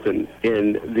on Dothan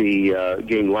in the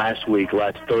game last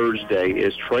Thursday,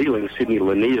 is trailing Sidney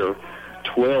Lanier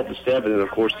 12-7. And, of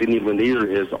course, Sidney Lanier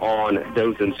is on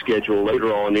Dothan's schedule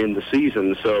later on in the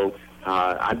season. So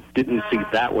I didn't see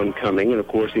that one coming. And, of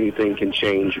course, anything can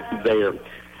change there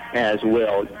as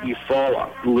well.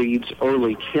 Eufaula leads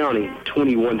Early County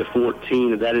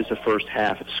 21-14. That is the first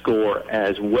half score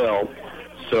as well.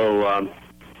 So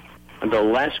the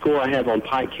last score I have on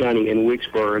Pike County and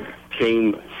Wicksburg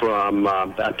came from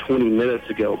about 20 minutes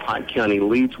ago. Pike County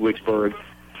leads Wicksburg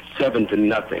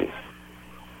 7-0.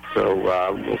 So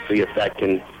we'll see if that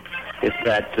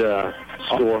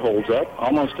score holds up.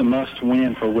 Almost a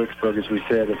must-win for Wicksburg, as we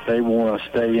said, if they want to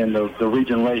stay in the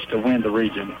region race to win the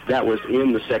region. That was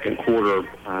in the second quarter,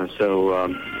 so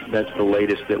that's the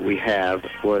latest that we have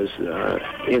was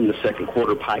in the second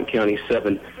quarter, Pike County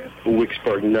 7,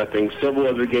 Wicksburg nothing. Several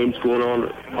other games going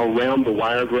on around the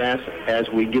Wiregrass. As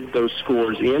we get those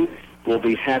scores in, we'll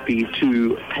be happy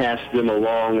to pass them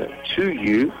along to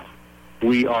you.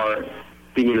 We are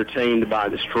being entertained by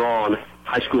the Straughn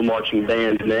High School Marching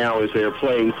Band now as they're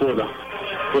playing for the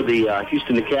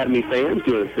Houston Academy fans,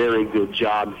 doing a very good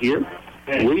job here.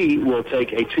 We will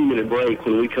take a 2-minute break.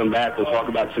 When we come back, we'll talk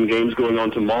about some games going on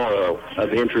tomorrow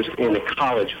of interest in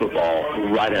college football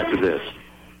right after this.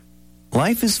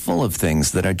 Life is full of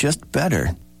things that are just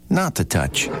better not to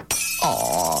touch.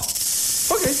 Aww.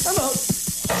 Okay, I'm out.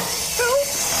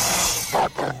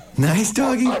 Help. Nice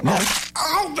doggy. Nice.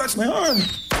 Ow, that's my arm.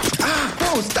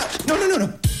 Oh, stop. No.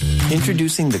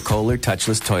 Introducing the Kohler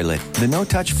Touchless Toilet, the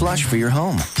no-touch flush for your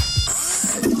home.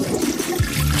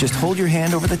 Just hold your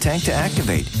hand over the tank to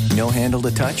activate. No handle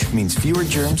to touch means fewer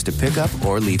germs to pick up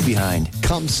or leave behind.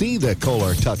 Come see the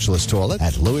Kohler Touchless Toilet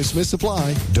at Lewis Smith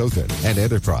Supply, Dothan, and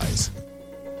Enterprise.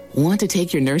 Want to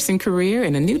take your nursing career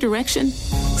in a new direction?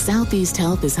 Southeast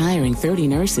Health is hiring 30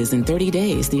 nurses in 30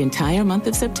 days the entire month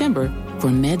of September for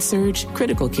med-surg,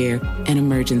 critical care, and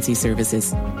emergency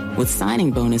services, with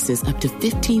signing bonuses up to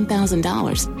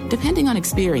 $15,000, depending on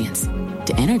experience.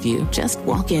 To interview, just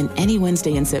walk in any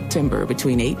Wednesday in September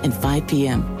between 8 and 5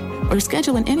 p.m. or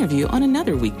schedule an interview on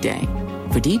another weekday.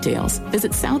 For details,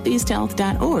 visit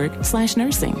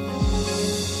southeasthealth.org/nursing.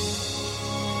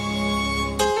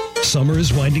 Summer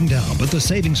is winding down, but the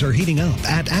savings are heating up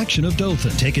at Action of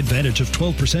Dothan. Take advantage of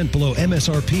 12% below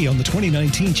MSRP on the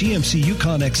 2019 GMC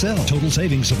Yukon XL. Total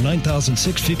savings of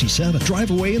 $9,657.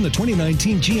 Drive away in the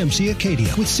 2019 GMC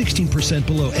Acadia with 16%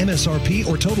 below MSRP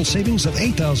or total savings of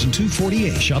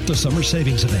 $8,248. Shop the summer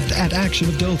savings event at Action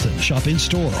of Dothan. Shop in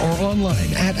store or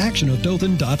online at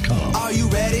actionofdothan.com. Are you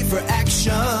ready for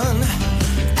action?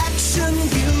 Action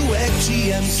Buick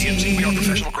GMC. GMC, we are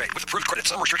professional grade with approved credit.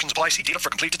 Some restrictions apply. See dealer for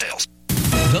complete details.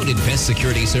 Voted Best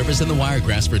Security Service in the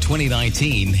Wiregrass for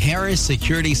 2019, Harris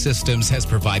Security Systems has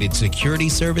provided security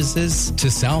services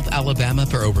to South Alabama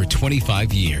for over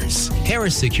 25 years.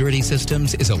 Harris Security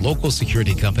Systems is a local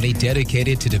security company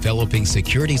dedicated to developing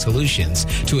security solutions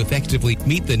to effectively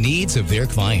meet the needs of their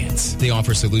clients. They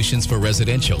offer solutions for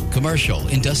residential, commercial,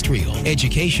 industrial,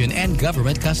 education, and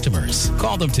government customers.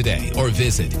 Call them today or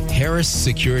visit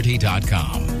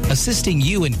harrissecurity.com, assisting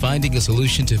you in finding a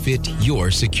solution to fit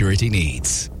your security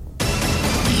needs.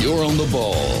 You're on the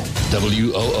ball.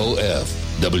 WOOF,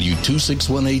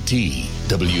 W261AT,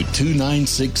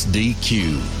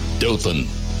 W296DQ, Dothan.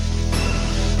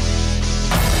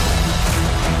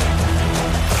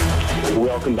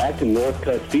 Welcome back to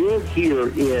Northcutt Field here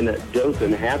in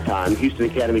Dothan. Halftime, Houston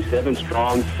Academy 7,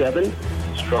 Straughn 7.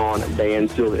 Straughn band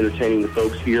still entertaining the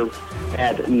folks here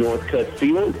at Northcutt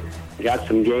Field. Got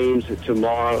some games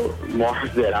tomorrow,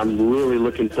 Mark, that I'm really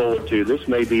looking forward to. This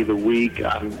may be the week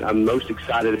I'm most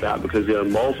excited about because there are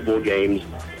multiple games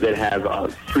that have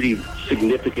pretty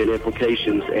significant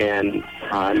implications, and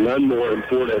none more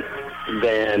important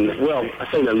than, well,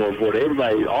 I say none more important.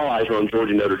 Everybody, all eyes are on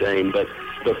Georgia Notre Dame, but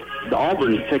the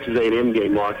Auburn-Texas A&M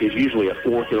game, Mark, is usually a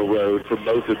fork in the road for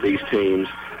both of these teams.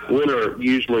 Winner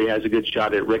usually has a good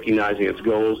shot at recognizing its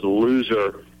goals. The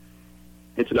loser,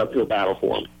 it's an uphill battle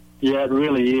for them. Yeah, it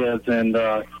really is, and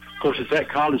of course it's at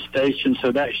College Station,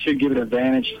 so that should give an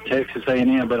advantage to Texas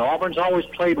A&M. But Auburn's always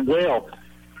played well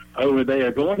over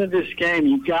there. Going into this game,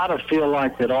 you got to feel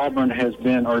like that Auburn has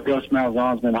been, or Gus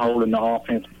Malzahn's been holding the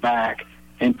offense back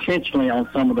intentionally on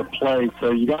some of the plays. So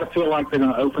you got to feel like they're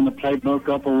going to open the playbook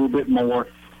up a little bit more.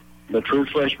 The true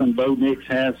freshman Bo Nix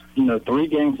has, 3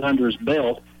 games under his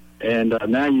belt. And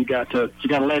now you got to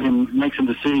let him make some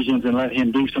decisions and let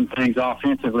him do some things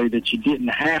offensively that you didn't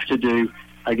have to do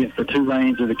against the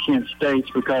Tulanes or the Kent States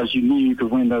because you knew you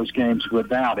could win those games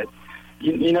without it.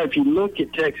 If you look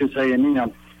at Texas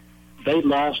A&M, they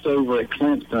lost over at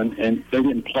Clemson and they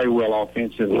didn't play well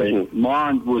offensively. Mm-hmm.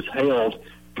 Mond was held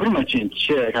pretty much in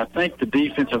check. I think the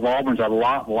defense of Auburn's a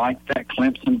lot like that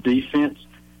Clemson defense.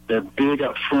 They're big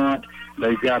up front.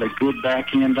 They've got a good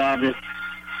back end of it.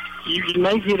 You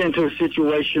may get into a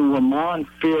situation where Mond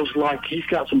feels like he's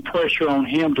got some pressure on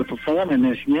him to perform in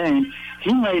this game.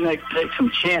 He may take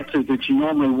some chances that you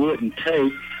normally wouldn't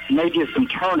take. He may get some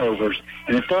turnovers.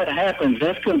 And if that happens,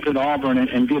 that's going to put Auburn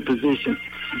in good position.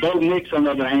 Bo Nix, on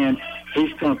the other hand,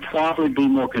 he's going to probably be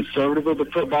more conservative with the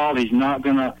football. He's not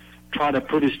going to try to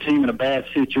put his team in a bad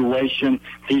situation.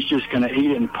 He's just going to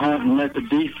eat it and punt and let the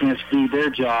defense do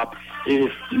their job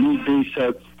if need be.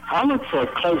 So I look for a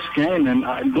close game, and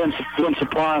it wouldn't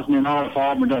surprise me at all if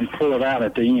Auburn doesn't pull it out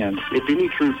at the end. If any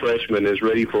true freshman is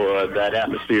ready for that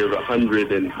atmosphere of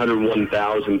 100 and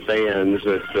 101,000 fans,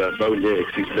 it's Bo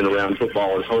Nix. He's been around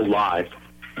football his whole life,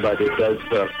 but it does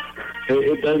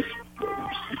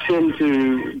tend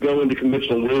to go into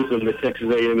conventional wisdom that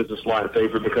Texas A&M is a slight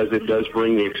favorite because it does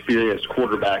bring the experienced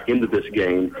quarterback into this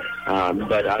game.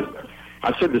 But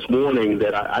I said this morning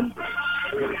that I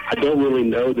don't really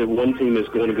know that one team is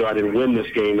going to go out and win this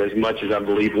game as much as I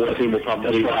believe one team will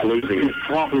probably be losing. You're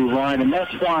probably right, and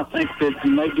that's why I think that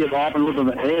you may give Auburn a little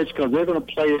bit of an edge because they're going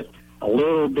to play it a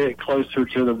little bit closer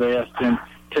to the vest than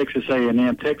Texas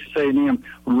A&M. Texas A&M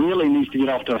really needs to get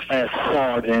off to a fast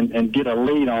start and get a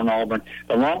lead on Auburn.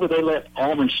 The longer they let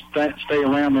Auburn stay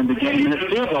around in the game, and it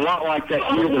feels a lot like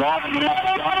that year that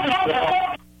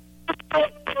Auburn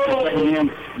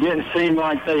A&M didn't seem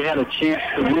like they had a chance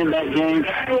to win that game.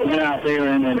 Went out there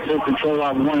and took control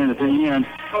of one at the end.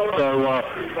 So,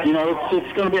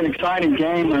 it's going to be an exciting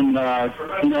game, and,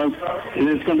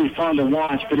 it's going to be fun to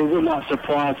watch, but it would not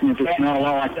surprise me if it's not a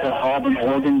lot like the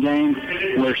Auburn-Oregon game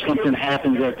where something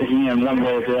happens at the end, one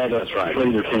way or the other. That's right. For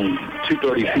either team.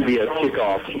 2:30 CBS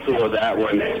kickoff for that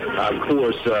one. Of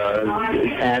course,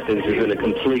 Athens is in a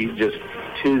complete just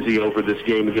tizzy over this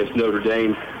game against Notre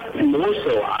Dame. More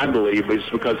so, I believe, is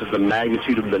because of the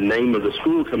magnitude of the name of the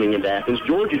school coming into Athens.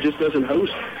 Georgia just doesn't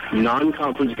host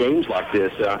non-conference games like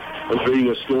this. I was reading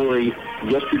a story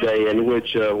yesterday in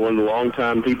which one of the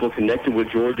longtime people connected with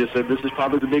Georgia said this is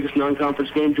probably the biggest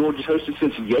non-conference game Georgia's hosted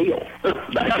since Yale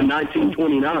back in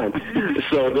 1929.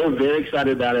 So they're very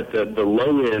excited about it. The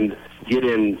low-end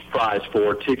get-in price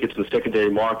for tickets in the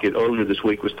secondary market earlier this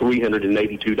week was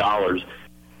 $382.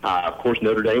 Of course,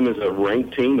 Notre Dame is a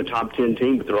ranked team, a top 10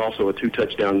 team, but they're also a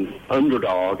 2-touchdown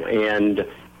underdog, and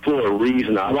for a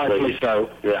reason, rightfully so.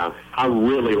 Yeah, I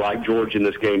really like Georgia in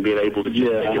this game, being able to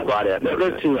just take it right at Notre Dame.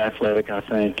 They're too athletic, I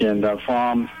think, and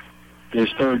Fromm,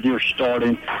 his third year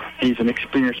starting, he's an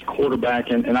experienced quarterback,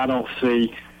 and I don't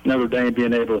see Notre Dame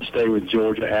being able to stay with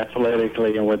Georgia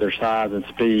athletically and with their size and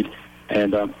speed.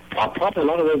 And probably a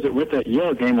lot of those that were at that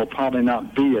Yale game will probably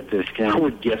not be at this game. I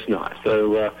would guess not.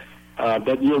 So,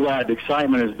 but you're right, the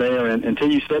excitement is there, and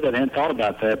until you said that, I hadn't thought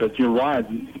about that, but you're right.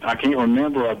 I can't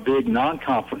remember a big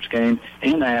non-conference game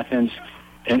in Athens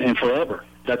in forever.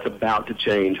 That's about to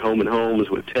change. Home and homes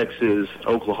with Texas,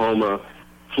 Oklahoma,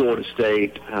 Florida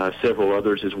State, several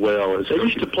others as well. They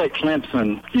used to play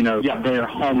Clemson, they're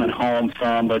home and home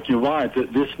from, but you're right,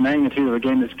 that this magnitude of a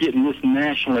game that's getting this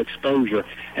national exposure,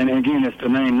 and again, it's the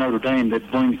name Notre Dame that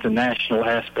brings the national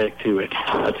aspect to it.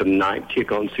 That's a night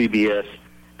kick on CBS,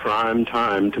 prime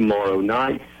time tomorrow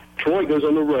night. Troy goes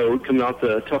on the road, coming off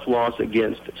the tough loss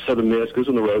against Southern Miss, goes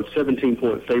on the road,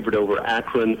 17-point favorite over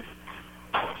Akron.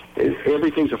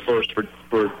 Everything's a first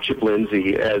for Chip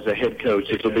Lindsey as a head coach.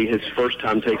 This will be his first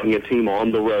time taking a team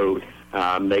on the road,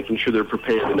 making sure they're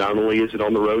prepared. And not only is it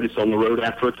on the road, it's on the road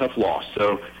after a tough loss.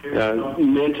 So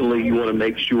mentally, you want to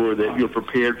make sure that you're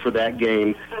prepared for that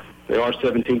game. They are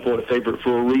 17-point favorite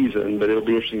for a reason, but it'll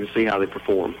be interesting to see how they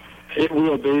perform. It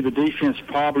will be. The defense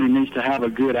probably needs to have a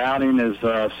good outing, as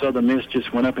Southern Miss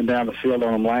just went up and down the field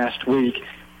on them last week.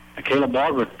 Caleb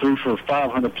Barber threw for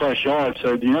 500-plus yards,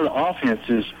 so the offense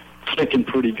is clicking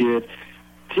pretty good.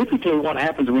 Typically what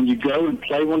happens when you go and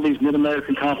play one of these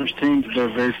Mid-American Conference teams,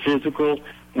 they're very physical.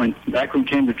 When Akron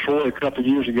came to Troy a couple of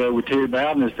years ago with Terry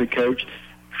Bowden as the coach,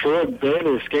 Troy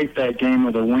barely escaped that game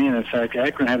with a win. In fact,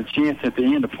 Akron had a chance at the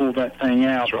end to pull that thing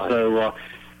out. Right. So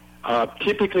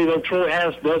typically, though, Troy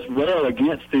does well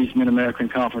against these Mid-American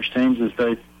Conference teams as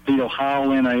they beat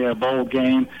Ohio in a bowl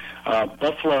game.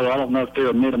 Buffalo, I don't know if they're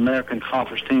a Mid-American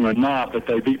Conference team or not, but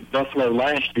they beat Buffalo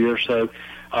last year. So,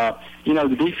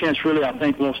 the defense really, I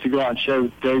think, wants to go out and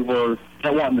show that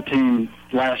wasn't the team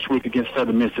last week against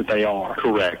Southern Miss that they are.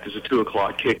 Correct. It's a 2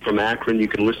 o'clock kick from Akron. You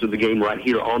can listen to the game right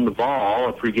here on the ball.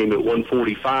 A pregame at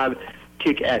 1:45.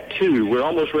 Kick at 2. We're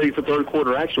almost ready for third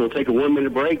quarter action. We'll take a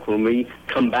 1-minute break. When we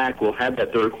come back, we'll have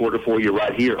that third quarter for you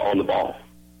right here on the ball.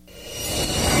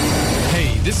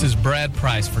 Hey, this is Brad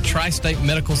Price for Tri-State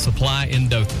Medical Supply in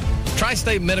Dothan.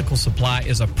 Tri-State Medical Supply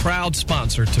is a proud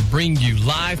sponsor to bring you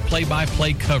live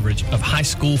play-by-play coverage of high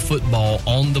school football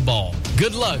on the ball.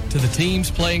 Good luck to the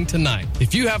teams playing tonight.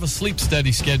 If you have a sleep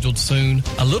study scheduled soon,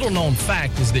 a little-known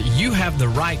fact is that you have the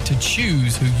right to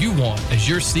choose who you want as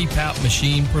your CPAP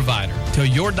machine provider. Tell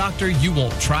your doctor you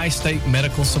want Tri-State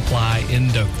Medical Supply in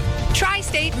Dothan.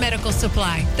 Tri-State Medical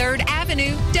Supply, 3rd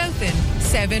Avenue, Dothan,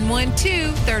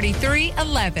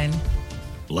 712-3311.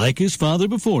 Like his father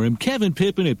before him, Kevin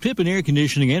Pippin at Pippin Air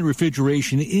Conditioning and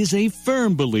Refrigeration is a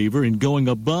firm believer in going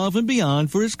above and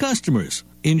beyond for his customers,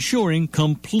 ensuring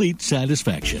complete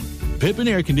satisfaction. Pippin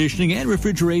Air Conditioning and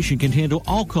Refrigeration can handle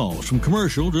all calls from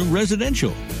commercial to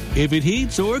residential. If it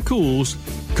heats or cools,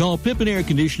 call Pippin Air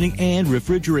Conditioning and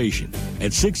Refrigeration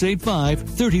at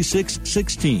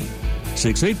 685-3616.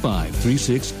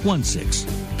 685-3616.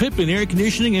 Pippin Air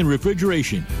Conditioning and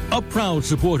Refrigeration, a proud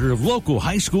supporter of local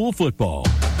high school football.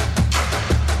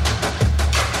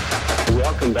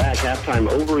 Welcome back. Halftime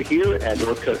over here at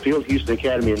Northcutt Field. Houston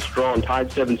Academy and Straughn tied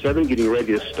 7-7, getting ready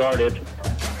to start it.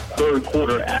 Third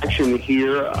quarter action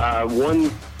here.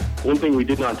 One thing we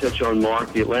did not touch on,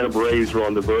 Mark, the Atlanta Braves are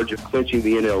on the verge of clinching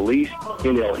the NL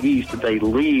East. They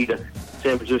lead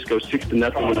San Francisco 6-0 in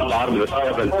the bottom of the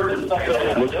 7th. So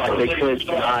it looks like they clinched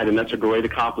tonight, and that's a great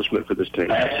accomplishment for this team.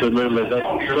 Absolutely. They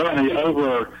certainly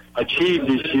overachieved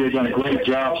this year, done a great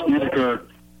job. Snedeker,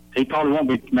 he probably won't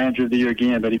be manager of the year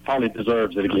again, but he probably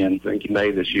deserves it again. I think he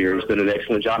may this year. He's done an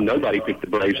excellent job. Nobody picked the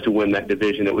Braves to win that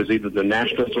division. It was either the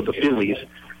Nationals or the Phillies.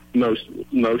 Most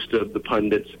of the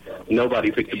pundits, nobody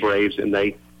picked the Braves, and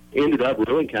they ended up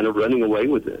really kind of running away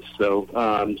with this. So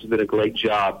it's been a great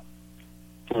job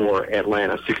for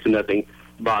Atlanta, 6-0,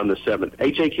 bottom of the 7th.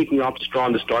 HA kicking off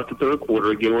Straughn to start the third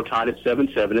quarter. Again, we're tied at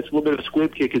 7-7. It's a little bit of a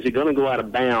squib kick. Is it going to go out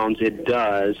of bounds? It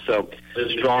does. So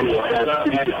Straughn will have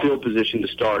the field position to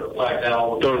start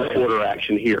third quarter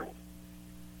action here.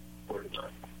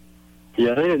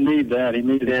 Yeah, they didn't need that. He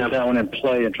needed to have that one in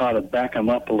play and try to back him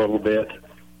up a little bit.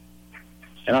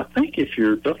 And I think don't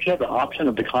you have the option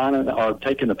of declining or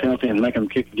taking the penalty and making them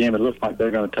kick the game? It looks like they're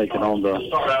going to take it on the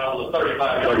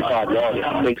 35 yard.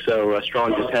 I think so.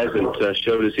 Straughn just hasn't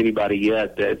showed us anybody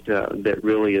yet that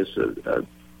really is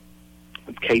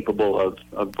capable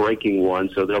of breaking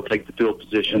one, so they'll take the field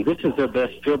position. And this is their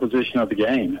best field position of the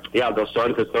game. Yeah, they'll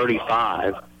start at the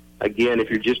 35. Again,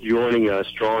 if you're just joining us,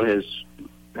 Straughn has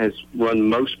run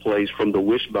most plays from the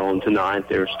wishbone tonight.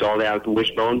 They're stalled out at the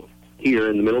wishbone here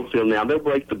in the middle of the field. Now they'll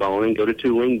break the bone and go to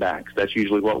 2 wing backs. That's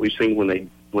usually what we've seen when they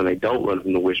don't run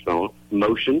from the wishbone.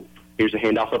 Motion. Here's a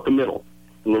handoff up the middle.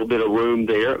 A little bit of room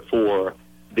there for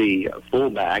the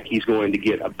fullback. He's going to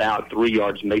get about 3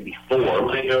 yards, maybe 4.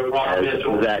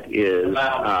 That is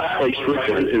Clay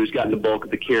Strickland, who's gotten the bulk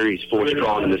of the carries for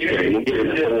Straughn in this game. We'll get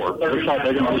him 4. Looks like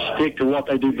they're going to stick to what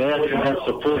they do best, and that's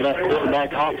support that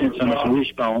quarterback offense on this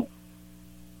wishbone.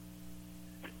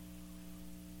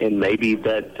 And maybe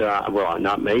that,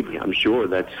 not maybe, I'm sure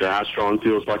that's how Straughn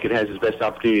feels like it has his best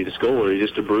opportunity to score, is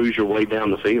just to bruise your way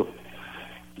down the field.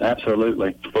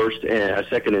 Absolutely.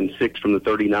 Second and 6 from the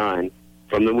 39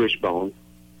 from the wishbone.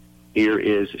 Here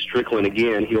is Strickland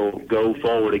again. He'll go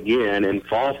forward again and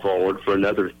fall forward for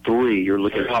another 3. You're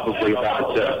looking probably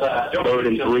about 3rd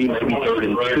and 3, maybe 3rd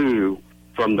and 2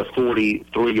 from the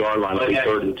 43-yard line, maybe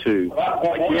 3rd and 2.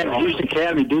 Yeah, Houston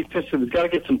Academy defensive has got to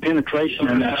get some penetration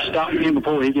and stop him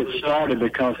before he gets started,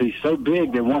 because he's so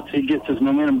big that once he gets his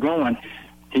momentum going,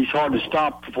 he's hard to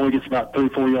stop before he gets about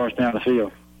 3-4 yards down the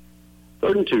field.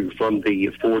 3rd and 2 from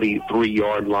the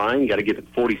 43-yard line. You got to get it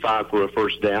 45 for a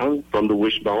first down from the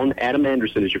wishbone. Adam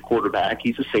Anderson is your quarterback.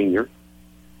 He's a senior.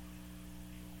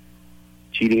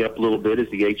 Cheating up a little bit is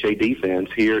the HA defense.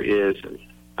 Here is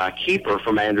a keeper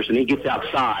from Anderson. He gets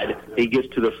outside. He gets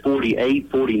to the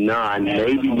 48, 49,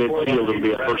 maybe midfield. It'll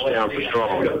be a first down for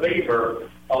Straughn.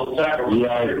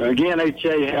 Yeah, again,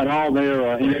 HA had all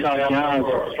their inside guys.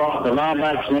 The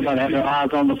linebackers, everybody had their eyes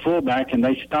on the fullback, and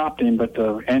they stopped him. But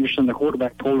Anderson, the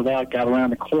quarterback, pulled it out, got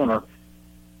around the corner,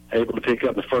 able to pick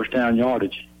up the first down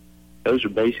yardage. Those are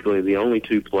basically the only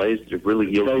 2 plays that have really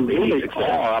yielded any success.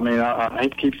 I mean, I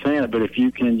hate to keep saying it, but if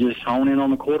you can just hone in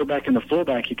on the quarterback and the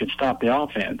fullback, you can stop the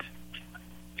offense.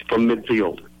 From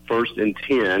midfield, 1st and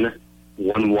 10,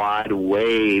 one wide,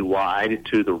 way wide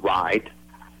to the right.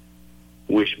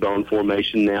 Wishbone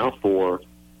formation now for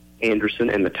Anderson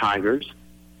and the Tigers.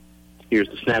 Here's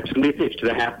the snap. It's going to be a pitch to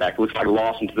the halfback. Looks like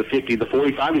Lawson to the 50, the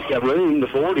 45. He's got room, the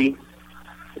 40.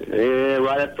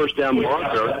 Right at first down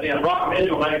marker. Yeah, he's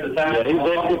able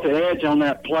to get the edge on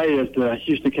that play as the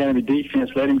Houston Academy defense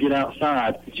let him get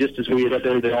outside. Just as we had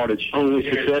done the yardage. Only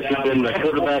success has been the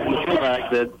quarterback and the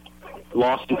fullback that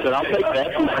Lawson said, I'll take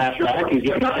that from the halfback and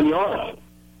get 9 yards.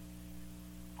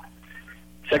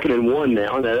 2nd and 1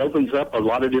 now. That opens up a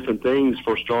lot of different things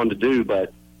for Straughn to do,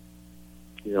 but,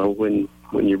 you know, when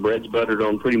your bread's buttered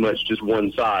on pretty much just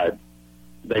one side,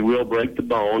 they will break the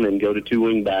bone and go to 2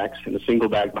 wing backs and a single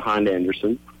back behind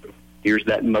Anderson. Here's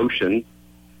that motion,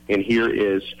 and here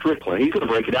is Strickland. He's going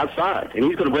to break it outside, and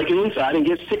he's going to break it inside and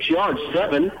get 6 yards,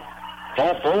 7.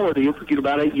 Fall forward, he'll get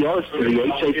about 8 yards to the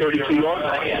HA 32-yard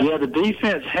line. Yeah, the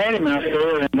defense had him out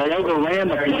there, and they overran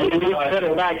the play, and he set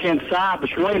it back inside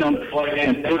between them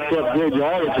and picked up good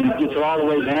yardage, and gets it all the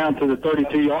way down to the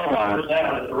 32-yard line.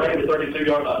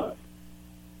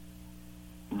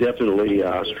 Definitely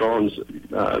Straughn's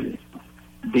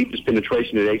deepest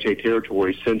penetration in HA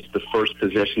territory since the first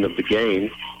possession of the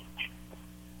game.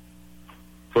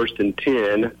 1st and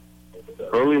 10.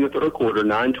 Early in the 3rd quarter,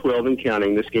 9-12 and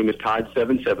counting. This game is tied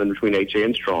 7-7 between HA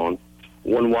and Straughn.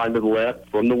 One wide to the left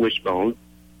from the wishbone.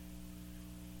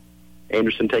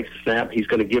 Anderson takes the snap. He's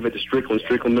going to give it to Strickland.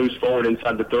 Strickland moves forward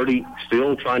inside the 30,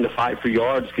 still trying to fight for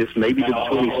yards. Gets maybe to the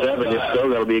 27. If so,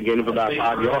 that'll be a gain of about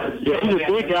 5 yards. Yeah, he's a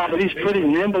big guy, but he's pretty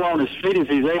nimble on his feet as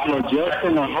he's able to adjust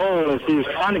in the hole as he was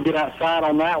trying to get outside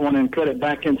on that one and cut it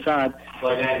back inside.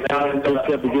 Picked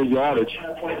up a good yardage.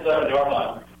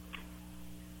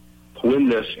 When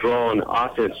the Straughn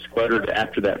offense spluttered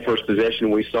after that first possession,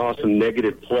 we saw some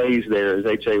negative plays there as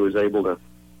HA was able to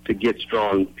get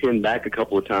Straughn pinned back a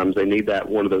couple of times. They need that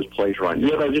one of those plays right now.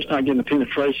 Yeah, they're just not getting the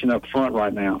penetration up front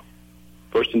right now.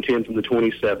 1st and 10 from the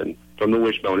 27 from the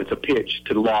wishbone. It's a pitch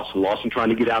to Lawson. Lawson trying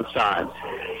to get outside.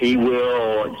 He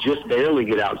will just barely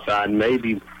get outside,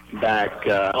 maybe back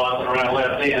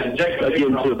again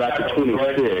to about the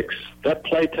 26. That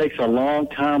play takes a long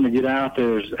time to get out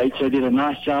there. HA did a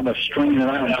nice job of stringing it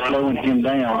out and slowing him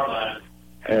down.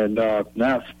 And now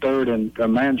it's 3rd and a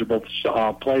manageable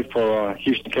play for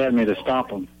Houston Academy to stop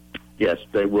them. Yes,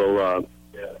 they will.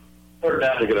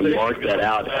 They're going to mark that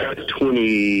out at the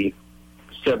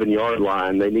 27-yard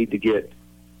line. They need to get,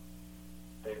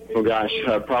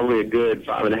 probably a good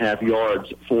 5.5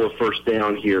 yards for first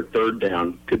down here. 3rd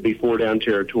down. Could be 4-down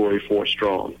territory for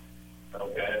Straughn.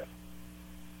 Okay.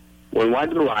 One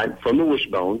wide to the right from the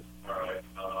wishbone.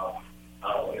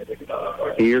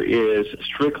 Here is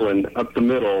Strickland up the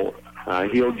middle.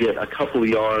 He'll get a couple of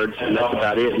yards, and that's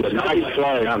about it. It's a nice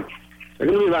play. They're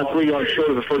going to be about 3 yards short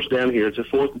of the first down here. It's a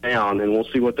 4th down, and we'll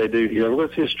see what they do here.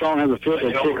 Let's see if Straughn has a field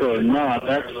goal kicker or not.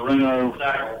 That's,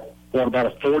 about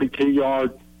a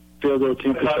 42-yard field goal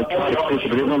attempt. But it looks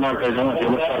like they're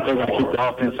going to keep the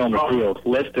offense on the field.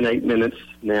 Less than 8 minutes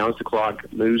now as the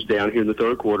clock moves down here in the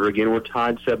 3rd quarter. Again, we're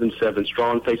tied 7-7.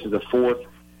 Straughn faces a 4th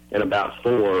and about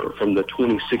 4 from the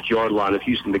 26-yard line of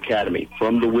Houston Academy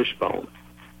from the wishbone.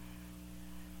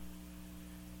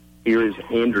 Here is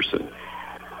Anderson.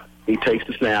 He takes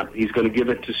the snap. He's going to give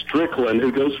it to Strickland,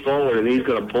 who goes forward, and he's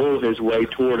going to bull his way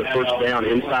toward a first down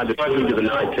inside the 20 to the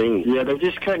 19. Yeah, they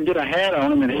just couldn't get a head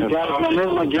on him, and he got it from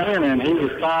him again, and he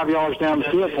was 5 yards down the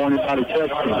field for anybody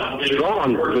touched him.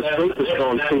 Straughn, the strength of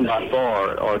Straughn's team by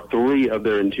far are 3 of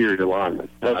their interior linemen.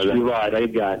 That's right.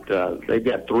 They've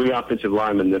got 3 offensive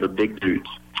linemen that are big dudes.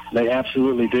 They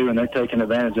absolutely do, and they're taking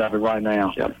advantage of it right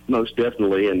now. Yeah, most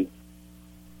definitely, and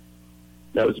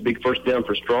that was a big first down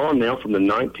for Straughn. Now from the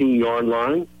 19-yard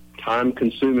line,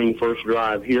 time-consuming first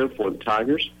drive here for the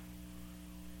Tigers.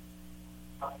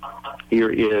 Here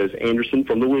is Anderson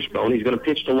from the wishbone. He's going to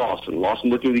pitch to Lawson. Lawson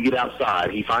looking to get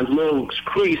outside. He finds a little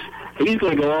crease, and he's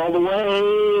going to go all the way.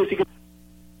 Is he going to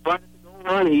find the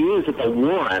goal line? He is at the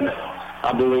 1,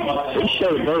 I believe. He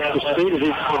showed both the speed of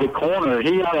the corner.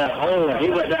 He had that hole, and he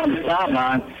went down the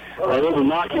sideline. They would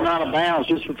knock him out of bounds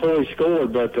just before he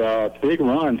scored, but big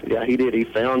run. Yeah, he did. He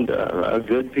found a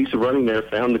good piece of running there,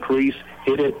 found the crease,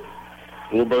 hit it,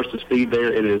 a little burst of speed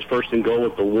there, and it is first and goal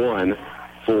at the 1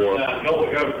 for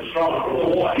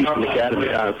Houston Academy,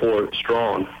 for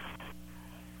Straughn.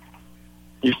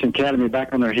 Houston Academy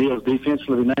back on their heels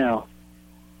defensively now.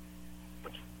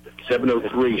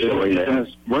 7:03 showing that.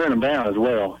 Wearing them down as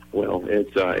well. Well,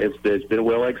 it's been a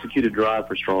well-executed drive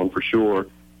for Straughn for sure.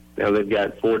 Now they've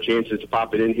got 4 chances to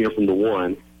pop it in here from the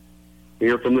 1.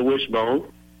 Here from the wishbone.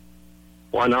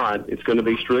 Why not? It's going to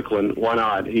be Strickland. Why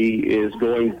not? He is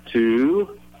going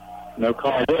to... No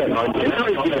call there.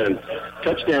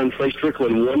 Touchdown, Trey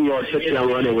Strickland, 1-yard touchdown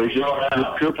run. It was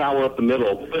just pure power up the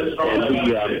middle, and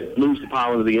he moves the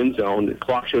pile into the end zone. The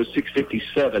clock shows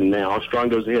 6:57 now. Straughn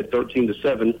goes ahead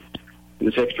 13-7, and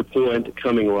this extra point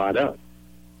coming right up.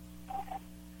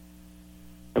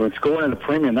 When scoring in the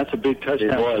premium, that's a big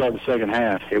touchdown for the second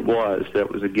half. It was. That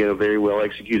was, again, a very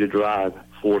well-executed drive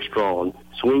for Straughn.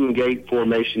 Swing gate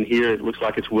formation here. It looks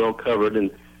like it's well covered, and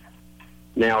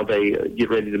now they get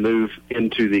ready to move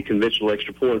into the conventional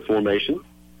extra point formation.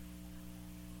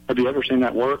 Have you ever seen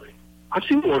that work? I've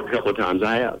seen it work a couple of times.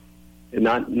 I have. And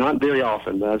not very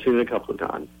often, but I've seen it a couple of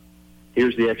times.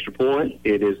 Here's the extra point.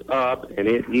 It is up, and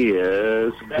it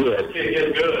is good.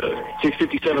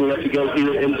 6:57 left to go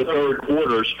here in the third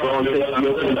quarter. Straughn takes the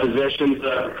opening possession,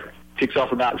 ticks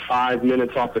off about 5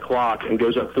 minutes off the clock, and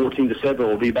goes up 14-7.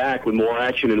 We'll be back with more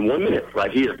action in 1 minute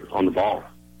right here on the ball.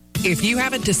 If you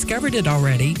haven't discovered it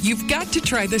already, you've got to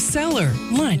try the Cellar.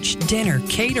 Lunch, dinner,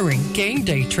 catering, game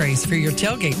day trays for your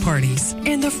tailgate parties,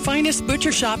 and the finest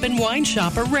butcher shop and wine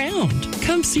shop around.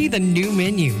 Come see the new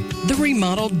menu, the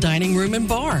remodeled dining room and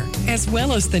bar, as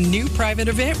well as the new private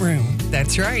event room.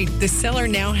 That's right, the Cellar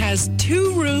now has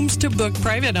 2 rooms to book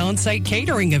private on-site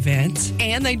catering events,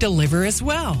 and they deliver as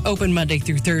well. Open Monday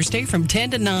through Thursday from 10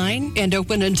 to 9, and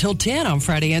open until 10 on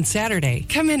Friday and Saturday.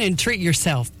 Come in and treat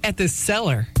yourself at the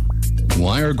Cellar.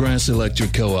 Wiregrass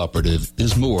Electric Cooperative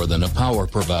is more than a power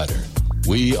provider.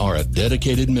 We are a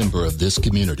dedicated member of this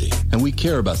community, and we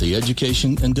care about the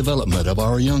education and development of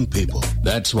our young people.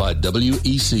 That's why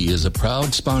WEC is a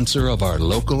proud sponsor of our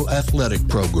local athletic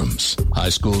programs. High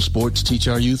school sports teach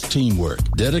our youth teamwork,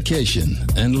 dedication,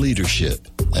 and leadership.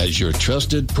 As your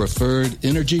trusted, preferred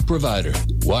energy provider,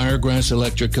 Wiregrass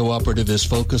Electric Cooperative is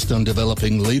focused on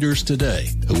developing leaders today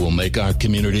who will make our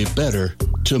community better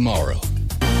tomorrow.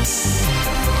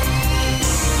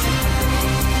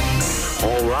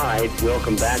 All right,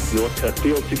 welcome back to North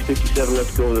Cutfield. 6:57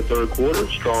 left to go in the third quarter.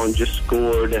 Straughn just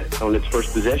scored on its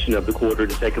first possession of the quarter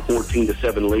to take a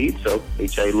 14-7 lead. So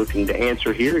HA looking to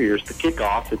answer here. Here's the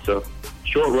kickoff. It's a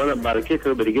short run up by the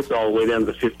kicker, but he gets all the way down to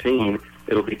the 15.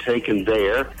 It'll be taken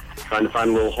there. Trying to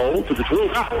find a little hole to the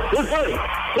 25, to the 30, to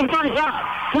the 35,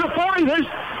 to the 40, there's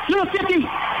to the 50, to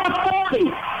the 40,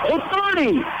 to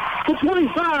 30, to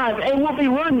 25, and we'll be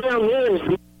run down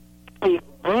there.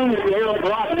 Run the arrow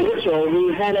block Mitchell,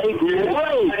 who had a great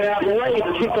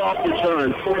kickoff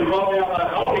return.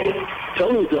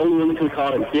 Tony's the only one who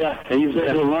caught him. Yeah, he's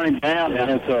running down,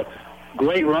 and it's a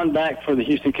great run back for the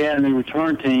Houston Academy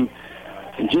return team.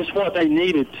 And just what they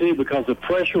needed, too, because the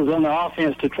pressure was on the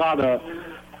offense to try to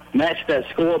match that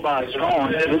score by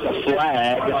Straughn. It's a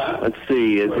flag. Let's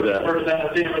see. Is it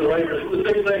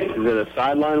a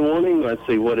sideline warning? Let's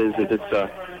see. What is it? It's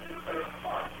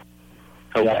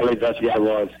I believe that's what it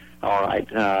was. All right.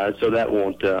 So that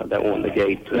won't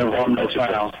negate.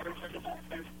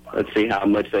 Let's see how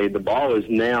much the ball is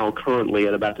now currently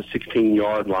at about the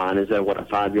 16-yard line. Is that what, a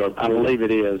 5-yard? I believe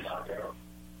it is.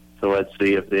 So let's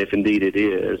see if indeed it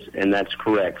is, and that's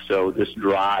correct. So this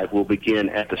drive will begin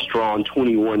at the Straughn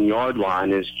 21-yard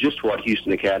line. Is just what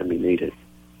Houston Academy needed.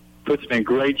 Puts them in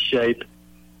great shape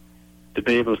to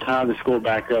be able to tie the score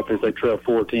back up as they trail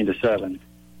 14-7.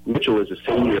 Mitchell is a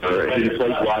senior. He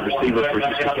plays wide receiver for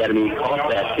Houston Academy. He caught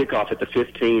that kickoff at the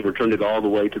 15, returned it all the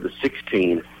way to the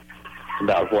 16.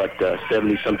 About,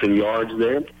 70-something yards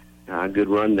there. Good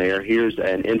run there. Here's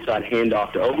an inside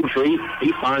handoff to Ogletree.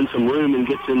 He finds some room and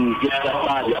gets that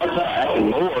 5 yards back and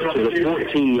more to the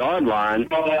 14-yard line.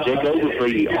 Jake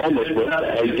Ogletree almost was.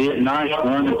 They did nice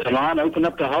run. The line opened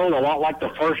up the hole a lot like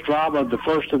the first drive of the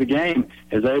first of the game.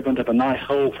 As they opened up a nice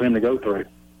hole for him to go through.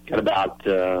 Got about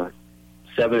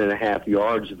 7.5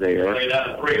 yards there.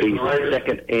 The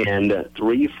second and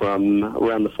 3 from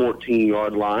around the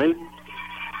 14-yard line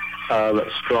of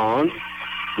Straughn.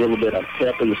 A little bit of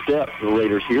pep in the step for the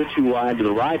Raiders here. Too wide to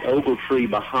the right. Ogletree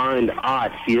behind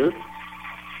Ott here.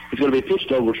 It's going to be pitched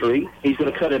to Ogletree. He's going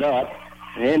to cut it up.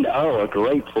 And, a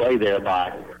great play there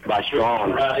by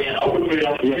Straughn. Yeah,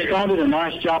 Straughn did a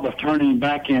nice job of turning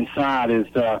back inside as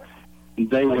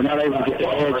they were not able to get the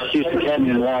edge. Houston Academy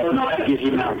and not to get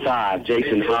him outside.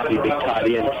 Jason Hoppy, big tight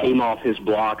end, came off his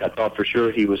block. I thought for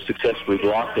sure he was successfully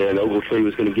blocked there, and Ogletree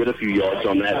was going to get a few yards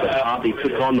on that. But Hoppy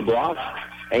took on the block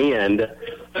and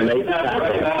made the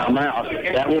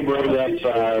tackle. That will bring up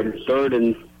third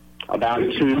and about 2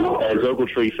 as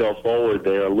Ogletree fell forward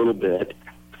there a little bit.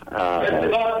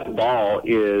 The ball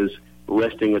is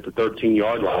resting at the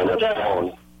 13-yard line. That's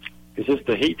long. Is this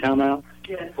the heat timeout?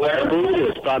 I believe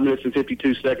it is 5 minutes and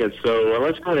 52 seconds. So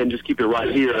let's go ahead and just keep it right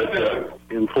here. It's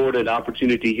an important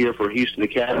opportunity here for Houston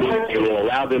Academy. It will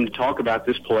allow them to talk about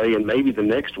this play and maybe the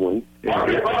next one. If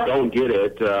they don't get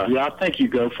it. I think you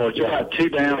go for it. You have 2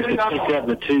 downs to pick up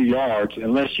the 2 yards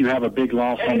unless you have a big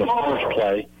loss on the first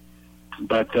play.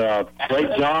 But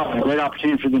great job and great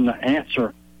opportunity for them to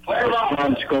answer the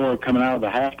strong score coming out of the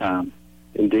halftime.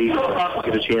 Indeed.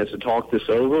 Get a chance to talk this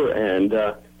over, and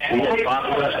we had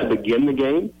fireworks to begin the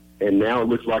game, and now it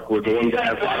looks like we're going to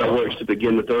have fireworks to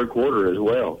begin the third quarter as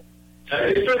well.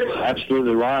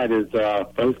 Absolutely right. As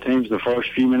both teams, the first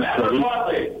few minutes of each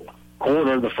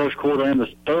quarter, the first quarter and the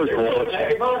third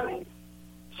quarter,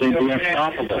 seem to be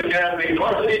unstoppable.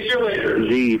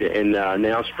 Indeed, and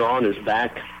now Straughn is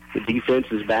back. The defense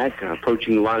is back,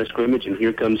 approaching the line of scrimmage, and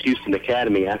here comes Houston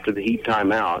Academy after the heat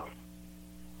timeout.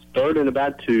 Third and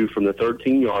about 2 from the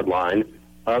 13-yard line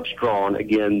of Straughn.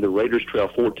 Again, the Raiders trail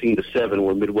 14-7.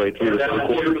 We're midway through the third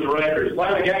quarter.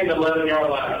 11-yard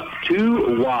line.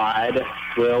 2 wide.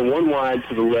 Well, 1 wide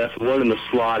to the left, 1 in the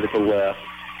slot at the left.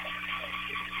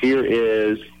 Here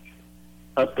is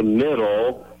up the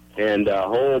middle, and a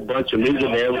whole bunch of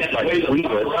movement there. Looks like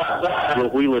Wheeless. Will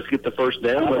Wheeless get the first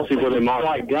down? Let's see where they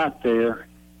mark. Got there.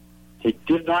 He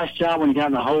did a nice job when he got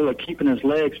in the hole of keeping his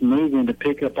legs moving to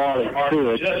pick up all he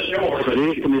could. But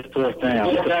it is going to be 4th down.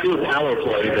 It's a 2 power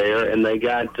play there, and they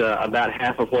got about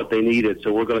half of what they needed.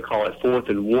 So we're going to call it 4th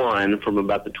and 1 from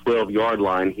about the 12-yard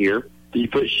line here. Do you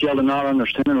put Sheldon out under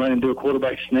center and let him do a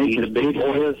quarterback sneak? He's a big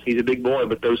boy. He's a big boy,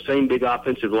 but those same big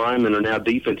offensive linemen are now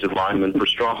defensive linemen for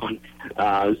Straughn.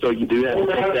 So you do have to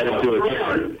take that into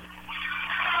account.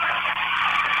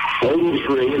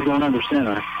 Ogletree is going under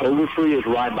center. Ogletree is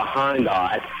right behind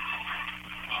Ott.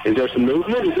 Is there some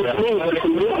movement? There's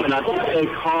some movement. I think they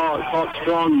caught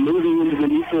Straughn moving into the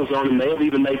neutral zone, and may have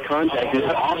even made contact. It's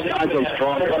offsides on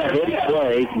Straughn. Good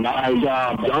play. Nice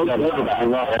job.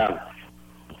 Yeah.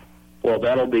 Well,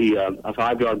 that'll be a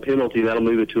 5-yard penalty. That'll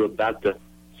move it to about the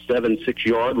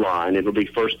 7-6-yard line. It'll be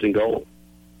 1st and goal.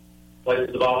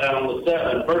 Places the ball down on the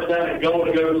 7. First down and goal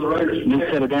to go to the Raiders.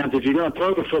 Set it down. If you're going to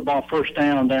throw the football first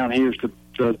down here to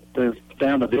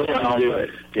down to this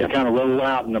kind of roll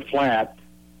out in the flat.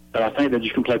 But I think that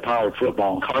you can play power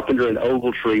football. Carpenter and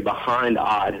Ogletree behind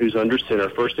Odd, who's under center.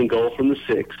 1st and goal from the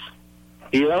 6.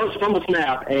 He knows fumble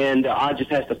snap, and Odd just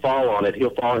has to fall on it.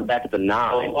 He'll fall back at the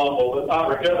 9.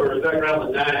 Recover is back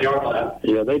around the 9-yard line.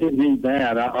 Yeah, they didn't need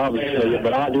that, obviously,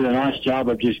 but I did a nice job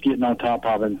of just getting on top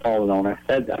of it and falling on it.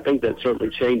 I think that certainly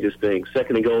changes things.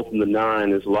 2nd and goal from the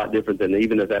 9 is a lot different than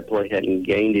even if that play hadn't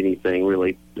gained anything,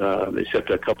 really,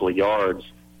 except a couple of yards.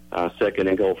 2nd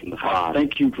and goal from the 5. I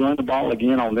think you run the ball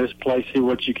again on this play, see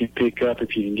what you can pick up.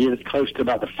 If you can get it close to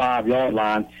about the 5-yard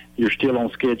line, you're still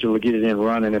on schedule to get it in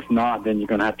running. If not, then you're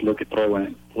going to have to look at throwing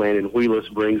it. Landon Wheeless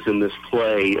brings in this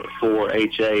play for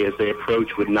HA as they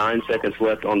approach with 9 seconds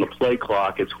left on the play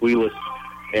clock. It's Wheeless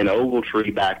and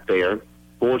Ogletree back there.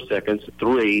 4 seconds,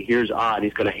 3. Here's Odd.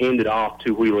 He's going to hand it off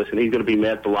to Wheeless, and he's going to be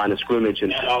met at the line of scrimmage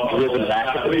and driven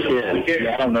back at the 10.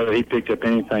 I don't know that he picked up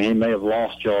anything. He may have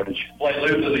lost yardage. Play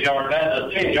loses the yard. That's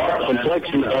a 10-yard line.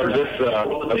 Complexity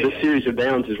of this series of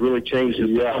downs has really changed his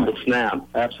fumble snap.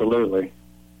 Absolutely.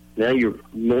 Now you're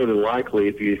more than likely,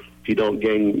 if you don't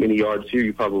gain many yards here,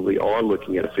 you probably are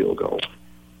looking at a field goal.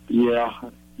 Yeah.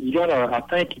 I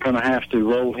think you're going to have to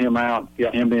roll him out,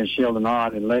 him being Sheldon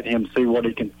Ott, and let him see what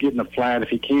he can get in the flat. If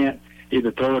he can't,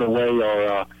 either throw it away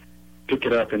or pick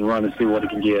it up and run and see what he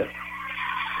can get.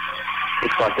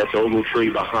 Looks like that's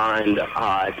Ogletree behind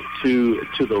Ott to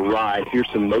the right. Here's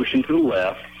some motion to the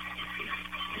left.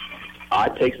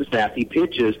 Ott takes the snap. He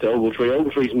pitches to Ogletree.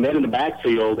 Ogletree's met in the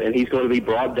backfield, and he's going to be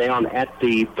brought down at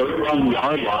the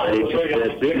 13-yard line.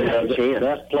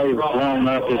 That play was blown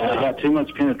up. It's got too much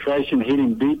penetration. Hit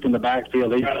him deep in the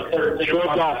backfield. He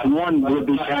shrugged off one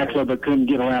would-be tackler, but couldn't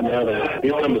get around the other.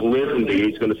 Here comes Lisenby.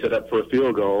 He's going to set up for a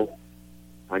field goal.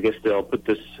 I guess they'll put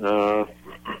this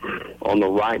on the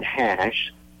right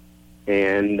hash.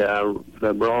 And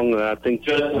the wrong, I think,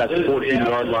 that's the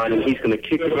 14-yard line, and he's going to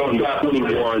kick it on the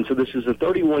 21. So this is a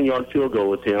 31-yard field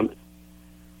goal attempt.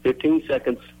 15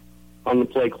 seconds on the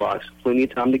play clock. Plenty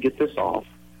of time to get this off.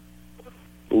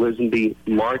 Lisenby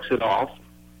marks it off.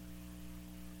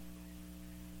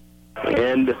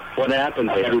 And what happened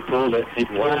there? He pulled it. He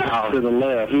pulled it out to the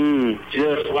left.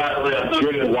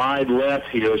 Just wide left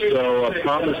here. So a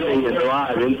promising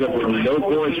drive ends up with no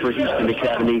points for Houston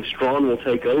Academy. Straughn will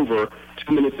take over.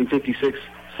 2 minutes and 56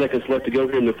 seconds left to go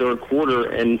here in the third quarter.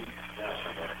 And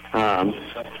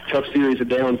tough series of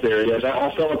downs there. Yeah, that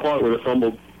all fell apart with a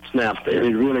fumbled snap there.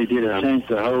 It really did change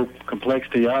the whole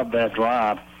complexity of that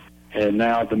drive. And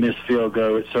now the missed field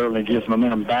goal, it certainly gives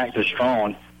momentum back to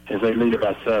Straughn as they lead it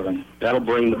by 7. That'll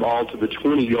bring the ball to the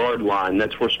 20-yard line.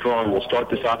 That's where Straughn will start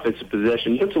this offensive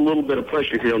possession. Puts a little bit of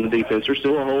pressure here on the defense. There's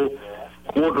still a whole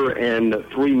quarter and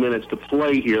 3 minutes to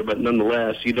play here, but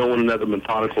nonetheless, you don't want another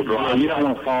methodical drive. You don't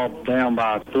want to fall down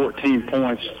by 14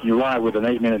 points. You're right with an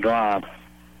 8-minute drive.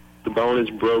 The bone is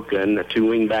broken. 2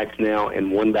 wing backs now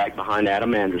and 1 back behind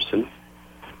Adam Anderson.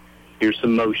 Here's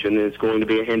some motion, and it's going to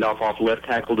be a handoff off left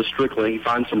tackle to Strickland. He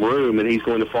finds some room, and he's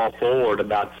going to fall forward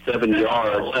about 7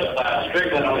 yards.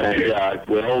 And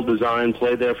well design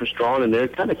play there for Straughn, and they're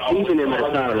kind of keeping in that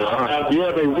side of the line.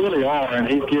 Yeah, they really are, and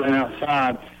he's getting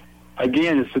outside.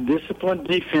 Again, it's a disciplined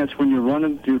defense when you're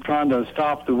running. You're trying to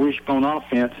stop the wishbone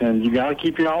offense, and you got to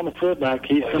keep your eye on the fullback.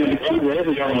 He's going to be key to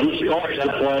everything. He starts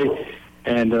the play.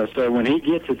 And so when he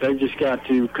gets it, they've just got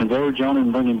to converge on him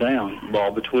and bring him down.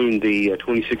 Ball between the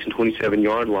 26 and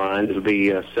 27-yard line. It'll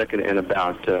be second and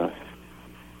about a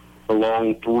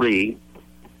long 3.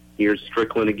 Here's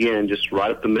Strickland again, just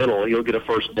right up the middle. He'll get a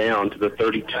first down to the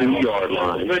 32-yard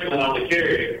line.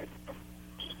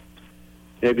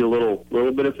 Maybe a little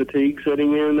bit of fatigue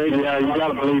setting in. Maybe. Yeah, you got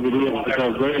to believe it is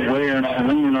because they're wearing and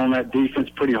leaning on that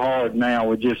defense pretty hard now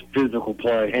with just physical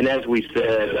play. And as we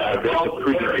said, there's a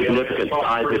pretty significant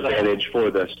size advantage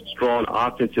for the Straughn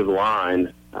offensive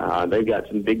line. They've got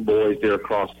some big boys there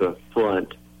across the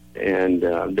front, and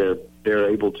they're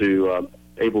able to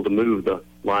move the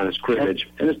line of scrimmage.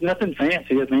 And it's nothing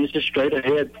fancy. I mean, it's just straight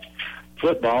ahead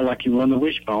football like you run the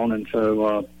wishbone, and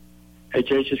so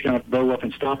HH is going to blow up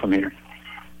and stop them here.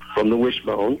 From the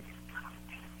wishbone,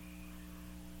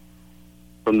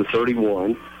 from the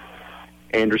 31,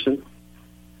 Anderson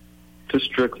to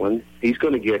Strickland. He's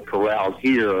going to get corralled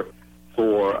here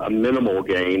for a minimal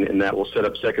gain, and that will set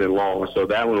up second and long. So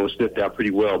that one was sniffed out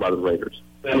pretty well by the Raiders.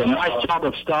 Yeah, nice job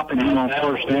of stopping him on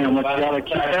first down. What you got to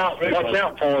keep watch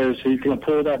out for is he's going to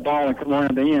pull that ball and come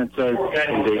around the end. So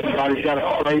somebody's got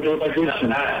to play their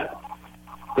position.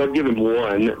 They'll give him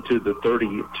 1 to the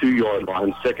 32-yard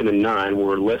line, second and 9.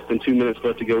 We're less than 2 minutes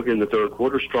left to go here in the third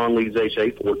quarter. Straughn leads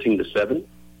HA 14-7.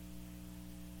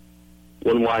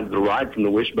 1 wide to the right from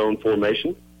the wishbone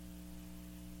formation.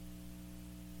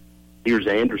 Here's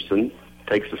Anderson.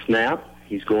 Takes the snap.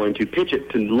 He's going to pitch it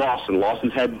to Lawson.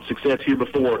 Lawson's had success here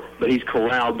before, but he's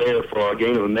corralled there for a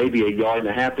gain of maybe 1.5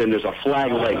 yards. Then there's a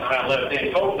flag late.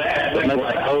 They make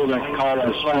a hold and call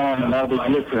on Straughn, and that'll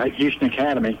be good for Houston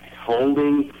Academy.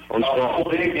 Holding on Straughn.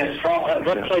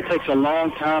 That play takes a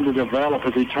long time to develop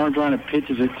as he turns around and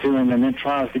pitches it to him and then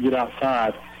tries to get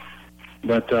outside.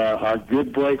 But a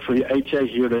good break for the HA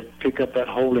here to pick up that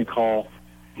holding call.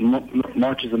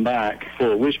 Marches them back.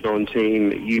 For a wishbone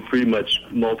team, you pretty much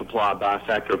multiply by a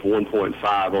factor of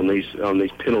 1.5 on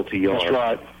these penalty yards. That's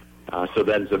right. So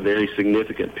that is a very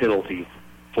significant penalty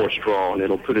for Straughn.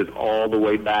 It'll put it all the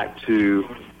way back to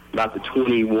about the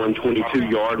 21,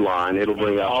 22-yard line. It'll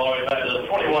bring up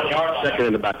second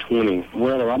and about 20.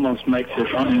 Well, it almost makes it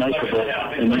unmakeable,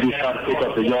 and you just have to pick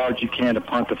up the yards you can to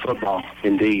punt the football.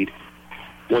 Indeed.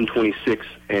 126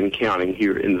 and counting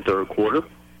here in the third quarter.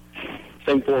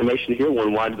 Same formation here,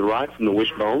 1 wide to the right from the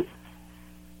wishbone.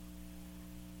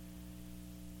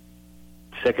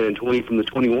 Second and 20 from the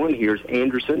 21. Here's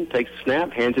Anderson. Takes the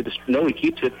snap, hands it to... No, he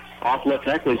keeps it off left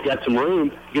tackle. He's got some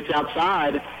room. Gets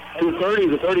outside to the 30,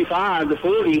 the 35, the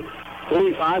 40.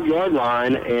 45-yard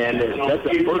line, and that's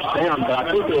a first down, but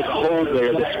I think there's a hold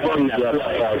there that sprung that up.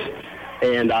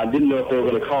 And I didn't know if they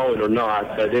were going to call it or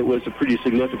not, but it was a pretty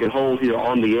significant hold here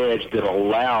on the edge that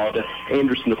allowed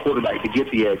Anderson, the quarterback, to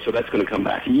get the edge, so that's going to come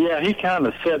back. Yeah, he kind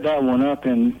of set that one up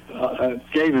and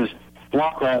gave his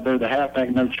block right there, the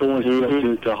halfback, no choice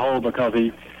to hold, because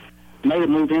he made a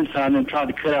move inside and then tried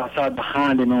to cut outside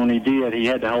behind him, and when he did, he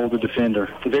had to hold the defender.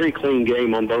 It's a very clean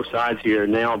game on both sides here.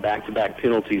 Now back-to-back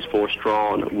penalties for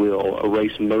Straughn will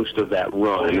erase most of that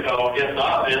run.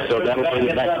 So that'll bring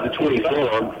it back to the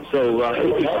 24. So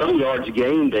 50 yards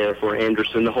gained there for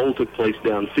Anderson. The hold took place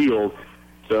downfield.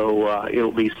 So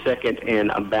it'll be second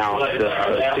and about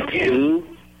 16.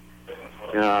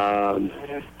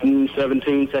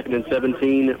 second and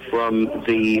 17 from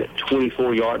the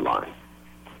 24-yard line.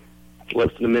 Less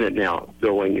than a minute now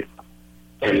going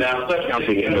and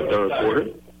counting in the third quarter.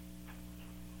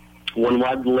 One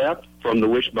wide left from the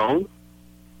wishbone.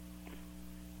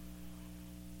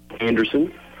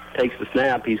 Anderson takes the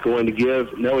snap. He's going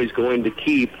to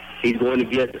keep. He's going to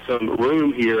get some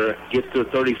room here, gets to the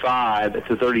 35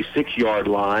 to 36-yard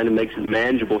line, and makes it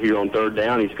manageable here on third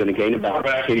down. He's going to gain about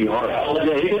 10 yards.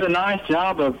 Yeah, he did a nice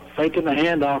job of faking the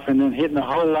handoff and then hitting the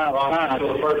hole outside.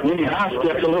 Then he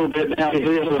high-stepped a little bit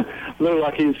downfield. Looked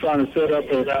like he was trying to set up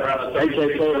a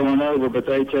HA player to run over, but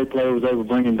the HA player was able to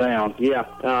bring him down. Yeah.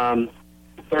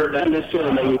 Third down, this sort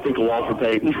of made me think of Walter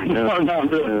Payton. No,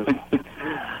 really.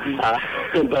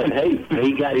 But, hey,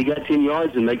 he got 10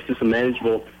 yards and makes this a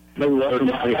manageable. The line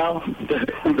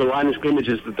of scrimmage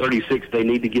is the 36. They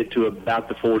need to get to about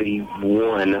the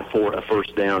 41 for a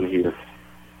first down here.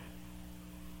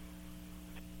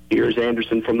 Here's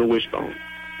Anderson from the wishbone.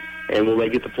 And will they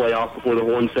get the play off before the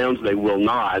horn sounds? They will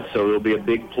not. So it'll be a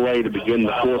big play to begin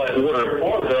the fourth quarter.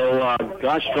 So,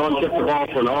 Straughn kept the ball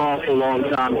for an awful long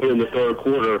time here in the third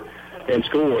quarter and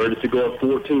scored to go up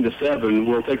 14-7.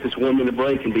 We'll take this 1-minute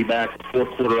break and be back with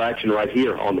fourth quarter action right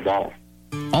here on the ball.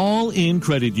 All-In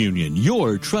Credit Union,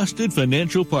 your trusted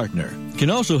financial partner, can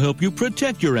also help you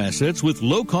protect your assets with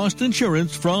low-cost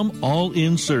insurance from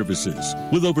All-In Services.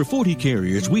 With over 40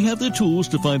 carriers, we have the tools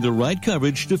to find the right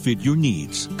coverage to fit your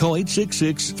needs. Call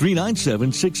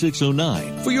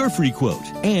 866-397-6609 for your free quote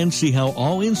and see how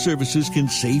All-In Services can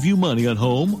save you money on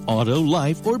home, auto,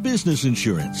 life, or business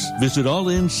insurance. Visit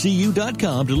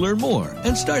allincu.com to learn more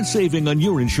and start saving on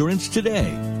your insurance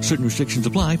today. Certain restrictions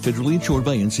apply. Federally insured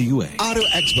by NCUA. Auto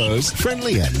Expo's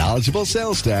friendly and knowledgeable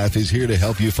sales staff is here to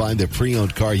help you find the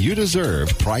pre-owned car you deserve,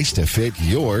 priced to fit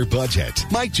your budget.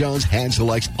 Mike Jones hand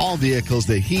selects all vehicles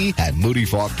that he and Moody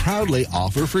Falk proudly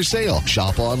offer for sale.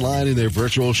 Shop online in their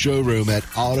virtual showroom at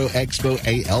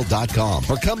AutoExpoAL.com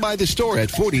or come by the store at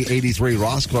 4083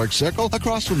 Ross Clark Circle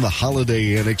across from the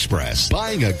Holiday Inn Express.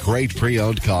 Buying a great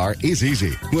pre-owned car is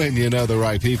easy when you know the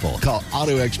right people. Call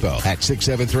Auto Expo at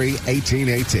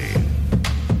 673-1818.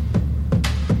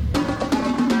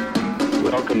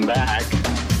 Welcome back.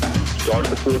 Start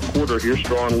the fourth quarter here.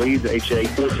 Straughn leads HA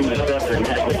 14-7 and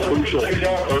has a crucial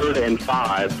 3rd and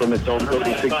 5 from its own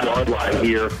 36-yard line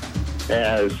here,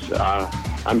 as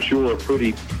I'm sure a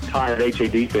pretty tired HA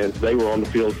defense. They were on the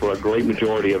field for a great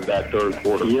majority of that third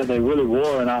quarter. Yeah, they really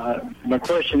were. And my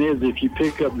question is, if you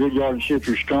pick up good yardage, if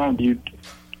you're Straughn, do you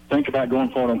think about going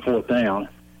for it on fourth down?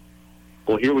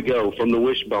 Well, here we go from the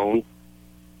wishbone.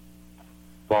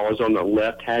 Ball is on the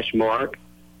left hash mark.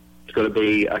 It's going to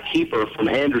be a keeper from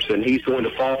Anderson. He's going to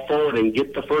fall forward and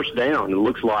get the first down. It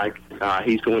looks like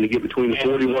he's going to get between the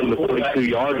 41 and the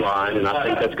 42-yard line, and I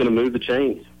think that's going to move the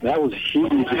chains. That was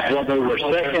huge. Well, they were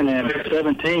second and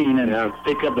 17 and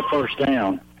pick up the first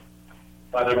down.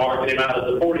 They marked him out at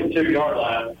the 42-yard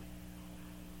line.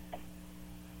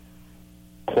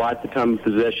 Quite the time of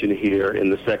possession here in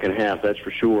the second half, that's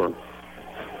for sure.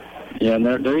 Yeah, and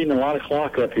they're eating a lot of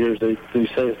clock up here as they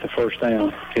say it's the first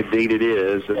down. Indeed it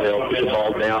is. They'll put the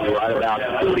ball down right about the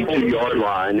 42-yard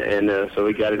line, and so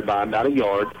he got it by about a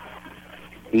yard.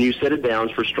 New set of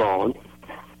downs for Straughn.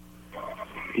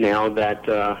 Now that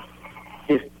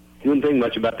you didn't think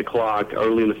much about the clock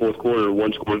early in the fourth quarter, a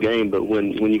one-score game, but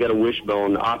when you got a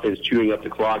wishbone offense chewing up the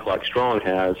clock like Straughn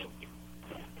has,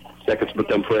 seconds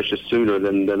become precious sooner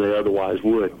than they otherwise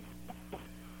would.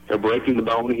 They're breaking the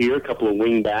bone here, a couple of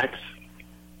wing backs.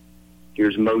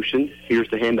 Here's motion. Here's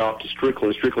the handoff to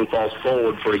Strickland. Strickland falls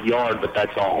forward for a yard, but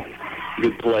that's all.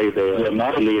 Good play there. Yeah,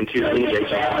 not on the interior.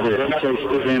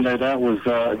 That was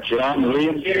John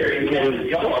Williams.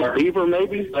 Beaver,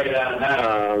 maybe?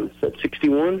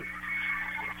 61?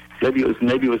 Maybe it was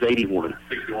 81.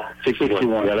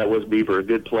 61. Yeah, that was Beaver. A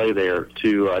good play there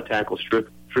to tackle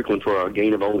Strickland for a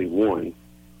gain of only 1.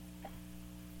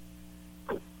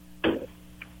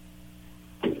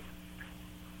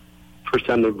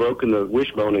 time they've broken the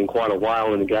wishbone in quite a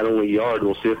while, and they got only a yard.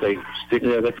 We'll see if they stick.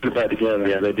 Yeah, they put it back together.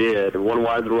 Yeah, they did. One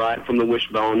wide to the right from the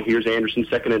wishbone. Here's Anderson,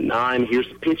 2nd and 9. Here's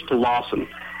the pitch to Lawson.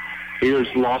 Here's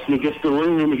Lawson. He gets the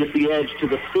room. He gets the edge to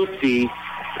the 50,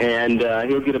 and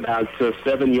he'll get about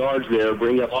 7 yards there,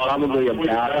 bring up probably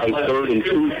about a 3rd and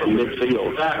 2 from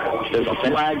midfield. There's a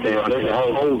flag there. There's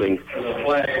a holding.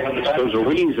 There's a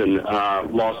reason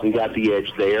Lawson got the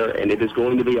edge there, and it is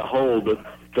going to be a hold, the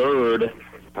 3rd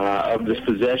of this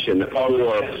possession for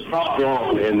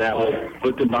Straughn, and that will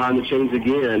put them behind the chains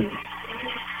again.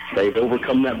 They've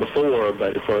overcome that before,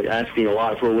 but it's like asking a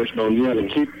lot for a wishbone. Yeah, they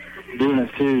keep doing it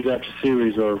series after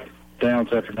series or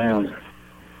downs after downs.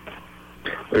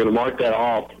 They're going to mark that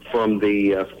off from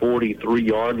the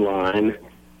 43-yard line.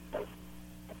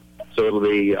 So it'll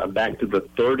be back to the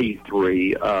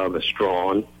 33 of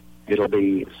Straughn. It'll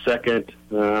be second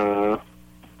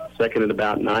at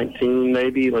about 19,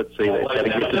 maybe. Let's see. They've got to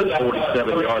get to the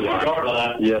 47-yard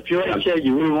line. Yeah, if you're HA,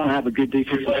 you really want to have a good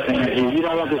defensive stand here. You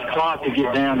don't want this clock to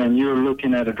get down and you're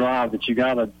looking at a drive that you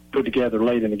got to put together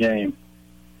late in the game.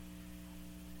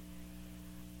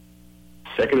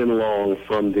 2nd and long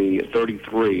from the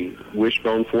 33,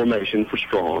 wishbone formation for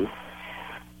Straughn.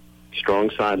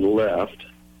 Strong side left,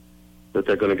 but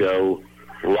they're going to go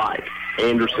right.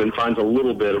 Anderson finds a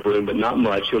little bit of room, but not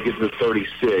much. He'll get to the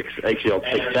 36. HL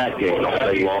takes that game all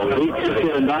day long. He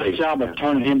did a nice job of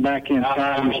turning him back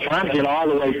inside. He was trying to get all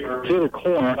the way to the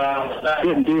corner.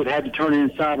 Didn't do it. Had to turn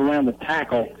inside around the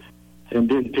tackle and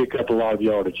didn't pick up a lot of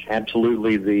yardage.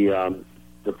 Absolutely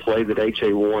the play that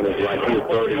HA won is right here,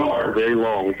 30, very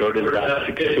long, 30 to about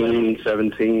 16,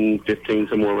 17, 15,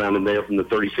 somewhere around in there from the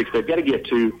 36. They've got to get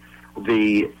to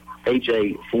the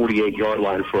HA 48-yard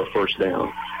line for a first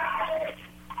down.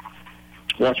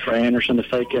 Watch for Anderson to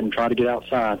fake it and try to get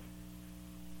outside.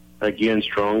 Again,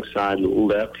 strong side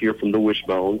left here from the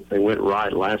wishbone. They went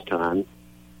right last time,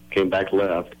 came back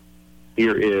left.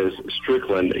 Here is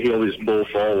Strickland. He'll just bull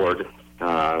forward.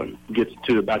 Gets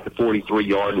to about the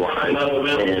 43-yard line,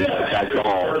 and that's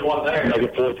all. Make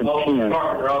it 4th and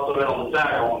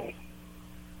 10.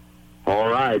 All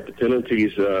right, the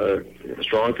penalties,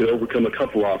 Straughn could overcome a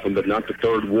couple of them, but not the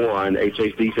third one.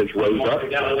 HA's defense rose up,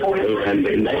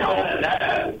 and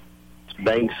now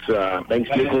Banks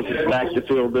Nichols is back to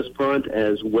field this punt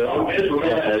as well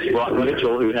as Brock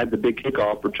Mitchell, who had the big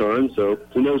kickoff return. So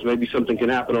who knows, maybe something can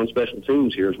happen on special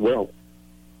teams here as well.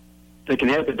 They can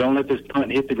help it. Don't let this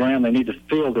punt hit the ground. They need to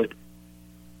field it.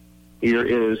 Here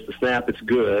is the snap. It's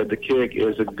good. The kick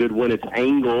is a good one. It's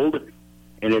angled,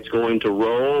 and it's going to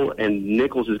roll, and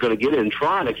Nichols is going to get it and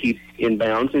try to keep in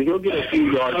bounds, and he'll get a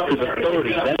few yards to the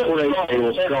 30. That's where they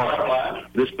will start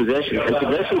this possession. And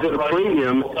possession's at a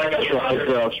premium.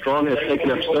 Straughn has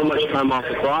taken up so much time off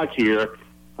the clock here.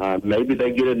 Maybe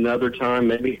they get it another time.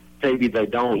 Maybe they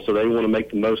don't, so they want to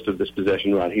make the most of this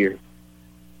possession right here.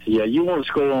 Yeah, you want to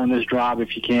score on this drive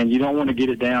if you can. You don't want to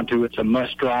get it down to it's a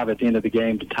must drive at the end of the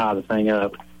game to tie the thing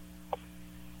up.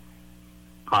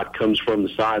 Hot comes from the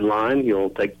sideline. He'll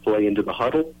take the play into the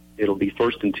huddle. It'll be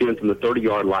 1st and 10 from the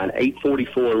 30-yard line.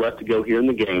 8:44 left to go here in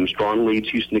the game. Straughn leads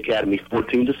Houston Academy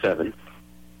 14-7.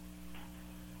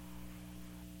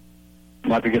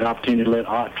 Might be a good opportunity to let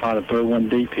Ott try to throw one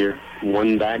deep here.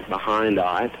 One back behind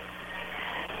Ott.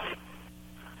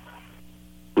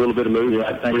 A little bit of movement.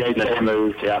 I think they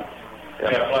moved, yeah. The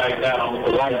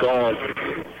right guard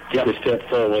took a step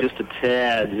forward, just a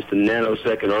tad, just a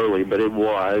nanosecond early, but it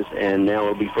was, and now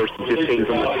it'll be 1st and 15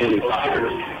 from the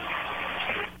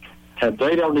 25.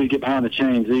 They don't need to get behind the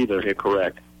chains either. Yeah,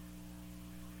 correct.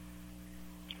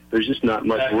 There's just not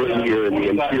much room here in the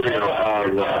interior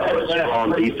of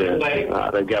Straughn defense.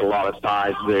 They've got a lot of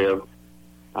size there.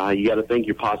 You got to think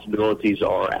your possibilities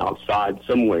are outside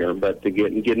somewhere, but to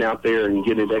getting out there and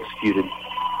getting it executed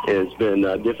has been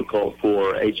difficult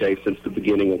for HA since the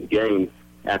beginning of the game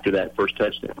after that first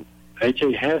touchdown.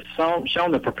 HA has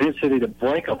shown the propensity to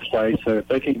break a play, so if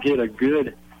they can get a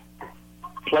good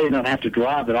play, they don't have to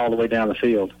drive it all the way down the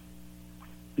field.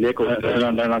 Nichols,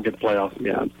 they're not good playoffs.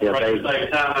 Yeah.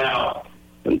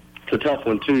 It's a tough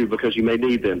one, too, because you may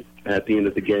need them at the end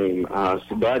of the game.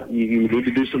 But you need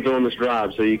to do something on this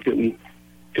drive, so you couldn't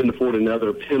afford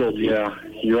another penalty. Yeah,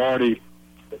 you already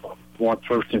want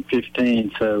 1st and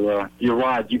 15, so you're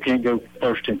right. You can't go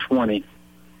 1st and 20.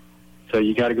 So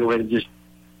you got to go ahead and just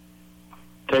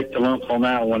take the lumps on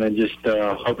that one and just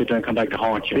hope it doesn't come back to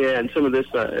haunt you. Yeah, and some of this,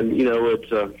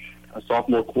 it's a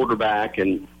sophomore quarterback,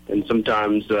 and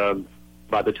sometimes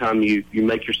by the time you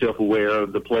make yourself aware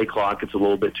of the play clock, it's a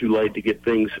little bit too late to get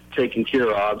things taken care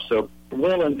of. So,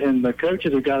 well, and the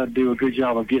coaches have got to do a good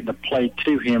job of getting the play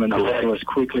to him and the huddle as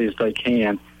quickly as they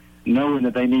can. knowing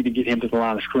that they need to get him to the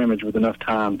line of scrimmage with enough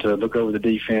time to look over the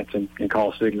defense and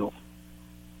call signals.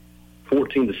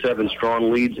 14-7,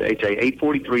 Straughn leads HA.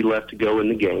 8:43 left to go in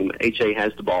the game. HA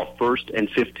has the ball 1st and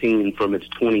 15 from its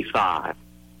 25.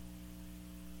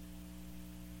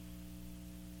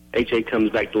 HA comes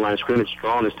back to the line of scrimmage.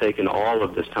 Straughn has taken all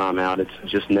of this time out. It's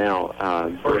just now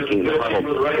breaking the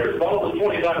huddle.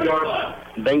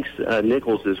 Banks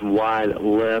Nichols is wide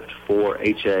left for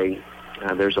HA.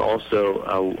 There's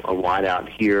also a wide out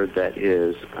here that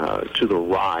is to the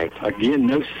right. Again,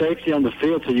 no safety on the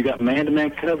field, so you got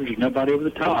man-to-man coverage. Nobody over the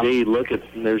top. Indeed,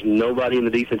 there's nobody in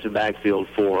the defensive backfield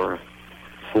for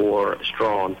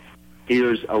Straughn.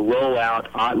 Here's a rollout.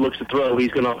 Ott looks to throw.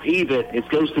 He's going to heave it. It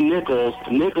goes to Nichols.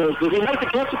 Nichols, does he make the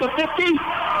catch at the 50?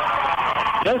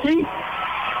 Does he?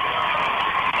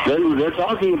 They're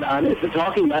talking about it. They're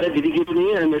talking about it. Did he get it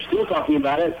in? They're still talking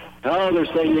about it. Oh, they're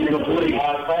saying it's complete.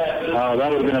 Oh,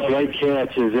 that would have been a great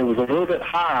catch. It was a little bit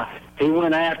high. He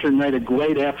went after and made a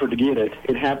great effort to get it.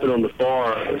 It happened on the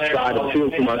far side of the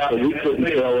field from us, so we couldn't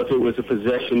tell if it was a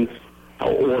possession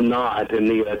or not. And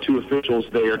the two officials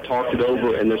there talked it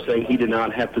over, and they're saying he did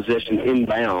not have possession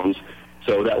inbounds.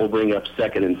 So that will bring up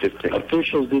 2nd and 15.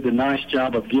 Officials did a nice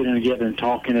job of getting together and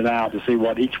talking it out to see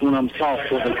what each one of them saw,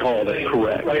 what they called it.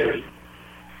 Correct.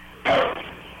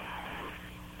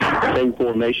 Same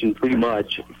formation pretty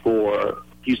much for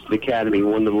Houston Academy,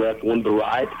 one to the left, one to the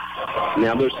right.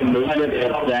 Now there's some movement.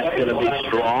 Is that going to be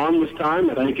Straughn this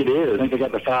time? I think it is. I think they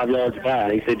got the 5 yards back. I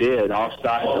think they did.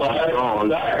 Offside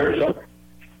Straughn.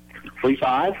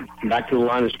 3-5. Back to the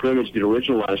line of scrimmage, the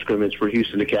original line of scrimmage for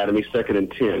Houston Academy, 2nd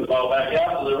and 10. Well, back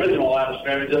out to the original line of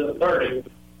scrimmage at the 30.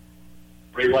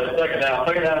 Replay 2nd down.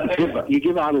 2nd down and 10. You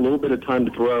give out a little bit of time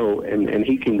to throw, and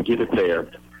he can get it there.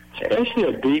 Especially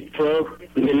a deep throw.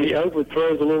 He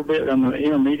overthrows a little bit on the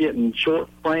intermediate and short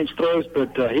range throws,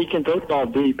 but he can throw the ball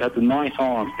deep. Has a nice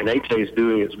arm. And HA is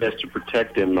doing its best to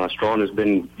protect him. Straughn has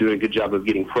been doing a good job of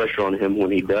getting pressure on him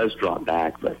when he does drop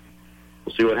back, but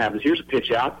we'll see what happens. Here's a pitch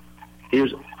out.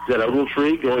 Here's that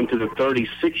Ogletree going to the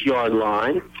 36-yard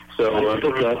line. So I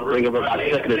think that'll bring up about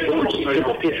 2nd and 4. He took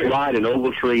a pitch right, and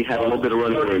Ogletree had a little bit of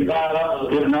running room.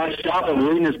 Did a nice job of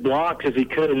reading his block as he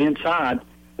cut it inside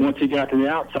once he got to the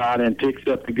outside and picks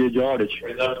up the good yardage.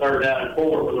 Brings up 3rd down and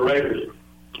 4 for the Raiders.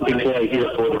 Big play here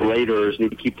for the Raiders.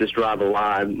 Need to keep this drive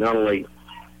alive, not only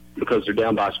because they're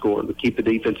down by a score, but keep the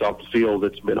defense off the field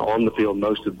that's been on the field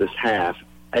most of this half.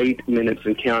 8 minutes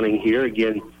and counting here.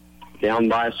 Again, down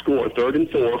by a score, 3rd and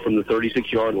 4 from the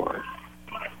 36-yard line.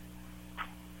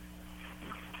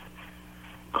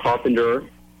 Carpenter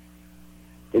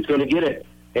is going to get it,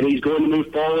 and he's going to move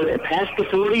forward and past the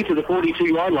 40 to the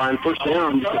 42-yard line. First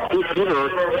down, good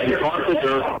hitter, and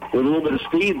Carpenter with a little bit of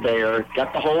speed there.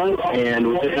 Got the hole, and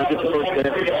we'll get the first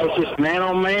down. It's just man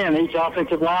on man. Each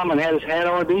offensive lineman had his hat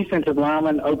on a defensive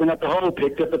lineman, opened up the hole,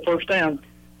 picked up the first down.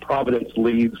 Providence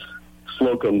leads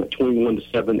Slocum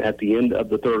 21-7 at the end of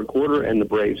the 3rd quarter, and the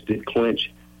Braves did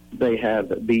clinch. They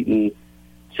have beaten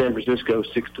San Francisco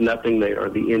 6-0. They are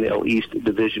the NL East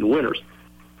Division winners.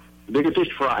 The bigger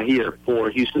fish fry here for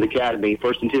Houston Academy.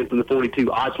 1st and 10 from the 42.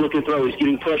 Ott's looking to throw. He's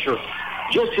getting pressure.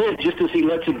 Just hit just as he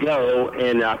lets it go,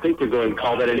 and I think they're going to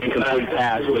call that an incomplete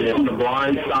pass, but it's on the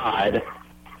blind side.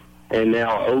 And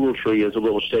now Ogletree is a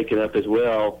little shaken up as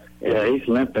well. Yeah, he's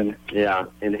limping. Yeah,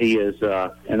 and he is.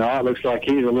 And it looks like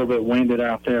he's a little bit winded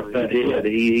out there.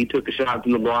 He took a shot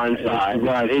from the blind side.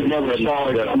 Right, he never saw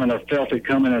it coming or felt it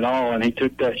coming at all, and he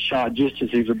took that shot just as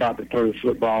he was about to throw the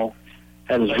football.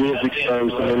 Had his ribs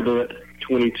exposed a little bit.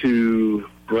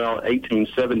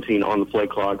 18-17 on the play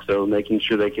clock, so making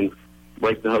sure they can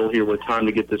break the huddle here with time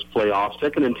to get this play off.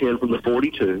 2nd and 10 from the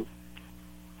 42.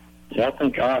 Yeah, I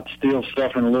think Ott's still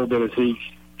suffering a little bit as he's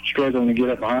struggling to get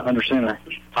up under center.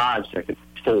 5 seconds.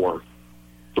 4,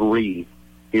 3.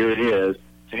 Here it is.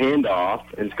 It's a handoff,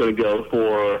 and it's going to go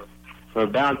for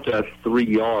about 3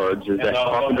 yards. Is that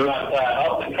Carpenter?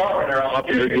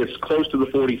 Carpenter gets close to the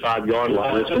 45-yard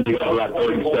line. It's going to be about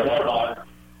 37.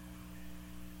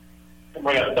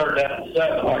 We got 3rd down and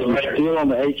 7. You're still on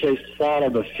the HA side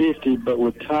of the 50, but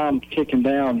with time kicking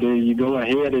down, do you go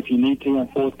ahead if you need to on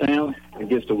 4th down?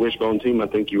 Against a wishbone team, I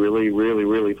think you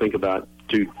really think about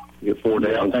to get 4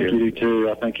 downs here. I think you do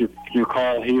too. I think your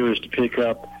call here is to pick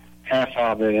up half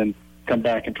of it and come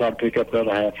back and try to pick up the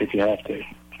other half if you have to.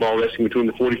 Ball resting between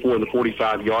the 44 and the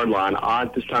 45-yard line.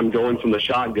 Ott this time going from the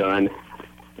shotgun.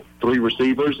 3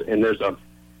 receivers, and there's a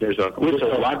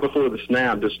whistle right before the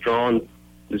snap. Does Straughn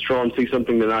see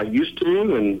something they're not used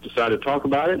to and decide to talk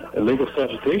about it? Illegal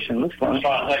substitution looks like.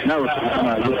 No,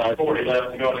 it's 40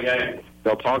 left to go in the game.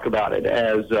 they'll talk about it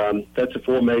as that's a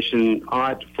formation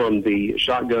out from the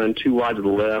shotgun, 2 wide to the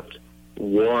left,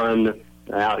 1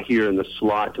 out here in the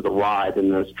slot to the right,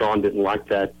 and Straughn didn't like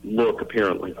that look,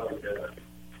 apparently.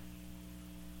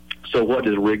 So what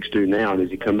does Riggs do now? Does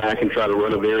he come back and try to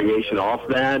run a variation off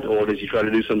that, or does he try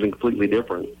to do something completely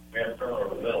different?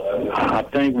 I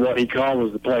think what he called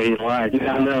was the play he liked.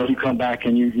 I know you come back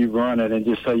and you run it and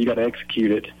just say you got to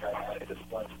execute it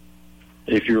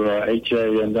if you're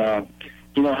HA. And,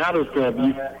 how does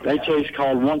HA's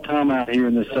called 1 timeout here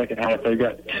in the second half. They've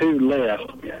got 2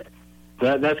 left.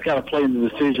 That's got to play in the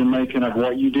decision-making of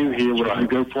what you do here, whether you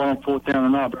go for on 4th down or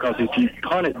not, because if you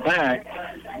punt it back,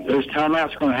 those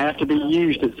timeouts are going to have to be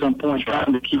used at some point,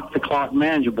 trying to keep the clock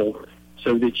manageable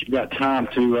so that you've got time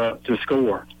to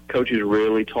score. Coach is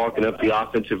really talking up the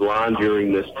offensive line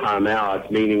during this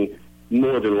timeout, meaning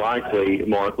more than likely,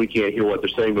 Mark, we can't hear what they're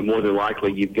saying, but more than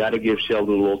likely you've got to give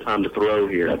Sheldon a little time to throw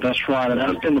here. That's right, and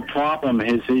that's been the problem.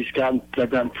 They've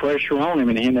gotten pressure on him,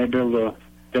 and he ain't been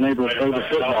able to throw the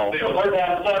football.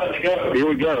 Here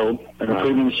we go. They're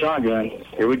completing the shotgun.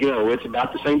 Here we go. It's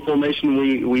about the same formation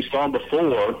we saw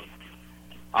before.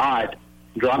 All right.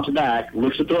 Drops it back.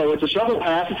 Looks to throw. It's a shovel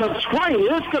pass. It's a screen.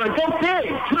 It's going to go big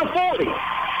to the 40,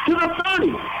 to the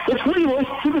 30. It's Wheelers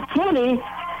to the 20.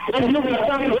 And he'll be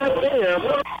stuck right there.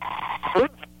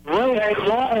 Right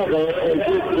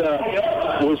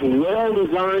was well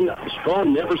designed.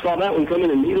 Straughn never saw that one coming,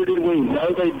 and neither did we.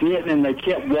 No, they didn't, and they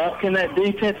kept walking that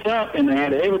defense up, and they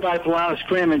had everybody at the line of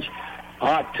scrimmage.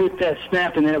 Took that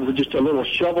snap, and then it was just a little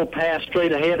shovel pass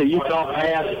straight ahead, a Utah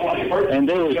pass, and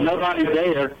there was nobody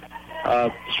there.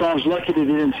 Straughn lucky that he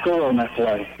didn't score on that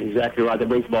play. Exactly right. That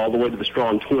brings the ball all the way to the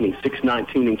Straughn 20,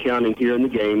 6:19 and counting here in the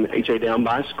game. HA down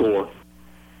by a score.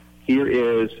 Here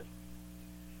is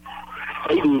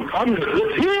Hayden under the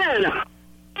 10.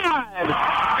 5.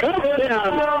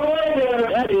 Touchdown.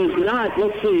 That is not,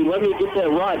 let's see, let me get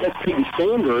that right. That's Peyton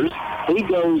Sanders. He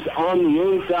goes on the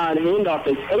inside handoff.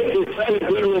 They take it.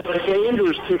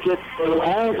 Sanders took it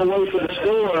all the way to the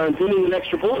score and getting an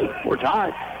extra point. We're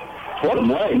tied. What a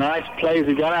play. Nice plays.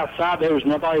 He got outside. There was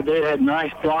nobody there. Had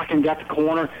nice blocking, got the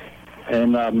corner,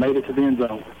 and made it to the end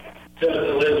zone.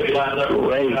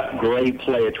 Great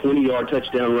play. A 20-yard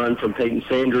touchdown run from Peyton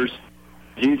Sanders.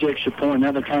 Huge extra point.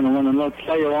 Now they're trying to run another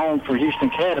player on for Houston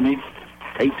Academy.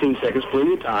 18 seconds,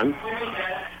 plenty of time.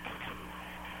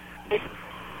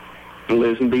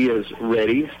 Lisenby is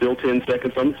ready. Still 10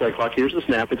 seconds on the play clock. Here's the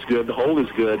snap. It's good. The hold is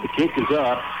good. The kick is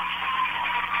up.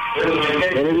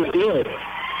 And it is good.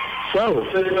 So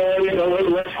let's go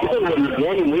with the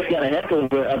game. We've got a heck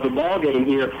of a ball game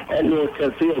here at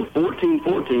Northcutt Field.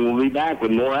 14-14. We'll be back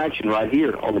with more action right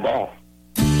here on the ball.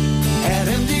 At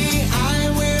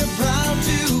MDI, we're proud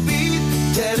to be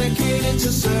dedicated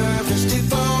to service,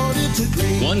 devoted to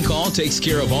green. One call takes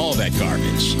care of all that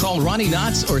garbage. Call Ronnie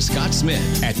Knotts or Scott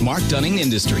Smith at Mark Dunning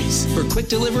Industries for quick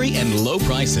delivery and low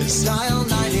prices. Dial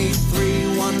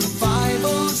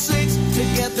 983-1506 to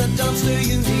get the dumpster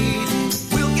you need.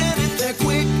 We'll get it there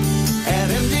quick. At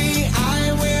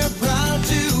MDI, we're proud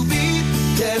to be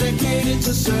dedicated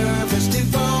to service,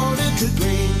 devoted to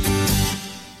green.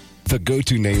 The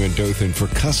go-to name in Dothan for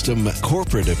custom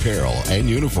corporate apparel and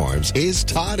uniforms is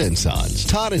Todd & Sons.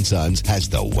 Todd & Sons has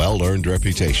the well-earned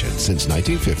reputation since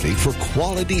 1950 for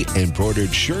quality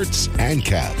embroidered shirts and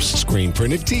caps,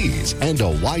 screen-printed tees, and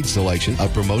a wide selection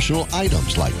of promotional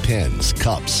items like pens,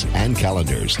 cups, and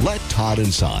calendars. Let Todd &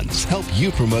 Sons help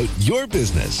you promote your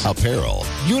business. Apparel,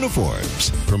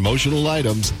 uniforms, promotional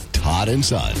items, Todd &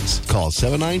 Sons. Call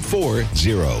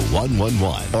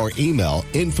 794-0111 or email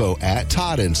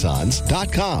info@toddandsons.com.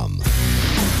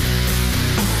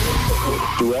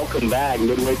 Welcome back.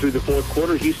 Midway through the fourth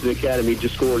quarter, Houston Academy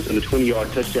just scores on a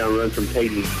 20-yard touchdown run from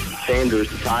Peyton Sanders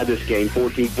to tie this game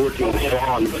 14-14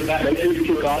 Straughn. Make this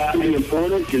kickoff to be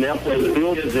important. You now play the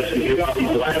field position here for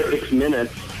these last 6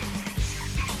 minutes.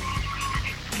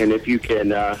 And if you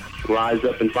can rise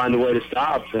up and find a way to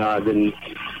stop, then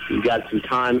you've got some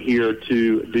time here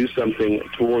to do something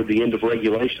toward the end of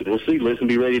regulation. We'll see. Listen,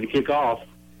 be ready to kick off.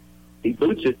 He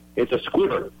boots it. It's a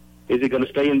squitter. Is it going to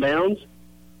stay in bounds?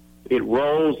 It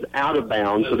rolls out of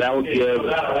bounds, so that will give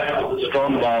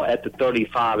Straughn ball at the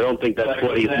 35. I don't think that's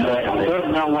what he's doing. That's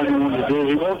not what he wanted to do.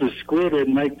 He wants to squid it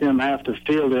and make them have to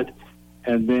field it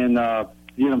and then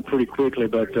get them pretty quickly,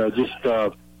 but just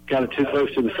got it too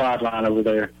close to the sideline over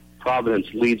there.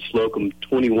 Providence leads Slocum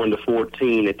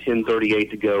 21-14 at 10:38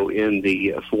 to go in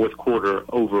the fourth quarter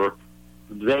over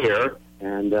there.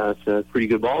 And it's a pretty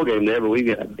good ball game there, but we've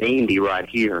got a dandy right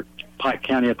here. Pike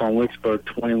County up on Wicksburg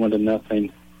 21-0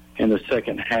 in the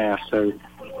second half. So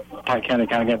Pike County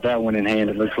kind of got that one in hand,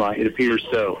 it looks like. It appears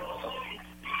so.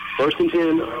 First and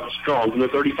 10, Straughn from the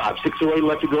 35. 6:08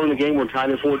 left to go in the game. We're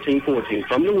tied at 14-14.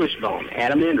 From the wishbone,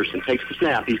 Adam Anderson takes the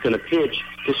snap. He's going to pitch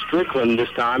to Strickland this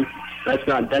time. That's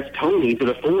Tony to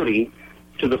the 40,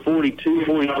 to the 42,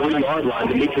 43-yard line.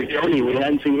 Dimitri Tony, we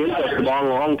hadn't seen him touch the ball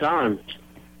in a long time.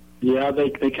 Yeah, they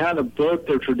kind of broke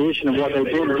their tradition of what they've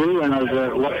been doing,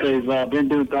 or what they've been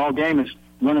doing all game is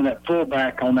running that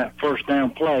fullback on that first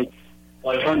down play.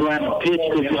 Turned around and pitched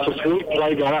it, just a sweep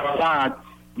play, got outside,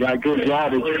 got a good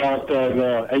yardage, caught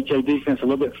the HA defense a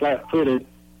little bit flat-footed,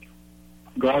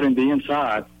 guarding the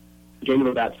inside. Gain of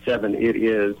about 7. It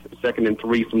is 2nd and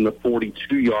 3 from the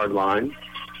 42-yard line.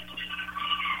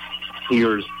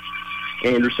 Here's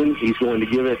Anderson. He's going to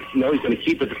give it, no, he's going to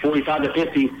keep it to 45 to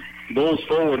 50. Bulls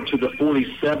forward to the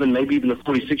 47, maybe even the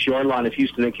 46-yard line of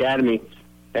Houston Academy,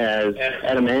 as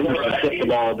Adam Anderson set the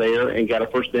ball there and got a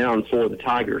first down for the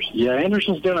Tigers. Yeah,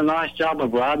 Anderson's done a nice job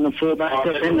of riding the fullback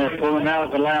up in there, pulling out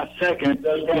at the last second,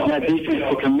 getting that defense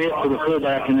to commit to the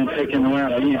fullback and then taking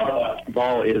around again. The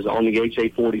ball is on the HA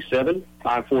 47,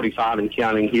 5:45 and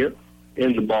counting here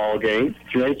in the ball game.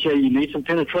 If you're HA, you need some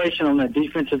penetration on that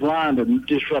defensive line to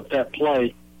disrupt that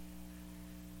play.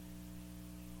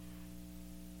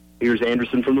 Here's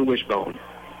Anderson from the wishbone.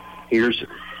 Here's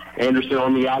Anderson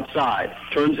on the outside.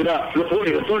 Turns it up to the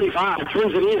 40, the 35,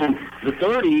 turns it in. The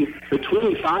 30, the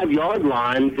 25-yard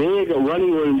line. Big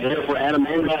running room there for Adam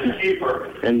Anderson.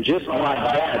 And just like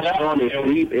that, Straughn is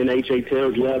deep in H.A.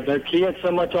 territory. They're keying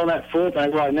so much on that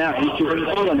fullback right now. He's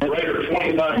just pulling it.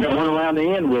 Went around the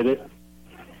end with it.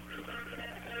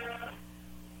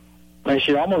 They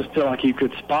should almost feel like you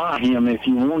could spy him if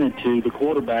you wanted to, the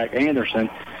quarterback, Anderson,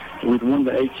 with one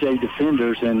of the HA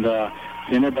defenders, and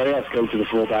everybody else go to the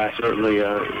fullback. Certainly,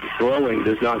 throwing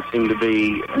does not seem to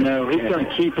be... No, he's going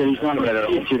to keep it. He's not going to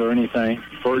pitch it or anything.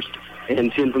 First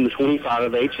and 10 from the 25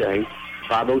 of HA.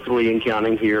 5:03 and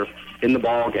counting here in the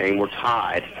ball game. We're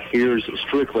tied. Here's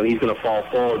Strickland. He's going to fall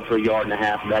forward for 1.5 yards.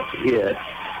 That's it.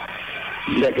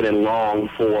 2nd and long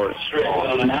for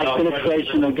Straughn. Nice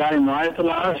penetration. They got him right at the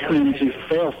line of scrimmage. He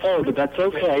fell forward, but that's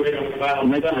okay. We'll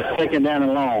make it a 2nd down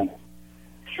and long.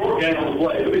 Short game on the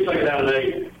play. It'll be 2nd down and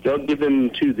 8. They'll give him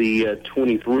to the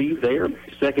 23 there.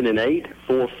 2nd and 8.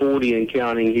 4:40 and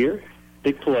counting here.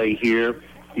 Big play here.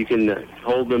 You can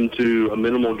hold them to a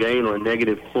minimal gain or a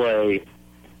negative play.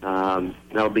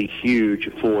 That'll be huge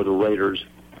for the Raiders.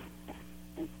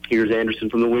 Here's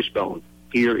Anderson from the wishbone.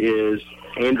 Here is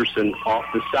Anderson off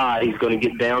the side. He's going to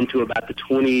get down to about the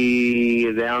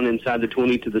 20, down inside the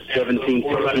 20 to the 17,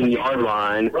 16-yard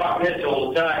line.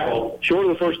 Short of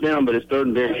the first down, but it's 3rd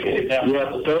and very short.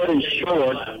 Yeah, 3rd and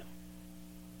short.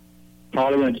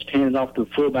 Probably going to just hand it off to the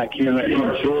fullback here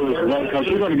because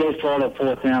you're going to go for the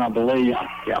 4th down, I believe.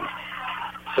 Yeah.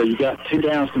 So you got 2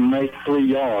 downs to make 3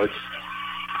 yards.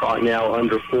 Right now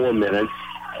under 4 minutes.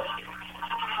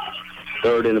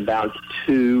 3rd and about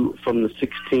 2 from the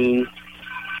 16.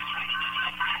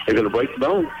 They're going to break the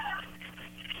bone.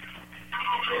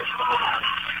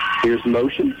 Here's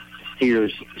motion.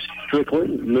 Here's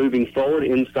Strickland moving forward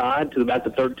inside to about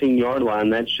the 13-yard line.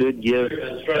 That should give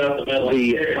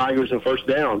the Tigers a first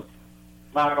down.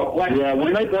 Yeah,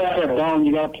 when they break that bone,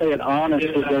 you got to play it honest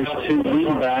with those 2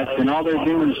 wingbacks, and all they're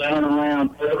doing is turn around,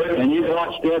 and you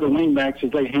watch the other wingbacks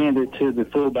as they hand it to the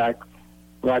fullback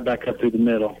right back up through the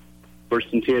middle.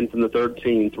 1st and 10 from the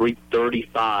 13,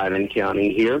 3:35 and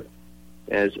counting here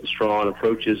as Straughn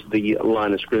approaches the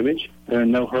line of scrimmage. They're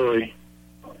in no hurry.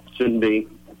 Shouldn't be.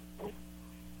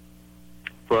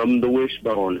 From the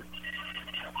wishbone,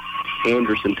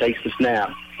 Anderson takes the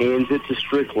snap, hands it to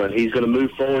Strickland. He's going to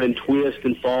move forward and twist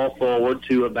and fall forward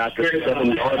to about the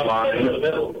 7-yard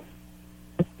line.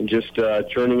 Just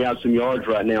churning out some yards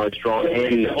right now. It's Straughn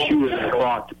and chewing the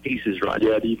clock to pieces right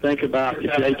now. Yeah, do you think about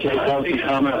if H.A. calls the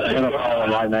timeout, it's going to call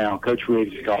right now. Coach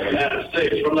Riggs is calling.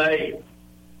 6 from the 8.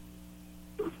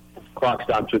 Clock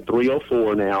stops at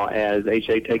 3:04 now as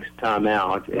H.A. takes a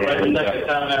timeout. And the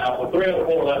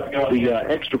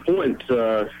extra point,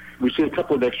 we see a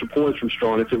couple of extra points from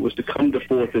Straughn. If it was to come to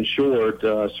 4th and short,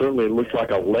 certainly it looked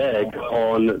like a leg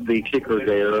on the kicker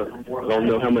there. I don't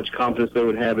know how much confidence they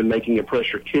would have in making a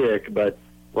pressure kick, but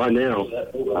right now,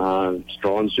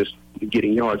 Straughn's just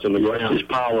getting yards on the ground. This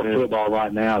pile of football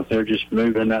right now, they're just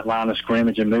moving that line of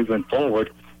scrimmage and moving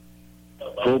forward.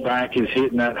 Fullback is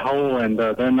hitting that hole, and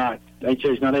they're not.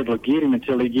 HA's not able to get him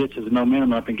until he gets his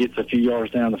momentum up and gets a few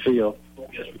yards down the field.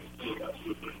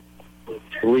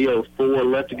 3:04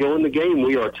 left to go in the game.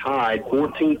 We are tied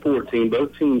 14-14.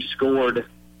 Both teams scored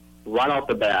right off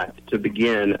the bat to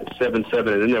begin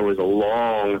 7-7, and then there was a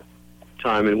long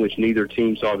time in which neither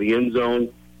team saw the end zone.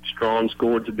 Straughn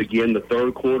scored to begin the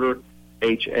 3rd quarter.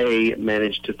 HA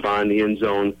managed to find the end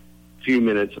zone few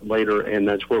minutes later, and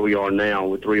that's where we are now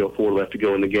with 3:04 left to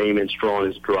go in the game, and Straughn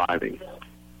is driving.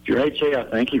 If you're HA, I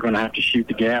think you're going to have to shoot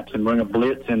the gaps and bring a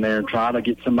blitz in there and try to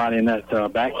get somebody in that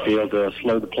backfield to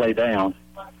slow the play down.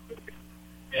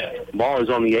 The ball is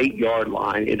on the 8-yard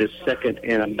line. It is second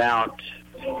and about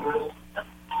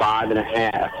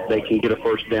 5.5. They can get a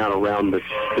first down around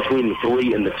between the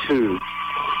 3 and the 2.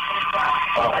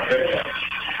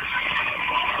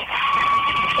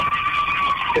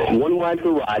 One wide to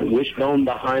the right, Wishbone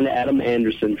behind Adam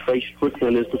Anderson. Trey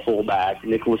Strickland is the fullback.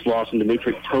 Nicholas Lawson,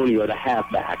 Dimitri Tony are the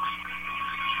halfbacks.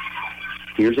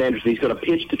 Here's Anderson. He's going to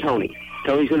pitch to Tony.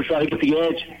 Tony's going to try to get the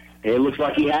edge. And it looks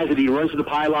like he has it. He runs to the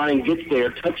pylon and gets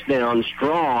there. Touchdown,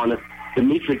 Straughn.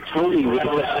 Dimitri Tony with a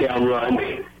touchdown run.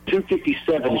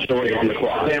 2:57 showing on the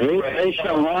clock. They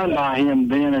shall run by him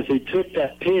then as he took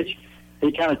that pitch.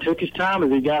 He kind of took his time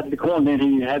as he got to the corner. Then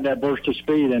he had that burst of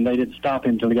speed, and they didn't stop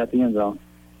him until he got the end zone.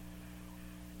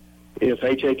 If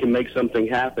HA can make something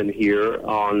happen here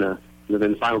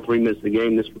within the final 3 minutes of the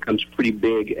game, this becomes a pretty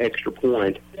big extra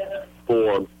point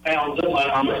for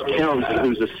Thomas Townsend,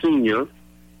 who's a senior.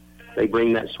 They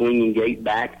bring that swinging gate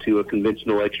back to a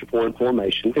conventional extra point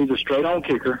formation. He's a straight-on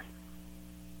kicker.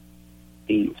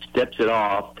 He steps it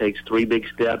off, takes 3 big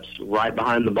steps right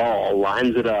behind the ball,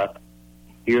 lines it up.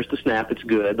 Here's the snap. It's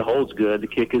good. The hold's good. The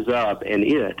kick is up, and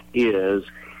it is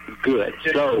good.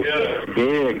 So,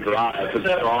 big drive for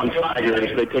the Straughn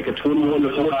Tigers. They take a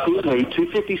 21-14 lead.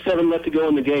 2:57 left to go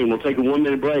in the game. We'll take a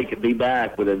 1-minute break and be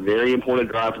back with a very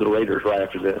important drive for the Raiders right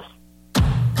after this.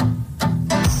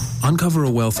 Uncover a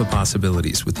wealth of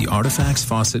possibilities with the Artifacts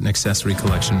Faucet and Accessory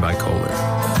Collection by Kohler.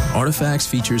 Artifacts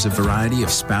features a variety of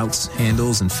spouts,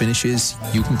 handles, and finishes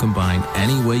you can combine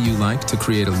any way you like to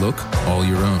create a look all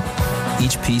your own.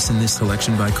 Each piece in this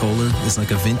collection by Kohler is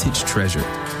like a vintage treasure.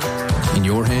 In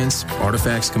your hands,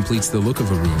 Artifacts completes the look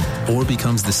of a room or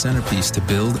becomes the centerpiece to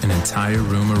build an entire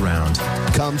room around.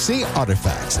 Come see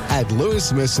Artifacts at Lewis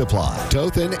Smith Supply,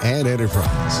 Dothan and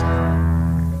Enterprise.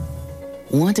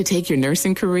 Want to take your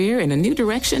nursing career in a new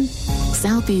direction?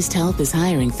 Southeast Health is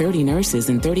hiring 30 nurses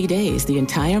in 30 days the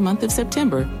entire month of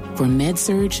September for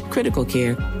med-surg, critical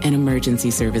care, and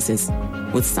emergency services,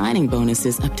 with signing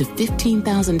bonuses up to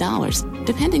 $15,000,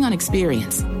 depending on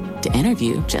experience. To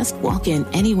interview, just walk in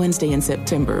any Wednesday in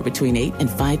September between 8 and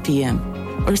 5 p.m.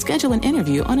 or schedule an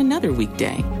interview on another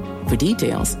weekday. For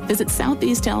details, visit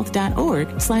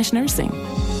southeasthealth.org/nursing.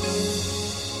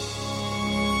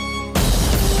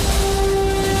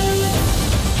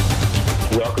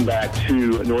 Welcome back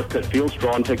to Northcutt Field.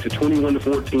 Straughn takes a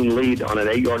 21-14 lead on an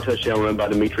 8-yard touchdown run by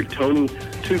Dimitri Tony.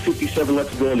 2:57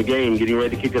 left to go in the game. Getting ready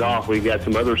to kick it off. We've got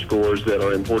some other scores that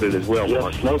are important as well.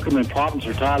 Yes, Slocum and Providence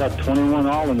are tied up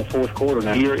 21-all in the fourth quarter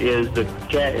now. Here is the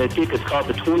kick is caught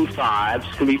the 25.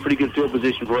 It's going to be pretty good field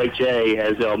position for HA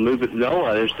as they'll move it.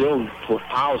 No, there's still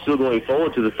Powell still going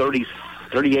forward to the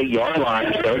 38-yard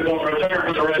line. So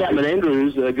Chapman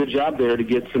Andrews, a good job there to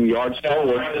get some yards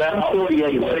forward.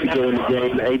 48 left to go in the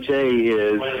game. HA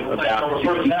is about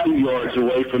 62 yards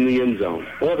away from the end zone.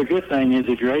 Well, the good thing is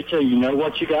if you're HA, you know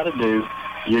what you got to do.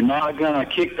 You're not going to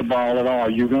kick the ball at all.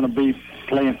 You're going to be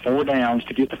playing 4 downs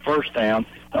to get the first down.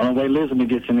 The only way Lisbon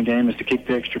gets in the game is to kick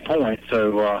the extra point.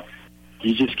 So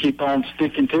you just keep on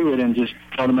sticking to it and just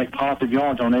try to make positive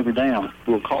yards on every down.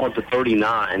 We'll call it the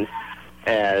 39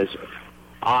 as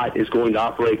Ott is going to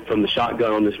operate from the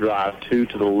shotgun on this drive. 2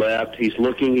 to the left. He's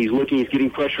looking, he's getting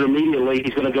pressure immediately.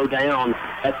 He's going to go down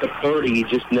at the 30,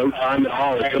 just no time at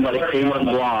all. If somebody came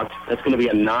unblocked, that's going to be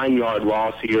a 9-yard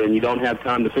loss here, and you don't have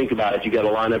time to think about it. You got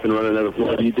to line up and run another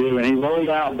play. You do, and he rolled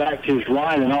out back to his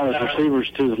right and all his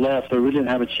receivers to his left, so we didn't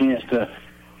have a chance to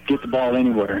get the ball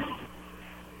anywhere.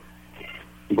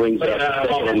 Brings up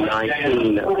 2nd and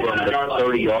 19 from the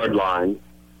 30-yard line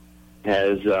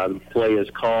as the play is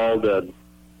called.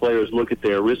 Players look at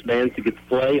their wristbands to get the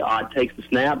play. Ott takes the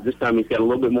snap. This time he's got a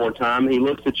little bit more time. He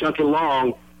looks to chuck it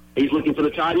long. He's looking for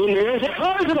the tight end. There it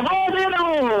comes to the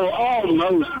hole.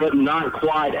 Almost, but not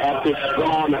quite at this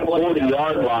strong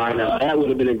 40-yard line. That would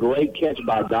have been a great catch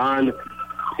by Don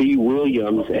P.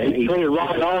 Williams. And he put it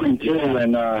right on him, too,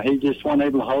 and he just wasn't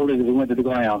able to hold it as he went to the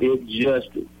ground. It just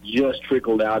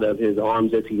trickled out of his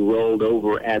arms as he rolled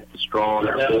over at the Straughn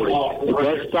 40. It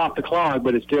does stop the clock,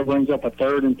 but it still brings up a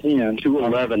 3rd and 10.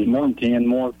 2:11. More than 10,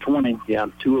 more 20. Yeah,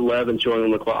 2:11 showing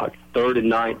on the clock. 3rd and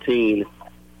 19.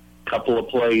 Couple of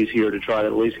plays here to try to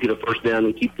at least get a first down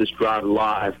and keep this drive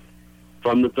alive.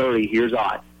 From the 30, here's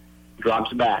Ott.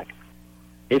 Drops back.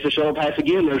 It's a shuttle pass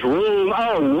again. There's room.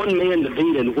 One man to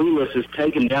beat, and Wheelis is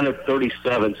taken down at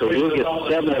 37. So he'll get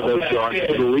 7 of those yards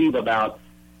to leave about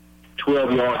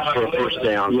 12 yards for a first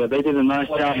down. Yeah, they did a nice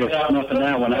job of snuffing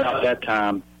that one out that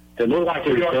time. It looked like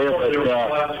it was there,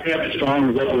 but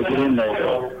Straughn was able to get in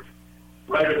there.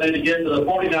 Raiders need to get to the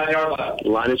 49-yard line.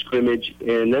 Line of scrimmage,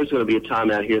 and there's going to be a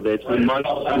timeout here that's a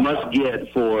must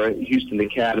get for Houston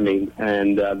Academy,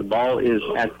 and the ball is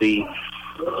at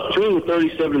between the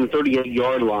 37 and the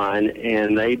 38-yard line,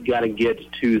 and they've got to get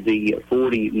to the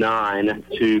 49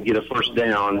 to get a first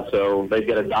down. So they've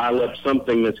got to dial up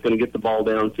something that's going to get the ball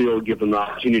downfield, give them the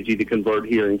opportunity to convert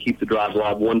here and keep the drive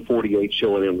alive. 1:48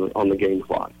 showing on the game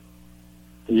clock.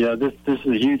 Yeah, this is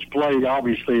a huge play.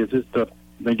 Obviously, it's just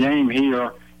the game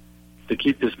here to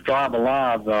keep this drive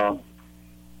alive.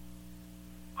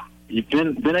 You've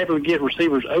been able to get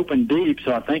receivers open deep,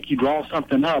 so I think you draw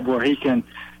something up where he can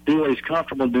do what he's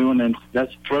comfortable doing, and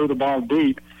that's throw the ball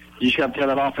deep. You just got to tell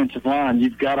that offensive line,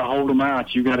 you've got to hold them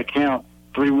out. You've got to count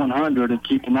 3-100 and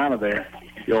keep them out of there.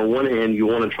 You know, on one hand, you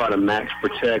want to try to max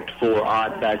protect for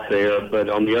Ott back there, but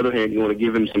on the other hand, you want to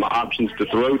give him some options to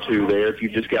throw to there. If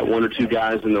you've just got one or two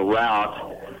guys in the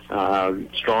route,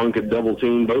 Straughn could double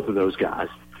team both of those guys.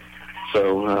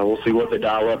 So we'll see what they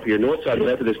dial up here. Northside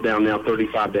Methodist down now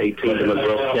 35-18 to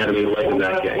Monroe Academy late in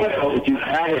that game. If you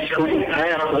have a screen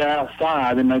pass to the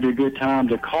outside, then maybe a good time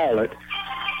to call it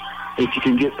if you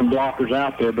can get some blockers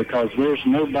out there, because there's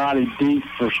nobody deep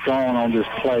for Straughn on this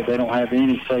play. They don't have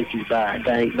any safeties back.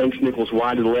 Thanks Nichols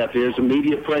wide to the left. There's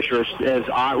immediate pressure as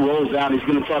Ott rolls out. He's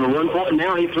going to try to run for it.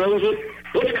 Now he throws it.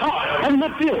 It's caught at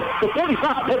midfield. The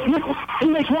 45, that's Nichols. He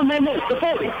makes one man miss. The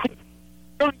 40.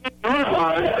 What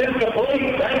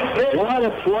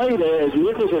a play there as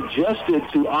Nichols adjusted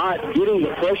to Ott getting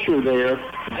the pressure there,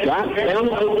 got down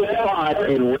over the spot,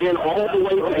 and ran all the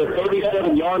way to the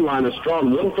 37-yard line of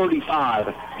Straughn,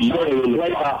 135. Play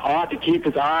by Ott to keep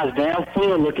his eyes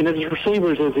downfield, looking at his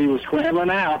receivers as he was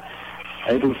scrambling out.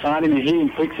 Able to find him, and he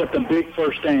picks up the big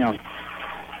first down.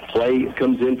 Play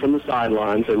comes in from the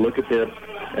sidelines. They look at their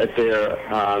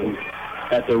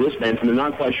wristbands, and they're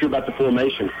not quite sure about the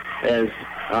formation. As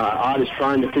Ott is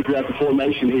trying to figure out the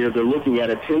formation here, they're looking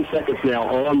at it. 10 seconds now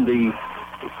on the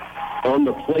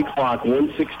play clock.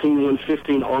 1:16,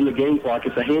 1:15 on the game clock.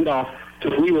 It's a handoff to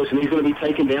Wheelers, and he's going to be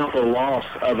taken down for a loss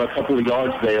of a couple of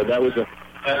yards there. That was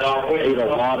ate a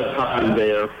lot of time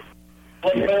there.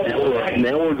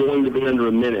 Now we're going to be under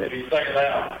a minute.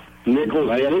 Nichols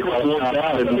wants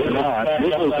out.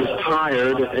 Nichols is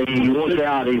tired, and he wants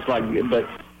out. He's like, but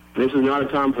this is not a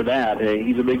time for that.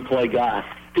 He's a big play guy.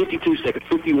 52 seconds,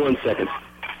 51 seconds.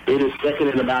 It is second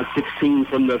and about 16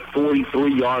 from the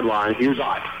 43-yard line. Here's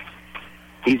Ott.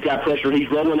 He's got pressure. He's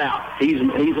rolling out. He's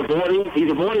avoiding. He's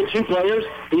avoiding two players.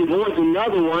 He avoids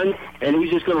another one, and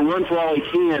he's just going to run for all he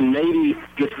can. Maybe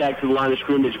gets back to the line of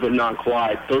scrimmage, but not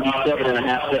quite. 37 and a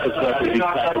half seconds left as he's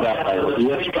back to that player.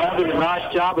 Yes, Straughn did a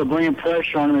nice job of bringing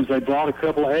pressure on him as they brought a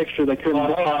couple of extra. They couldn't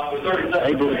block.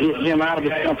 Able to hit him out of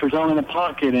his comfort zone in the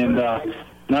pocket and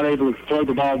not able to throw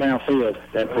the ball downfield.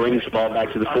 That brings the ball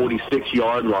back to the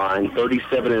 46-yard line.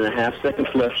 37 and a half seconds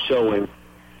left showing.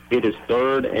 It is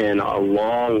third and a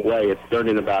long way. It's third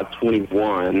and about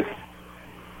 21.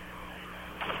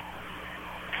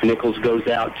 Nichols goes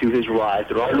out to his right.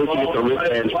 They're all looking at the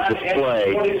wristbands for this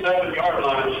play.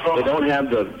 They don't have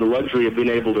the luxury of being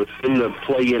able to send the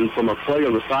play in from a play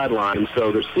on the sideline.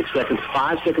 So there's 6 seconds,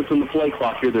 5 seconds on the play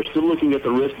clock here. They're still looking at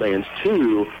the wristbands.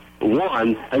 2,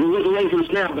 1, and he was away from the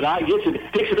snap, but I gets it,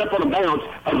 picks it up on a bounce,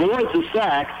 avoids the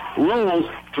sack, rolls,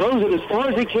 throws it as far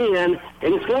as he can,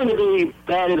 and it's going to be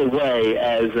batted away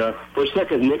as for a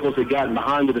second Nichols had gotten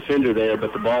behind the defender there,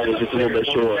 but the ball was just a little bit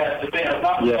short.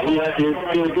 Yeah, he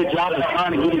did a good job of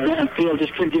trying to get it downfield,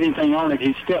 just couldn't get anything on it.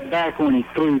 He stepped back when he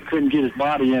threw, couldn't get his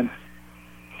body in.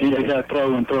 He got to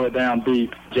throw it down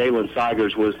deep. Jalen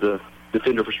Sigers was the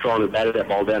defender for Straughn who batted that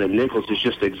ball down, and Nichols is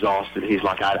just exhausted. He's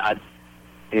like,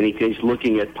 and he's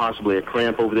looking at possibly a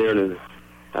cramp over there, and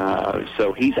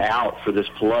so he's out for this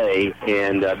play,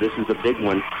 and this is a big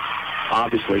one.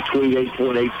 Obviously,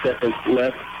 28.8 seconds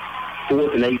left,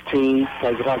 4th and 18.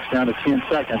 Play the clock's down to 10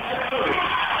 seconds.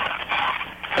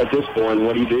 At this point,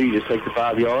 what do? You just take the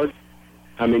 5 yards?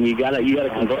 I mean, you gotta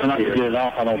convert. Not to get it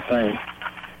off, I don't think.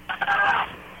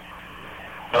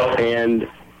 And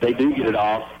they do get it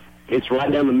off. It's right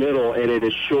down the middle, and it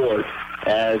is short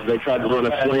as they tried to run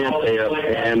a slant there,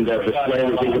 and the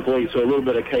slant was incomplete. So a little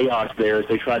bit of chaos there as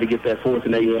they try to get that 4th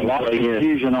and 18 a lot of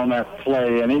confusion on that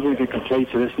play, and even if it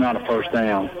completes it, it's not a first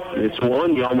down. It's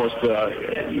one. You almost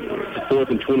 4th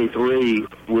and 23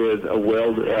 with a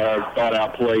well thought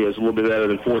out play is a little bit better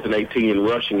than 4th and 18 and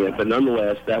rushing it. But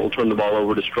nonetheless, that will turn the ball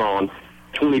over to Straughn.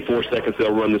 24 seconds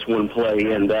they'll run this one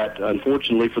play, and that,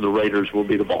 unfortunately for the Raiders, will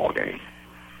be the ball game.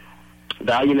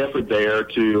 Valiant effort there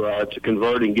to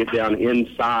convert and get down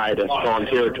inside Straughn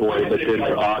territory, but then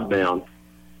they're bogged down.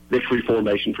 victory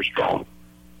formation for Straughn.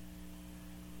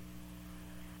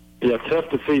 Yeah, tough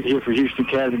defeat here for Houston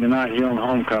Academy tonight here on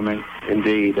homecoming.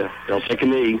 Indeed. They'll take a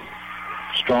knee.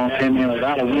 Straughn came in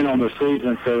without a win on the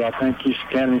season, so I think Houston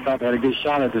Academy thought they had a good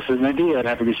shot at this, and they did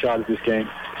have a good shot at this game.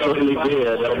 Certainly did.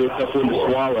 That'll be a tough one to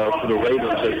swallow for the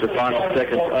Raiders as the final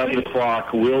seconds of the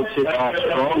clock will tick off.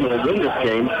 Straughn will win this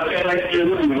game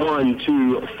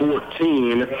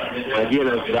 31-14. Again,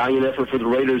 a valiant effort for the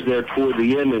Raiders there toward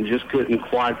the end and just couldn't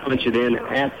quite punch it in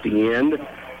at the end.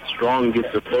 Straughn gets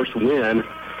the first win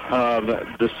of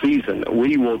the season.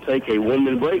 We will take a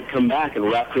 1-minute break, come back,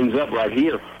 and wrap things up right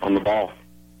here on The Ball.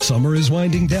 Summer is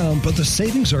winding down, but the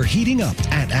savings are heating up.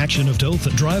 At Action of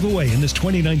Dothan, drive away in this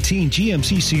 2019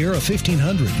 GMC Sierra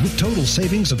 1500 with total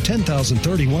savings of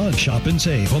 $10,031. Shop and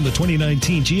save on the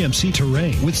 2019 GMC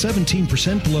Terrain with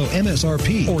 17% below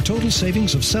MSRP or total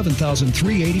savings of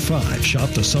 $7,385.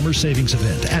 Shop the summer savings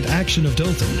event at Action of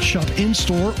Dothan. Shop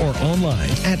in-store or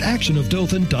online at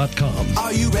actionofdothan.com.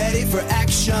 Are you ready for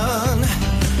action?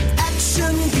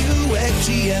 Action Buick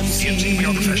GMC. We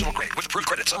are professional grade with approved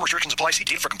credit. Some restrictions apply. See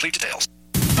dealer for complete details.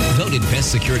 Voted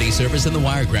Best Security Service in the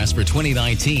Wiregrass for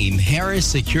 2019, Harris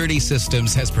Security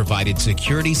Systems has provided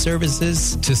security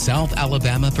services to South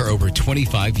Alabama for over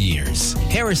 25 years.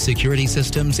 Harris Security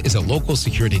Systems is a local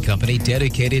security company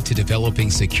dedicated to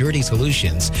developing security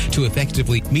solutions to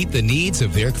effectively meet the needs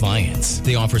of their clients.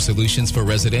 They offer solutions for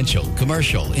residential,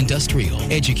 commercial, industrial,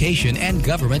 education, and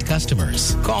government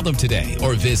customers. Call them today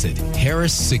or visit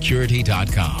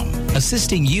harrissecurity.com,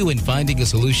 assisting you in finding a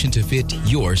solution to fit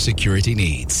your security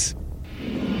needs.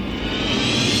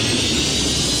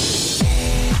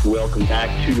 Welcome back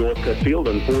to Northcutt Field.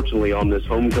 Unfortunately, on this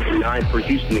homecoming night for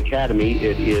Houston Academy,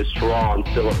 it is Straughn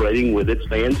celebrating with its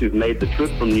fans who've made the trip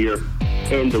from near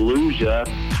Andalusia.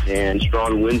 And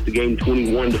Straughn wins the game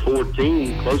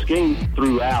 21-14. Close game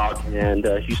throughout, and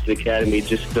Houston Academy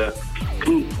just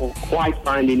couldn't quite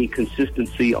find any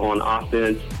consistency on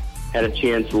offense. Had a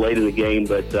chance late in the game,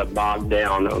 but bogged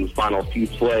down on the final few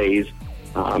plays.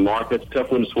 Mark, that's a tough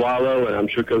one to swallow, and I'm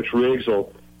sure Coach Riggs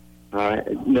will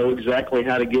know exactly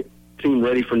how to get the team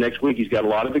ready for next week. He's got a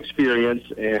lot of experience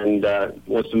and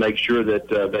wants to make sure that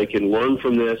they can learn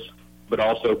from this, but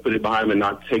also put it behind them and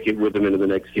not take it with them into the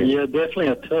next game. Yeah, definitely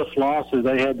a tough loss as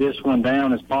they had this one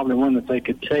down. It's probably one that they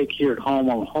could take here at home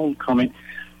on homecoming.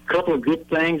 A couple of good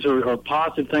things or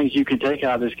positive things you can take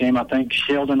out of this game. I think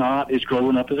Sheldon Ott is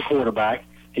growing up as a quarterback.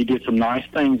 He did some nice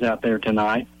things out there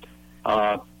tonight.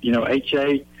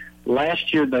 H.A.,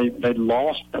 last year they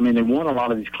lost. I mean, they won a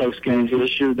lot of these close games.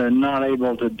 This year they're not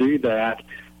able to do that.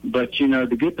 But,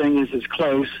 the good thing is it's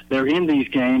close. They're in these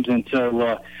games, and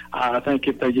so I think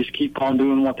if they just keep on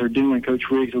doing what they're doing,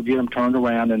 Coach Riggs will get them turned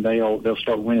around, and they'll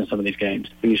start winning some of these games.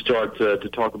 When you start to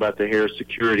talk about the Harris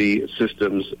Security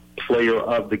Systems player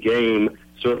of the game,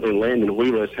 certainly Landon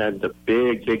Wheelis had the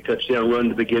big touchdown run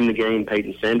to begin the game.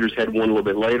 Peyton Sanders had one a little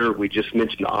bit later. We just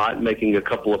mentioned Ott making a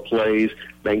couple of plays.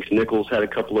 Banks Nichols had a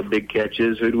couple of big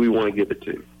catches. Who do we want to give it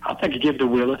to? I think you give it to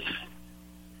Wheelis.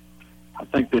 I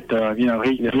think that, he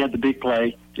had the big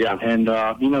play. Yeah. And,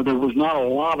 there was not a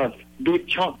lot of big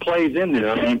chunk plays in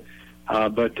this game,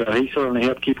 but he certainly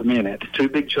helped keep them in it. Two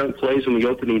big chunk plays on the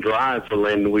opening drive for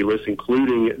Landon Wheelis,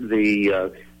 including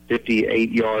the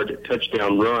 58-yard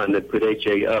touchdown run that put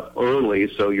H.A. up early.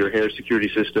 So your Harris Security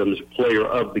Systems player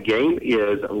of the game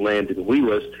is Landon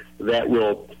Wheelis. That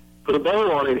will put a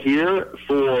bow on it here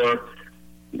for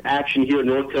action here at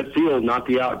Northcutt Field. Not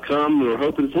the outcome we were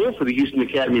hoping for the Houston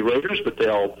Academy Raiders, but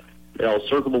they'll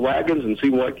circle the wagons and see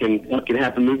what can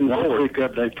happen moving forward. Pick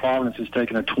up Dave Providence has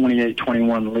taken a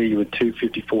 28-21 lead with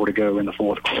 2:54 to go in the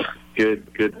fourth quarter.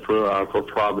 Good for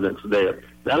Providence there.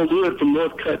 That'll do it from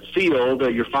Northcutt Field.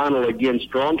 Your final again,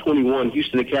 Straughn 21,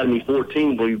 Houston Academy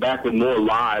 14. We'll be back with more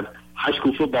live high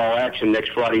school football action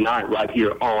next Friday night right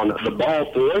here on The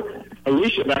Ball. For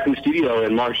Alicia back in the studio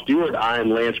and Mark Stewart, I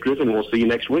am Lance Griffin. We'll see you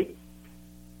next week.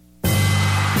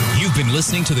 You've been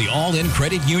listening to the All-In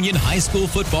Credit Union High School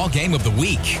Football Game of the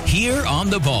Week here on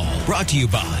The Ball. Brought to you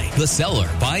by The Cellar,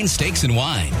 Vine Steaks and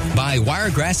Wine, by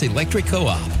Wiregrass Electric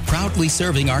Co-op, proudly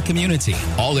serving our community.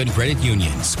 All-In Credit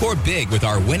Union, score big with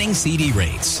our winning CD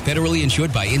rates. Federally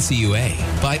insured by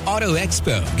NCUA. By Auto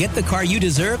Expo, get the car you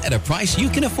deserve at a price you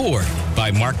can afford. By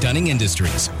Mark Dunning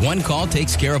Industries, one call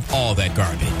takes care of all that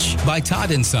garbage. By Todd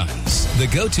 & Sons, the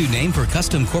go-to name for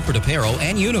custom corporate apparel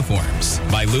and uniforms.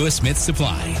 By Lewis Smith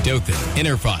Supply, Dothan,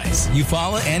 Enterprise,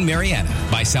 Eufaula, and Mariana.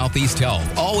 By Southeast Health,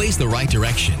 always the right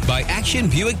direction. By Action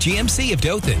Buick GMC of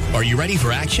Dothan. Are you ready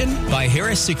for action? By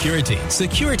Harris Security,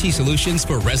 security Security solutions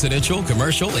for residential,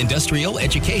 commercial, industrial,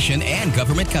 education, and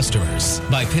government customers.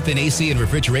 By Pippin AC and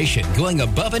Refrigeration, going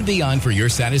above and beyond for your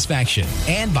satisfaction.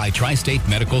 And by Tri-State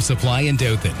Medical Supply in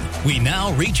Dothan. We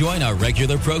now rejoin our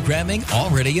regular programming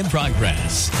already in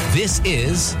progress. This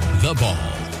is The Ball.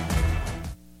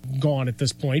 Gone at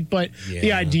this point, but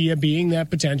the idea being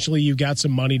that potentially you've got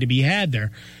some money to be had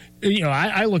there. You know,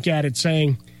 I look at it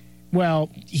saying, well,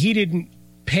 he didn't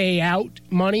pay out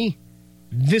money.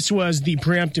 This was the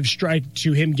preemptive strike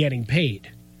to him getting paid,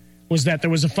 was that there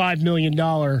was a $5 million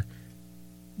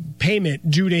payment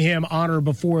due to him on or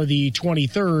before the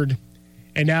 23rd,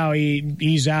 and now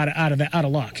he's out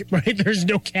of luck, right? There's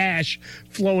no cash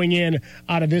flowing in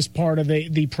out of this part of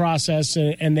the process,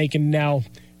 and they can now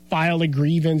file a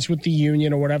grievance with the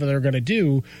union or whatever they're going to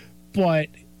do, but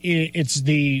it's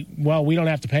we don't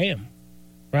have to pay him,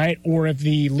 right? Or if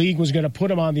the league was going to put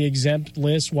him on the exempt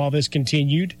list while this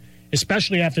continued,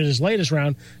 especially after this latest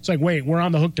round, it's like, wait, we're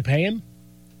on the hook to pay him?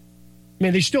 I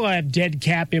mean, they still have dead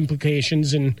cap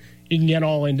implications, and you can get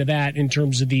all into that in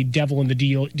terms of the devil in the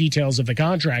details of the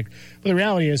contract. But the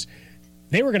reality is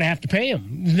they were going to have to pay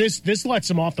him. This lets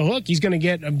him off the hook. He's going to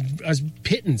get a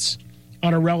pittance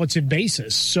on a relative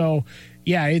basis. So,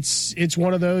 yeah, it's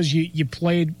one of those you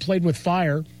played with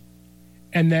fire,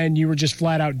 and then you were just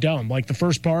flat out dumb. Like the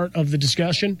first part of the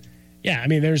discussion, yeah, I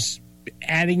mean, there's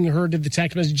adding her to the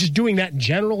text message. Just doing that in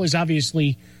general is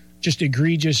obviously just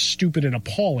egregious, stupid, and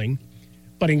appalling.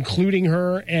 But including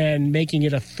her and making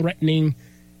it a threatening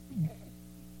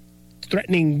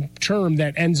term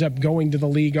that ends up going to the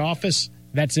league office,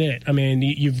 that's it. I mean,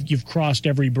 you've crossed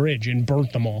every bridge and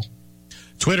burnt them all.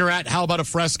 Twitter at How About a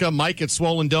Fresca, Mike at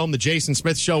Swollen Dome, the Jason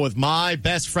Smith Show with my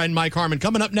best friend Mike Harmon.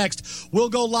 Coming up next, we'll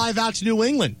go live out to New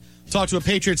England, talk to a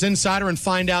Patriots insider, and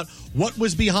find out what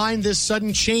was behind this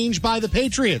sudden change by the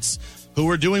Patriots, who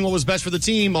were doing what was best for the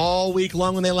team all week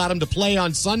long when they allowed them to play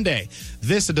on Sunday.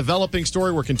 This, a developing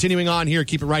story. We're continuing on here.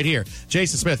 Keep it right here.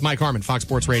 Jason Smith, Mike Harmon, Fox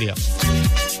Sports Radio.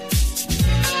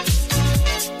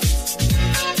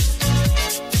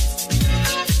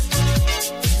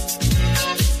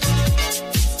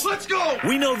 Let's go!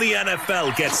 We know the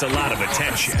NFL gets a lot of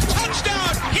attention.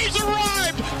 Touchdown! He's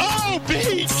arrived!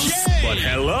 OBJ! But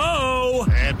hello!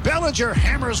 And Bellinger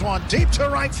hammers one deep to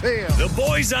right field. The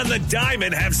boys on the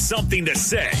diamond have something to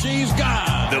say. She's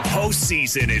gone. The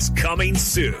postseason is coming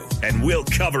soon, and we'll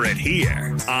cover it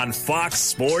here on Fox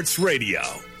Sports Radio.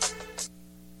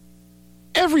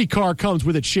 Every car comes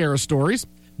with its share of stories.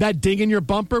 That ding in your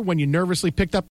bumper when you nervously picked up